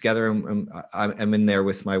working together. And I'm in there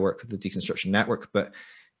with my work with the Deconstruction Network, but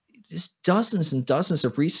there's dozens and dozens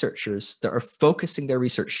of researchers that are focusing their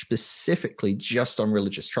research specifically just on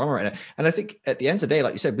religious trauma right now. And I think at the end of the day,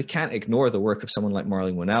 like you said, we can't ignore the work of someone like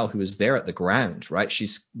Marlene Winnell, who is there at the ground, right?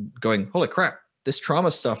 She's going, holy crap, this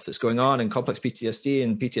trauma stuff that's going on in complex PTSD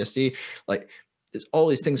and PTSD, like there's all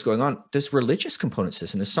these things going on. There's religious components to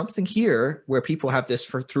this, and there's something here where people have this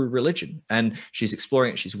through religion. And she's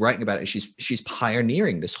exploring it, she's writing about it, she's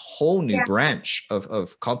pioneering this whole new branch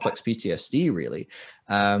of complex PTSD, really.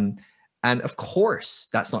 And of course,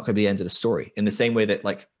 that's not going to be the end of the story. In the same way that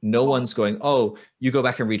like no one's going, oh, you go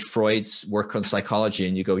back and read Freud's work on psychology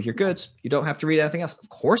and you go, you're good. You don't have to read anything else. Of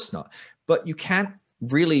course not. But you can't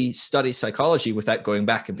really study psychology without going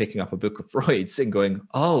back and picking up a book of Freud's and going,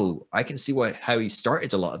 oh, I can see how he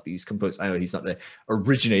started a lot of these components. I know he's not the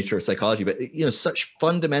originator of psychology, but such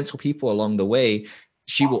fundamental people along the way.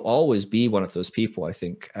 She will always be one of those people, I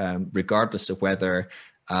think, regardless of whether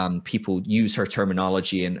people use her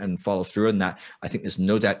terminology and follow through on that. I think there's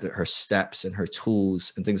no doubt that her steps and her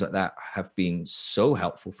tools and things like that have been so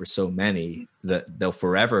helpful for so many that they'll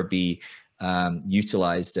forever be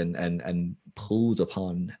utilized and pulled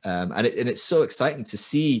upon. And it's so exciting to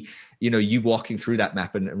see, you walking through that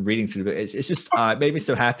map and reading through it. It's just, it made me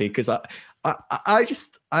so happy, because I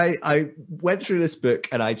went through this book,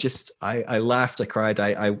 and I laughed, I cried,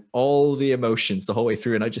 I all the emotions the whole way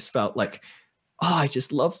through. And I just felt like, oh, I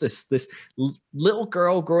just love this little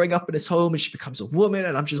girl growing up in his home, and she becomes a woman.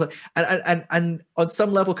 And I'm just like, and on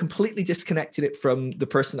some level, completely disconnected it from the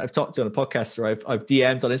person I've talked to on a podcast, or I've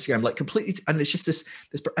DM'd on Instagram, like completely. And it's just this,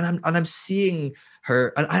 and I'm seeing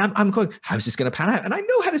her, and I'm going, how's this going to pan out? And I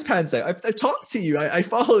know how this pans out. I've talked to you. I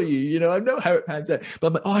follow you, I know how it pans out, but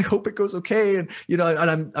I'm like, oh, I hope it goes okay. And,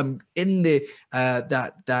 and I'm in the,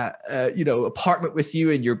 apartment with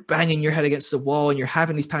you, and you're banging your head against the wall, and you're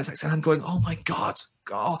having these panic attacks, and I'm going, oh my God,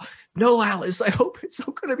 no, Alice, I hope it's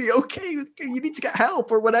all going to be okay. You need to get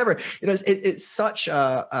help or whatever. It's such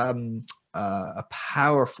a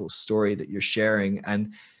powerful story that you're sharing.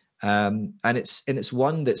 And it's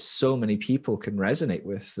one that so many people can resonate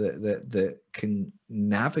with, that can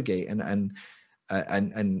navigate and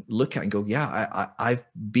look at and go, yeah, I've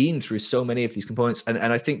been through so many of these components, and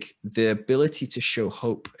I think the ability to show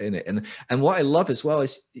hope in it, and what I love as well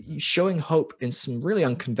is showing hope in some really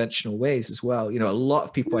unconventional ways as well. A lot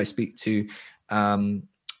of people I speak to on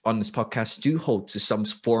this podcast do hold to some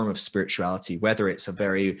form of spirituality, whether it's a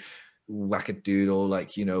very wackadoodle,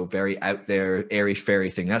 like, very out there, airy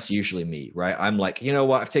fairy thing. That's usually me, right? I'm like,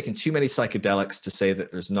 I've taken too many psychedelics to say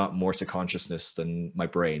that there's not more to consciousness than my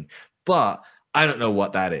brain, but I don't know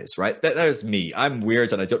what that is, right? There's me. I'm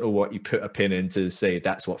weird, and I don't know what you put a pin in to say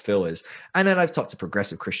that's what Phil is. And then I've talked to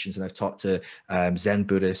progressive Christians, and I've talked to Zen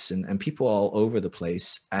Buddhists and people all over the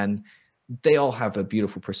place, and they all have a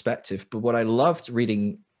beautiful perspective. But what I loved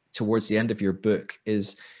reading towards the end of your book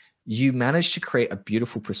is you managed to create a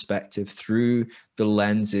beautiful perspective through the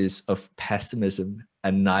lenses of pessimism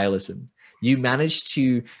and nihilism. You managed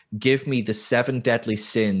to give me the 7 deadly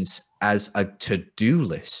sins as a to-do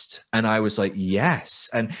list. And I was like, yes.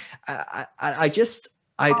 And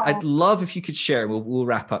I'd love if you could share. We'll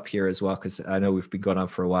wrap up here as well, because I know we've been going on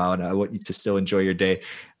for a while, and I want you to still enjoy your day.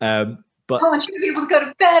 But I want you to be able to go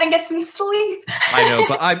to bed and get some sleep. I know,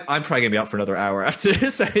 but I'm probably gonna be up for another hour after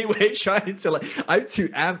this anyway, trying to I'm too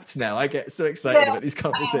amped now. I get so excited about these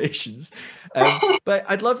conversations. But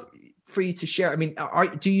I'd love for you to share. I mean,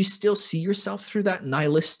 do you still see yourself through that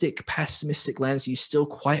nihilistic, pessimistic lens? Are you still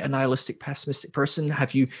quite a nihilistic, pessimistic person?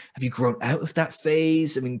 Have you grown out of that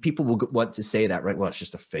phase? I mean, people will want to say that, right? Well, it's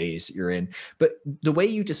just a phase that you're in. But the way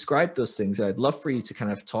you describe those things, I'd love for you to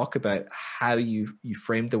kind of talk about how you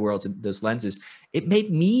framed the world in those lenses. It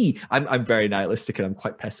made me, I'm very nihilistic, and I'm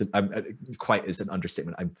quite quite is an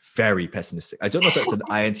understatement. I'm very pessimistic. I don't know if that's an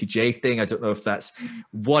INTJ thing. I don't know if that's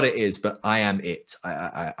what it is, but I am it.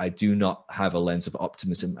 I do not have a lens of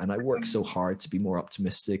optimism, and I work so hard to be more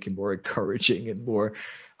optimistic and more encouraging and more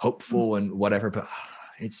hopeful and whatever, but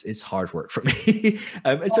it's hard work for me.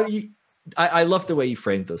 And so I love the way you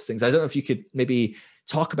framed those things. I don't know if you could maybe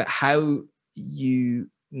talk about how you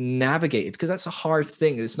navigated, because that's a hard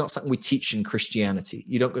thing. It's not something we teach in Christianity.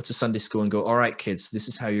 You don't go to Sunday school and go, all right, kids, this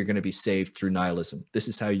is how you're going to be saved through nihilism. This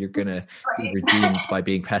is how you're going to be redeemed by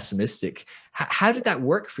being pessimistic. How did that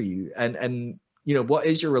work for you? And what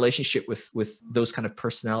is your relationship with those kind of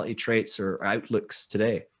personality traits or outlooks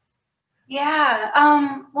today?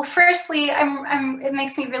 Yeah. Well, firstly, it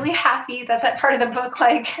makes me really happy that part of the book,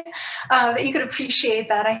 that you could appreciate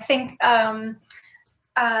that. I think,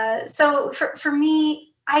 so for me,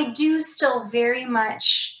 I do still very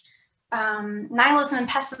much, nihilism and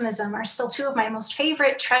pessimism are still 2 of my most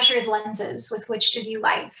favorite treasured lenses with which to view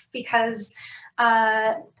life, because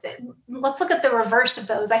let's look at the reverse of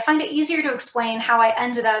those. I find it easier to explain how I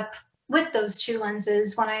ended up with those 2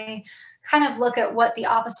 lenses when I kind of look at what the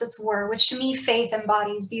opposites were, which to me, faith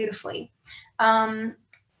embodies beautifully.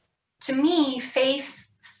 To me, faith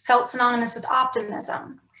felt synonymous with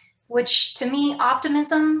optimism, which to me,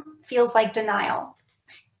 optimism feels like denial.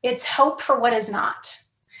 It's hope for what is not.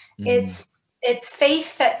 It's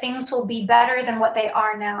faith that things will be better than what they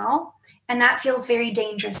are now. And that feels very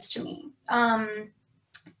dangerous to me.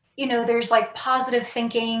 There's positive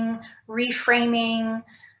thinking, reframing,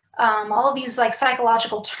 all of these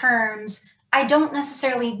psychological terms. I don't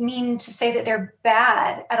necessarily mean to say that they're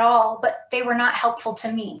bad at all, but they were not helpful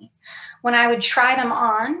to me. When I would try them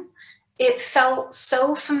on, it felt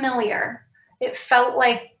so familiar. It felt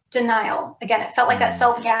like denial again. It felt like that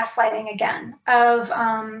self-gaslighting again of,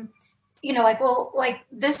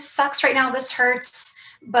 this sucks right now, this hurts,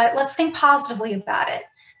 but let's think positively about it.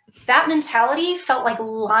 That mentality felt like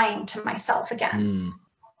lying to myself again.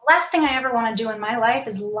 Last thing I ever want to do in my life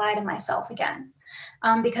is lie to myself again,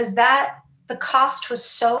 because the cost was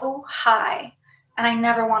so high, and I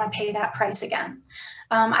never want to pay that price again.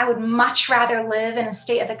 I would much rather live in a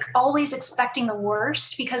state of always expecting the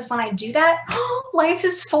worst, because when I do that, life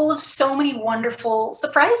is full of so many wonderful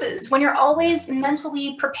surprises. When you're always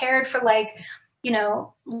mentally prepared for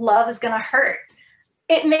love is going to hurt,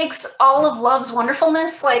 it makes all of love's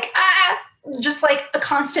wonderfulness just like a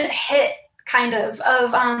constant hit kind of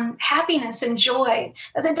happiness and joy,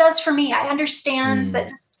 as it does for me. I understand that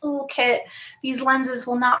this toolkit, these lenses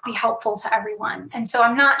will not be helpful to everyone. And so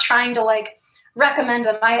I'm not trying to recommend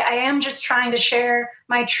them. I am just trying to share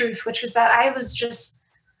my truth, which was that I was just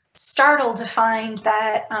startled to find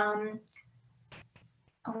that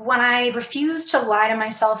when I refused to lie to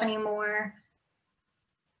myself anymore,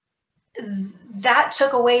 that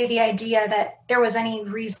took away the idea that there was any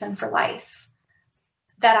reason for life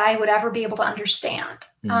that I would ever be able to understand.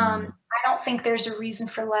 I don't think there's a reason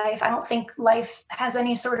for life. I don't think life has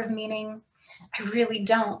any sort of meaning. I really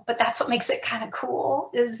don't. But that's what makes it kind of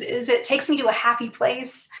cool, is it takes me to a happy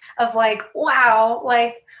place of wow,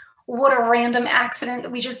 what a random accident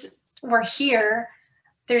that we just were here.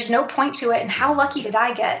 There's no point to it. And how lucky did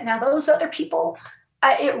I get? Now, those other people,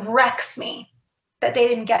 it wrecks me that they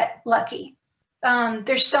didn't get lucky.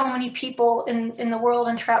 There's so many people in the world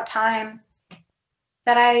and throughout time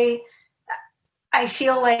that I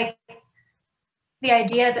feel like the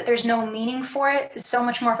idea that there's no meaning for it is so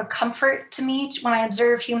much more of a comfort to me when I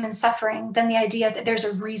observe human suffering than the idea that there's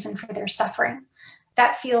a reason for their suffering.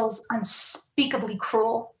 That feels unspeakably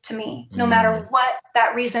cruel to me, no matter what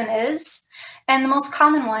that reason is. And the most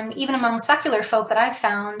common one, even among secular folk that I've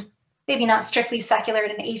found, maybe not strictly secular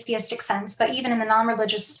in an atheistic sense, but even in the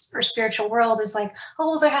non-religious or spiritual world, is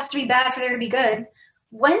oh, there has to be bad for there to be good.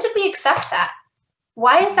 When did we accept that?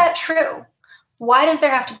 Why is that true? Why does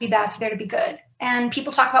there have to be bad for there to be good? And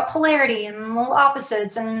people talk about polarity and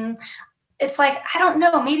opposites. And it's I don't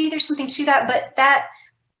know, maybe there's something to that, but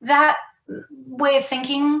that way of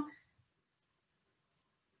thinking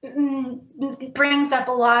brings up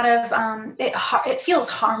a lot of, it feels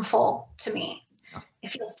harmful to me. It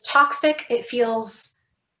feels toxic. It feels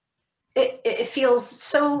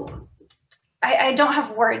so, I don't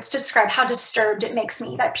have words to describe how disturbed it makes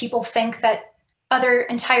me that people think that other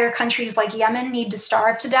entire countries like Yemen need to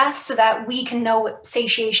starve to death so that we can know what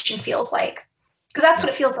satiation feels like. Because that's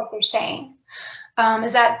what it feels like they're saying,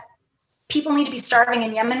 is that people need to be starving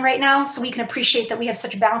in Yemen right now so we can appreciate that we have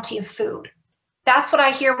such bounty of food. That's what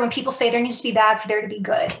I hear when people say there needs to be bad for there to be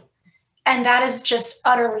good. And that is just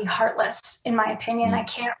utterly heartless, in my opinion. I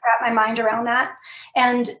can't wrap my mind around that.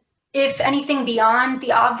 And if anything beyond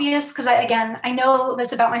the obvious, because I know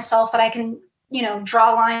this about myself, that I can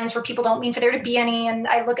draw lines where people don't mean for there to be any. And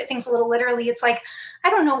I look at things a little literally. It's I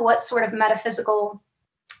don't know what sort of metaphysical,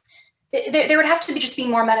 there would have to just be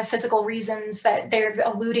more metaphysical reasons that they're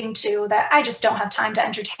alluding to that I just don't have time to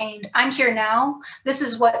entertain. I'm here now. This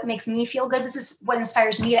is what makes me feel good. This is what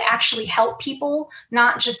inspires me to actually help people,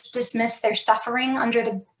 not just dismiss their suffering under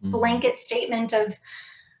the blanket statement of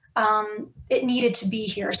it needed to be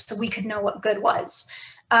here so we could know what good was.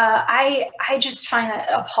 I just find that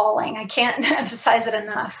appalling. I can't emphasize it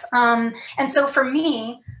enough. And so for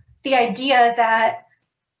me, the idea that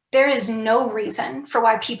there is no reason for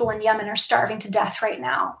why people in Yemen are starving to death right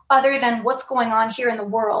now, other than what's going on here in the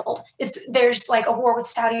world. There's a war with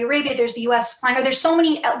Saudi Arabia. There's the U.S. supplying. There's so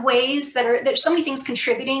many ways there's so many things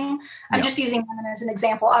contributing. I'm just using Yemen as an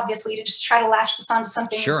example, obviously, to just try to lash this onto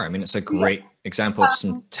something. Sure. I mean, it's a great example of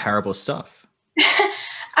some terrible stuff.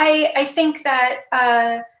 I think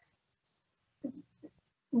that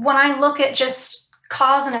when I look at just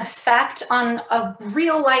cause and effect on a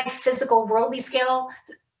real life, physical, worldly scale,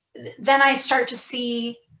 then I start to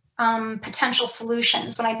see potential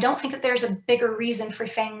solutions. When I don't think that there's a bigger reason for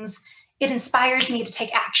things, it inspires me to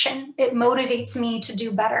take action. It motivates me to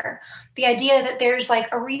do better. The idea that there's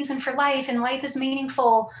a reason for life and life is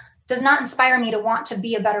meaningful does not inspire me to want to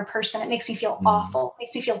be a better person. It makes me feel awful. It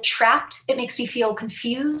makes me feel trapped. It makes me feel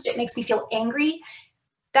confused. It makes me feel angry.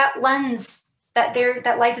 That lens that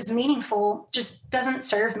life is meaningful just doesn't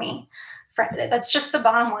serve me. That's just the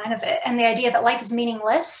bottom line of it. And the idea that life is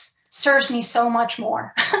meaningless serves me so much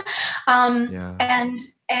more. And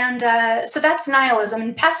so that's nihilism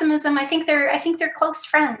and pessimism. I think they're close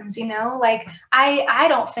friends, I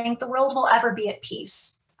don't think the world will ever be at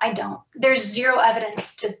peace. I don't. There's zero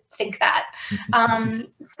evidence to think that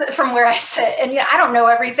from where I sit. And I don't know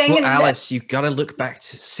everything. Well, Alice, you got to look back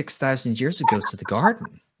to 6,000 years ago to the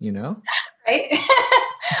garden, Right?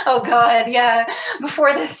 Oh God, yeah.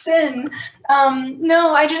 Before the sin.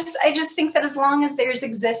 No, I just think that as long as there's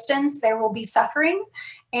existence, there will be suffering.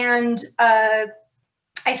 And I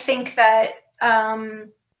think that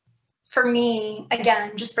for me,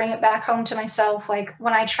 again, just bring it back home to myself. Like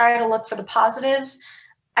when I try to look for the positives,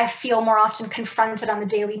 I feel more often confronted on the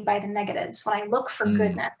daily by the negatives. When I look for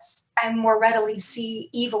goodness, I more readily see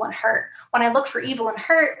evil and hurt. When I look for evil and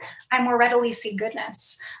hurt, I more readily see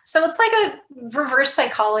goodness. So it's like a reverse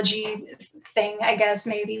psychology thing, I guess,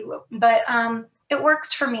 maybe. But it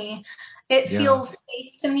works for me. It feels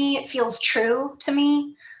safe to me. It feels true to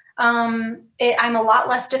me. I'm a lot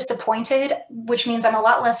less disappointed, which means I'm a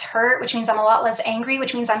lot less hurt, which means I'm a lot less angry,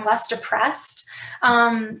 which means I'm less depressed.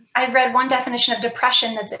 I've read one definition of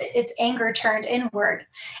depression that's it's anger turned inward.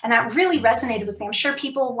 And that really resonated with me. I'm sure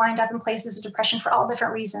people wind up in places of depression for all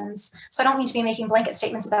different reasons. So I don't mean to be making blanket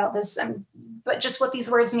statements about this, but just what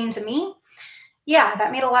these words mean to me. Yeah,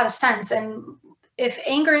 that made a lot of sense. And if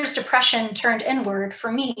anger is depression turned inward,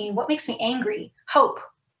 for me, what makes me angry? Hope,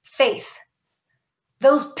 faith.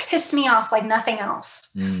 Those piss me off like nothing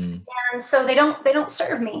else. And so they don't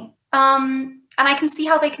serve me. And I can see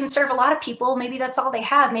how they can serve a lot of people. Maybe that's all they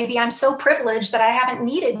have. Maybe I'm so privileged that I haven't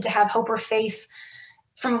needed to have hope or faith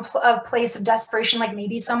from a place of desperation, like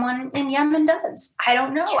maybe someone in Yemen does. I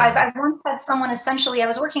don't know. Sure. I've once had someone essentially, I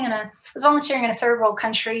was volunteering in a third world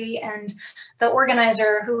country, and the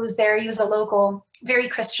organizer who was there, he was a local, very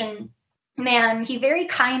Christian man. He very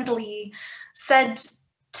kindly said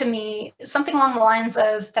to me something along the lines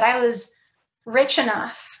of that I was rich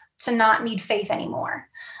enough to not need faith anymore.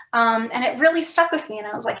 And it really stuck with me. And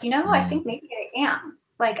I was like, I think maybe I am.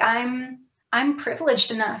 Like I'm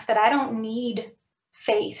privileged enough that I don't need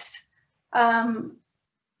faith. I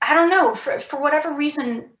don't know, for whatever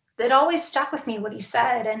reason, it always stuck with me what he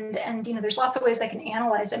said. And there's lots of ways I can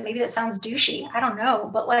analyze it. Maybe that sounds douchey. I don't know.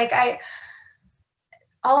 But like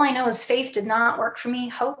all I know is faith did not work for me.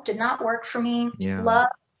 Hope did not work for me. Yeah. Love,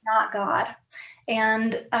 not God.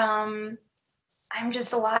 And I'm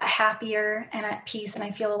just a lot happier and at peace, and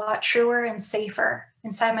I feel a lot truer and safer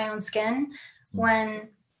inside my own skin when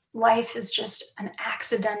life is just an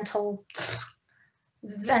accidental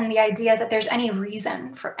than the idea that there's any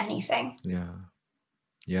reason for anything.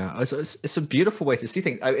 Yeah, it's a beautiful way to see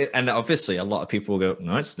things. And obviously a lot of people will go,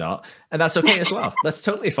 no, it's not. And that's okay as well. That's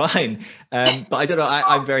totally fine. But I don't know,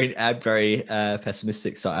 I'm very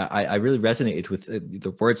pessimistic. So I really resonated with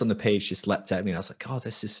the words on the page just leapt at me. And I was like, God,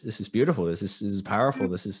 this is beautiful. This is powerful.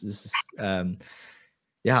 This is I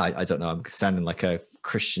don't know. I'm sounding like a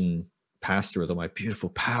Christian pastor with all my beautiful,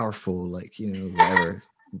 powerful, like, whatever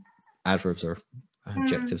adverbs or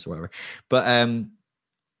adjectives or whatever. But,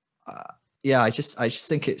 I just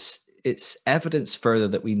think it's evidence further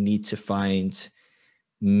that we need to find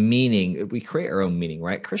meaning. We create our own meaning,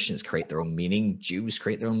 right? Christians create their own meaning. Jews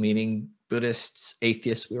create their own meaning. Buddhists,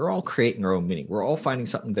 atheists, we're all creating our own meaning. We're all finding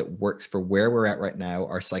something that works for where we're at right now,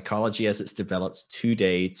 our psychology as it's developed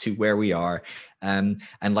today to where we are. And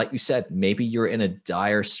like you said, maybe you're in a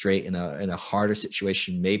dire strait, in a harder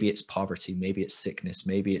situation. Maybe it's poverty, maybe it's sickness,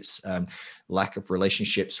 maybe it's lack of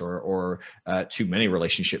relationships or too many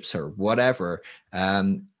relationships or whatever.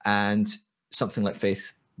 And something like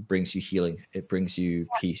faith brings you healing. It brings you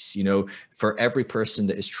peace. For every person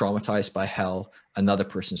that is traumatized by hell, another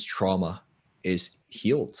person's trauma is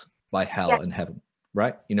healed by hell and heaven,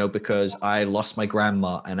 right? Because I lost my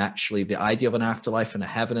grandma, and actually the idea of an afterlife and a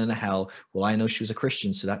heaven and a hell, well, I know she was a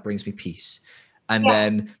Christian, so that brings me peace. And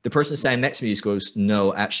then the person standing next to me just goes,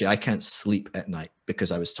 no, actually, I can't sleep at night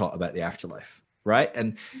because I was taught about the afterlife. Right.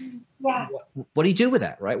 And what do you do with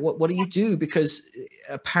that? Right. What do you do? Because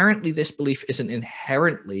apparently this belief isn't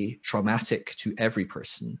inherently traumatic to every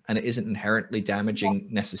person, and it isn't inherently damaging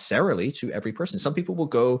necessarily to every person. Some people will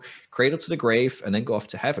go cradle to the grave and then go off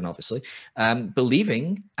to heaven, obviously,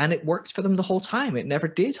 believing, and it worked for them the whole time. It never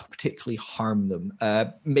did particularly harm them.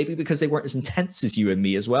 Maybe because they weren't as intense as you and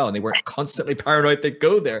me as well, and they weren't constantly paranoid they'd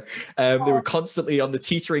go there. They were constantly on the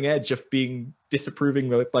teetering edge of being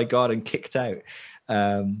disapproving by God and kicked out.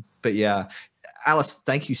 But yeah, Alice,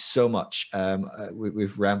 thank you so much.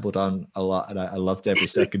 We've rambled on a lot, and I loved every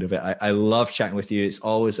second of it. I love chatting with you. It's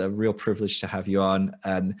always a real privilege to have you on,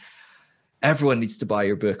 and everyone needs to buy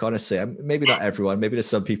your book. Honestly, maybe not everyone. Maybe there's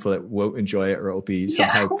some people that won't enjoy it, or it'll be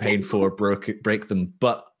somehow painful or break them.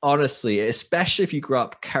 But honestly, especially if you grew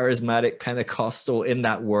up charismatic, Pentecostal in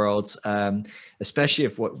that world, especially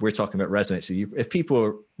if what we're talking about resonates with you, if people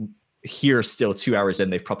are here still 2 hours in,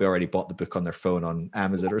 they've probably already bought the book on their phone on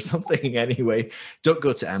Amazon or something. Anyway, don't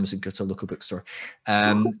go to Amazon, go to a local bookstore.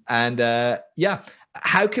 How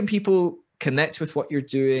can people connect with what you're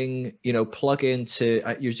doing? Plug into,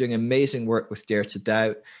 you're doing amazing work with Dare to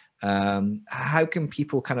Doubt. How can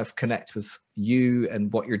people kind of connect with you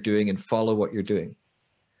and what you're doing and follow what you're doing?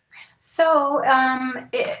 So on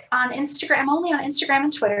Instagram, I'm only on Instagram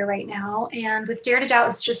and Twitter right now. And with Dare to Doubt,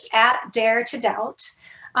 it's just at Dare to Doubt.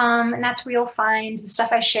 And that's where you'll find the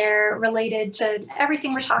stuff I share related to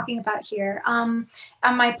everything we're talking about here. On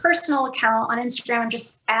my personal account on Instagram, I'm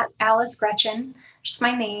just at Alice Greczyn, just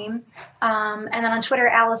my name. And then on Twitter,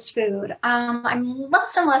 Alice Food. I'm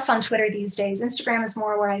less and less on Twitter these days. Instagram is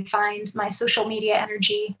more where I find my social media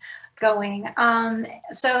energy going.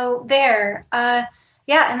 So there.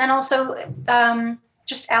 Yeah, and then also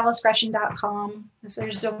just alicegretchen.com. If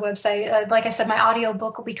there's a website, like I said, my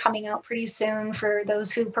audiobook will be coming out pretty soon for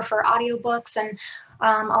those who prefer audiobooks, and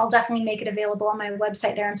I'll definitely make it available on my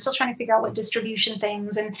website there. I'm still trying to figure out what distribution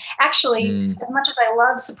things. And actually, as much as I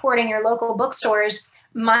love supporting your local bookstores,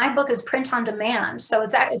 my book is print on demand, so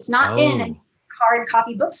it's not in hard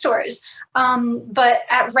copy bookstores, but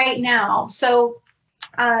at right now. So.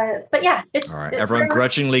 But yeah, it's all right. Everyone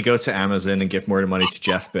grudgingly go to Amazon and give more money to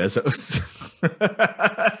Jeff Bezos. There's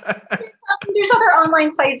other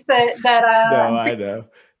online sites that no, I know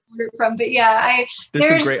from, but yeah, there's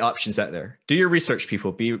some great options out there. Do your research,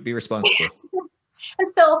 people. Be responsible.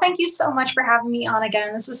 And Phil, thank you so much for having me on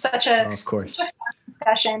again. This was such a of course such a fun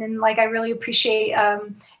discussion, and like I really appreciate.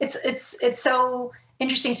 It's so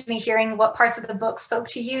interesting to me hearing what parts of the book spoke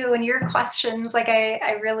to you and your questions. Like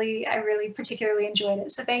I really particularly enjoyed it.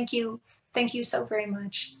 So thank you so very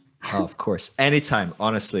much. Oh, of course, anytime.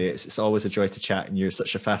 Honestly, it's always a joy to chat, and you're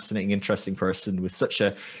such a fascinating, interesting person with such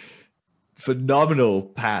a phenomenal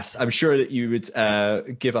past. I'm sure that you would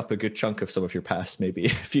give up a good chunk of some of your past, maybe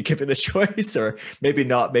if you give it a choice, or maybe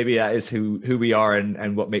not. Maybe that is who we are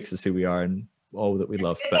and what makes us who we are and all that we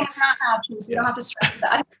love. But it's not options. You don't have to stress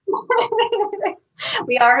that.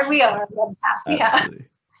 We are who we are. Absolutely.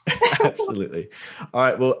 Absolutely. All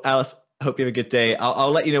right. Well, Alice, I hope you have a good day.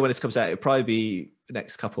 I'll let you know when this comes out. It'll probably be the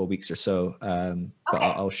next couple of weeks or so. But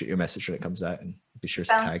I'll shoot you a message when it comes out and be sure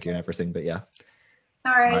to tag you and everything. But yeah.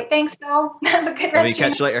 All right. Thanks, Phil. Have a good rest.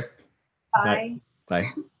 Catch you later. Bye. Bye.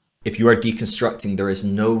 If you are deconstructing, there is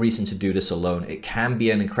no reason to do this alone. It can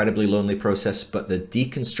be an incredibly lonely process, but the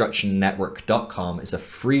deconstructionnetwork.com is a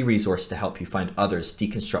free resource to help you find others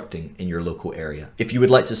deconstructing in your local area. If you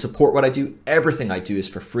would like to support what I do, everything I do is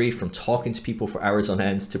for free, from talking to people for hours on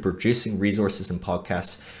end to producing resources and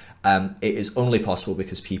podcasts. It is only possible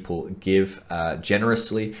because people give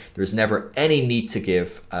generously. There's never any need to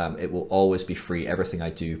give. It will always be free, everything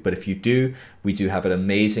I do. But if you do, we do have an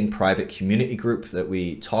amazing private community group that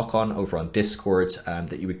we talk on over on Discord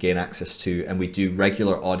that you would gain access to. And we do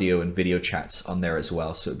regular audio and video chats on there as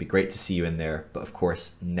well. So it'd be great to see you in there. But of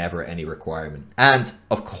course, never any requirement. And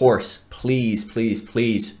of course, please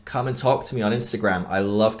come and talk to me on Instagram. I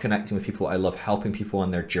love connecting with people. I love helping people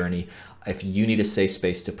on their journey. If you need a safe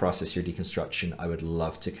space to process your deconstruction, I would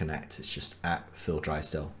love to connect. It's just at Phil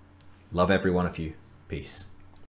Drysdale. Love every one of you. Peace.